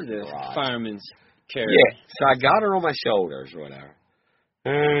of the parking garage. Fireman's carrier. Yeah, so I got her on my shoulders or whatever.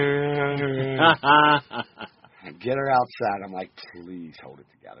 I get her outside. I'm like, please hold it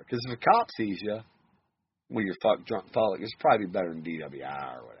together. Because if a cop sees you when you're fucked drunk in public, it's probably better than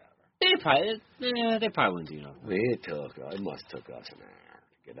DWI or whatever. They probably wouldn't do nothing. It must have took us an hour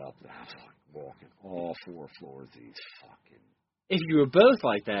to get up there. I was like walking all 4 floors of these fucking... If you were both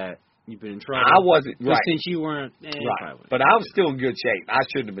like that, You've been in trouble. I wasn't, but right. since you weren't... Right. But I was still in good shape. I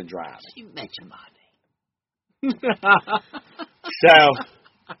shouldn't have been driving. You mentioned my name. So,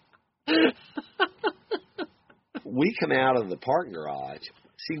 we come out of the parking garage.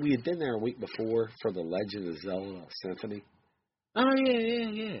 See, we had been there a week before for the Legend of Zelda Symphony. Oh,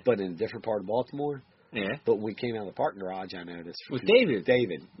 yeah. But in a different part of Baltimore. Yeah. But when we came out of the parking garage, I noticed. With David.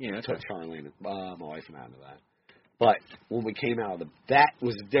 David. Yeah, that's took right. Charlene, my wife and I to that. But when we came out of that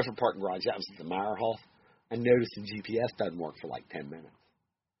was a different parking garage. That was at the Meyerhoff. I noticed the GPS doesn't work for like 10 minutes.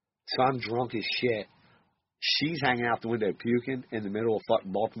 So I'm drunk as shit. She's hanging out the window puking in the middle of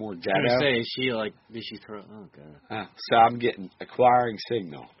fucking Baltimore ghetto. I was going to say, did she throw... Oh, God. So I'm getting acquiring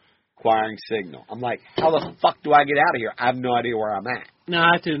signal. I'm like, how the fuck do I get out of here? I have no idea where I'm at. No,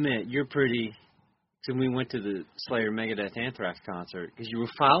 I have to admit, you're pretty... So we went to the Slayer Megadeth Anthrax concert, because you were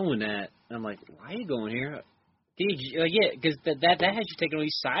following that, and I'm like, why are you going here? Yeah, because that has you taking all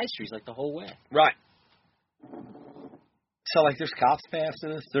these side streets, like, the whole way. Right. So, like, there's cops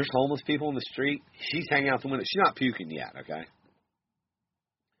passing us. There's homeless people in the street. She's hanging out the window. She's not puking yet, okay?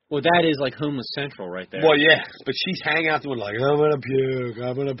 Well, that is, like, homeless central right there. Well, yeah. But she's hanging out the window like, I'm going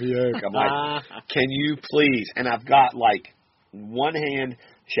to puke. I'm like, can you please? And I've got, like, one hand.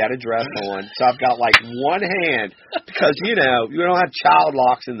 She had a dress on. So I've got, like, one hand. Because, you know, you don't have child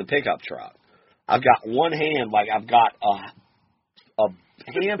locks in the pickup truck. I've got one hand, like, I've got a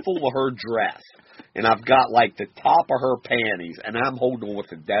handful of her dress. And I've got, like, the top of her panties, and I'm holding on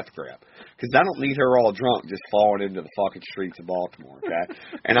with a death grip. Because I don't need her all drunk just falling into the fucking streets of Baltimore, okay?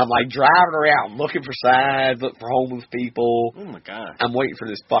 And I'm, like, driving around looking for signs, looking for homeless people. Oh, my God. I'm waiting for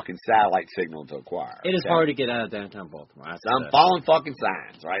this fucking satellite signal to acquire. It is hard to get out of downtown Baltimore. So I'm following fucking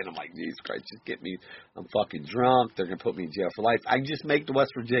signs, right? And I'm like, Jesus Christ, just get me. I'm fucking drunk. They're going to put me in jail for life. I can just make to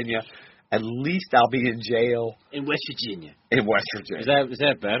West Virginia. At least I'll be in jail. In West Virginia. In West Virginia. Is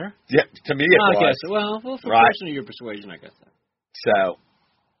that better? Yeah, to me it was. I guess. Well, for right. person of your persuasion, I guess. So,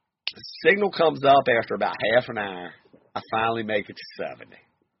 the signal comes up after about half an hour. I finally make it to 70.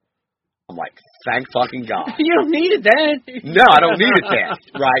 I'm like, thank fucking God. You don't need it then. No, I don't need it then.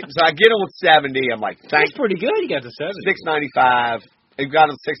 Right. So I get on 70. I'm like, that's pretty good. You got to 70. 695. It got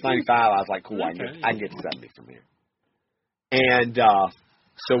on 695. I was like, cool, I can get to 70 from here. And,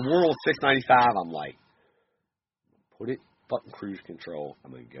 so we're on 695. I'm like, put it button cruise control.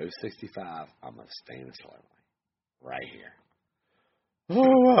 I'm going to go 65. I'm going to stand slowly. Right here.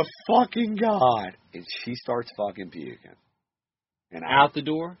 Oh, my fucking God. And she starts fucking puking. And out the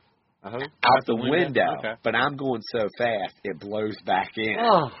door? Out the window. Okay. But I'm going so fast, it blows back in.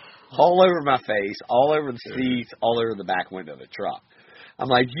 Oh. All over my face, all over the seats, all over the back window of the truck. I'm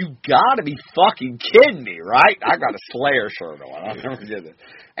like, you gotta be fucking kidding me, right? I got a Slayer shirt on. I never did it.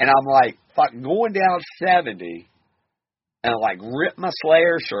 And I'm like, fucking going down 70, and I like rip my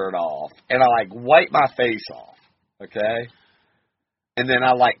Slayer shirt off, and I like wipe my face off, okay? And then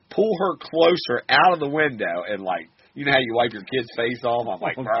I like pull her closer out of the window, and like, you know how you wipe your kid's face off? I'm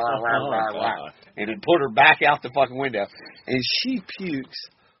like, and then put her back out the fucking window, and she pukes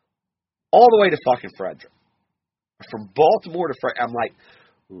all the way to fucking Frederick. From Baltimore to Frederick, I'm like,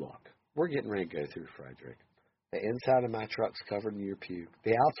 look, we're getting ready to go through Frederick. The inside of my truck's covered in your puke.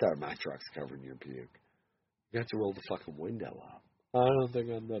 The outside of my truck's covered in your puke. You have to roll the fucking window up. I don't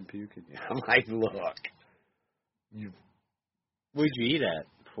think I'm done puking yet. I'm like, look. Where'd you eat at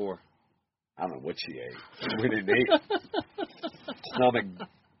before? I don't know what she ate. We didn't eat. Stomach.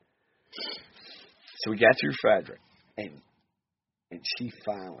 So we got through Frederick. And she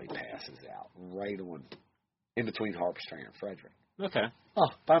finally passes out right on in between Harper's Ferry and Frederick. Okay. Oh,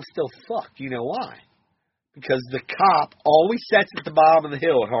 but I'm still fucked. You know why? Because the cop always sits at the bottom of the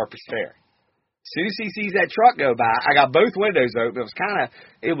hill at Harper's Ferry. As soon as he sees that truck go by, I got both windows open.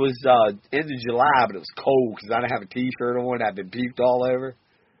 It was end of July, but it was cold because I didn't have a T-shirt on. I'd been puked all over.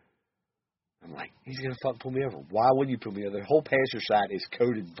 I'm like, he's going to fucking pull me over. Why wouldn't you pull me over? The whole passenger side is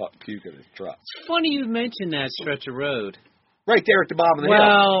coated in fucking puke in his truck. It's funny you mentioned that stretch of road. Right there at the bottom of the hill.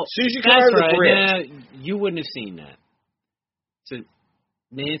 Well, as soon as you come over the bridge. Now, you wouldn't have seen that. So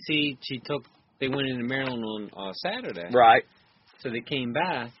Nancy, they went into Maryland on Saturday. Right. So they came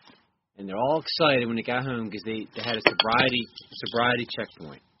back, and they're all excited when they got home because they had a sobriety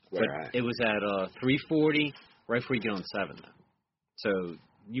checkpoint. Right. But it was at 340, right before you get on 7, though. So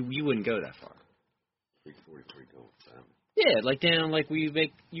you wouldn't go that far. 343 going 7. Yeah, like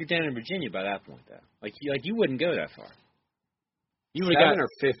you're down in Virginia by that point, though. Like you wouldn't go that far. You would have 7 or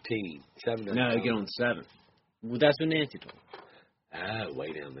 15. 7 or no, you get on 7. Well, that's what Nancy told me. Oh,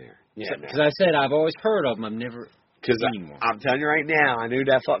 way down there. Yeah, because I said I've always heard of them. I've never. Because Because anymore. I'm telling you right now, I knew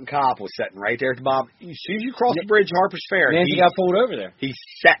that fucking cop was sitting right there at the bottom. As soon as you cross the bridge, Harper's Ferry, Nancy got pulled over there. he's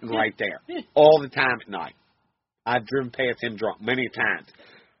sitting right there all the time at night. I've driven past him drunk many times.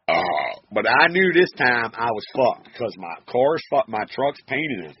 But I knew this time I was fucked because my car's fucked, my truck's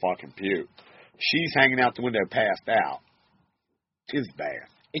painted in fucking puke. She's hanging out the window passed out. It's bad.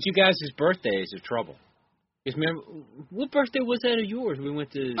 It's you guys' birthdays of trouble. Because remember, what birthday was that of yours? We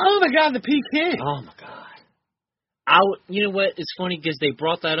went to... Oh, my God, the Peking. Oh, my God. You know what? It's funny because they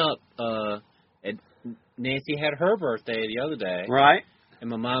brought that up. And Nancy had her birthday the other day. Right. And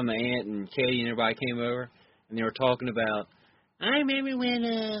my mom, my aunt, and Katie and everybody came over. And they were talking about, I remember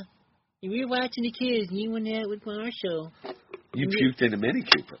when we were watching the kids and you went out with Marshall. You puked in a Mini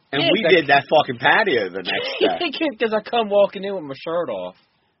Cooper. And Yeah, we did that fucking patio the next day. Because I come walking in with my shirt off.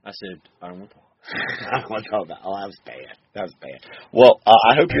 I said, I don't want to talk. I don't want to talk about that. Oh, that was bad. That was bad. Well,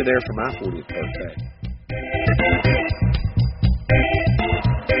 I hope you're there for my 40th birthday.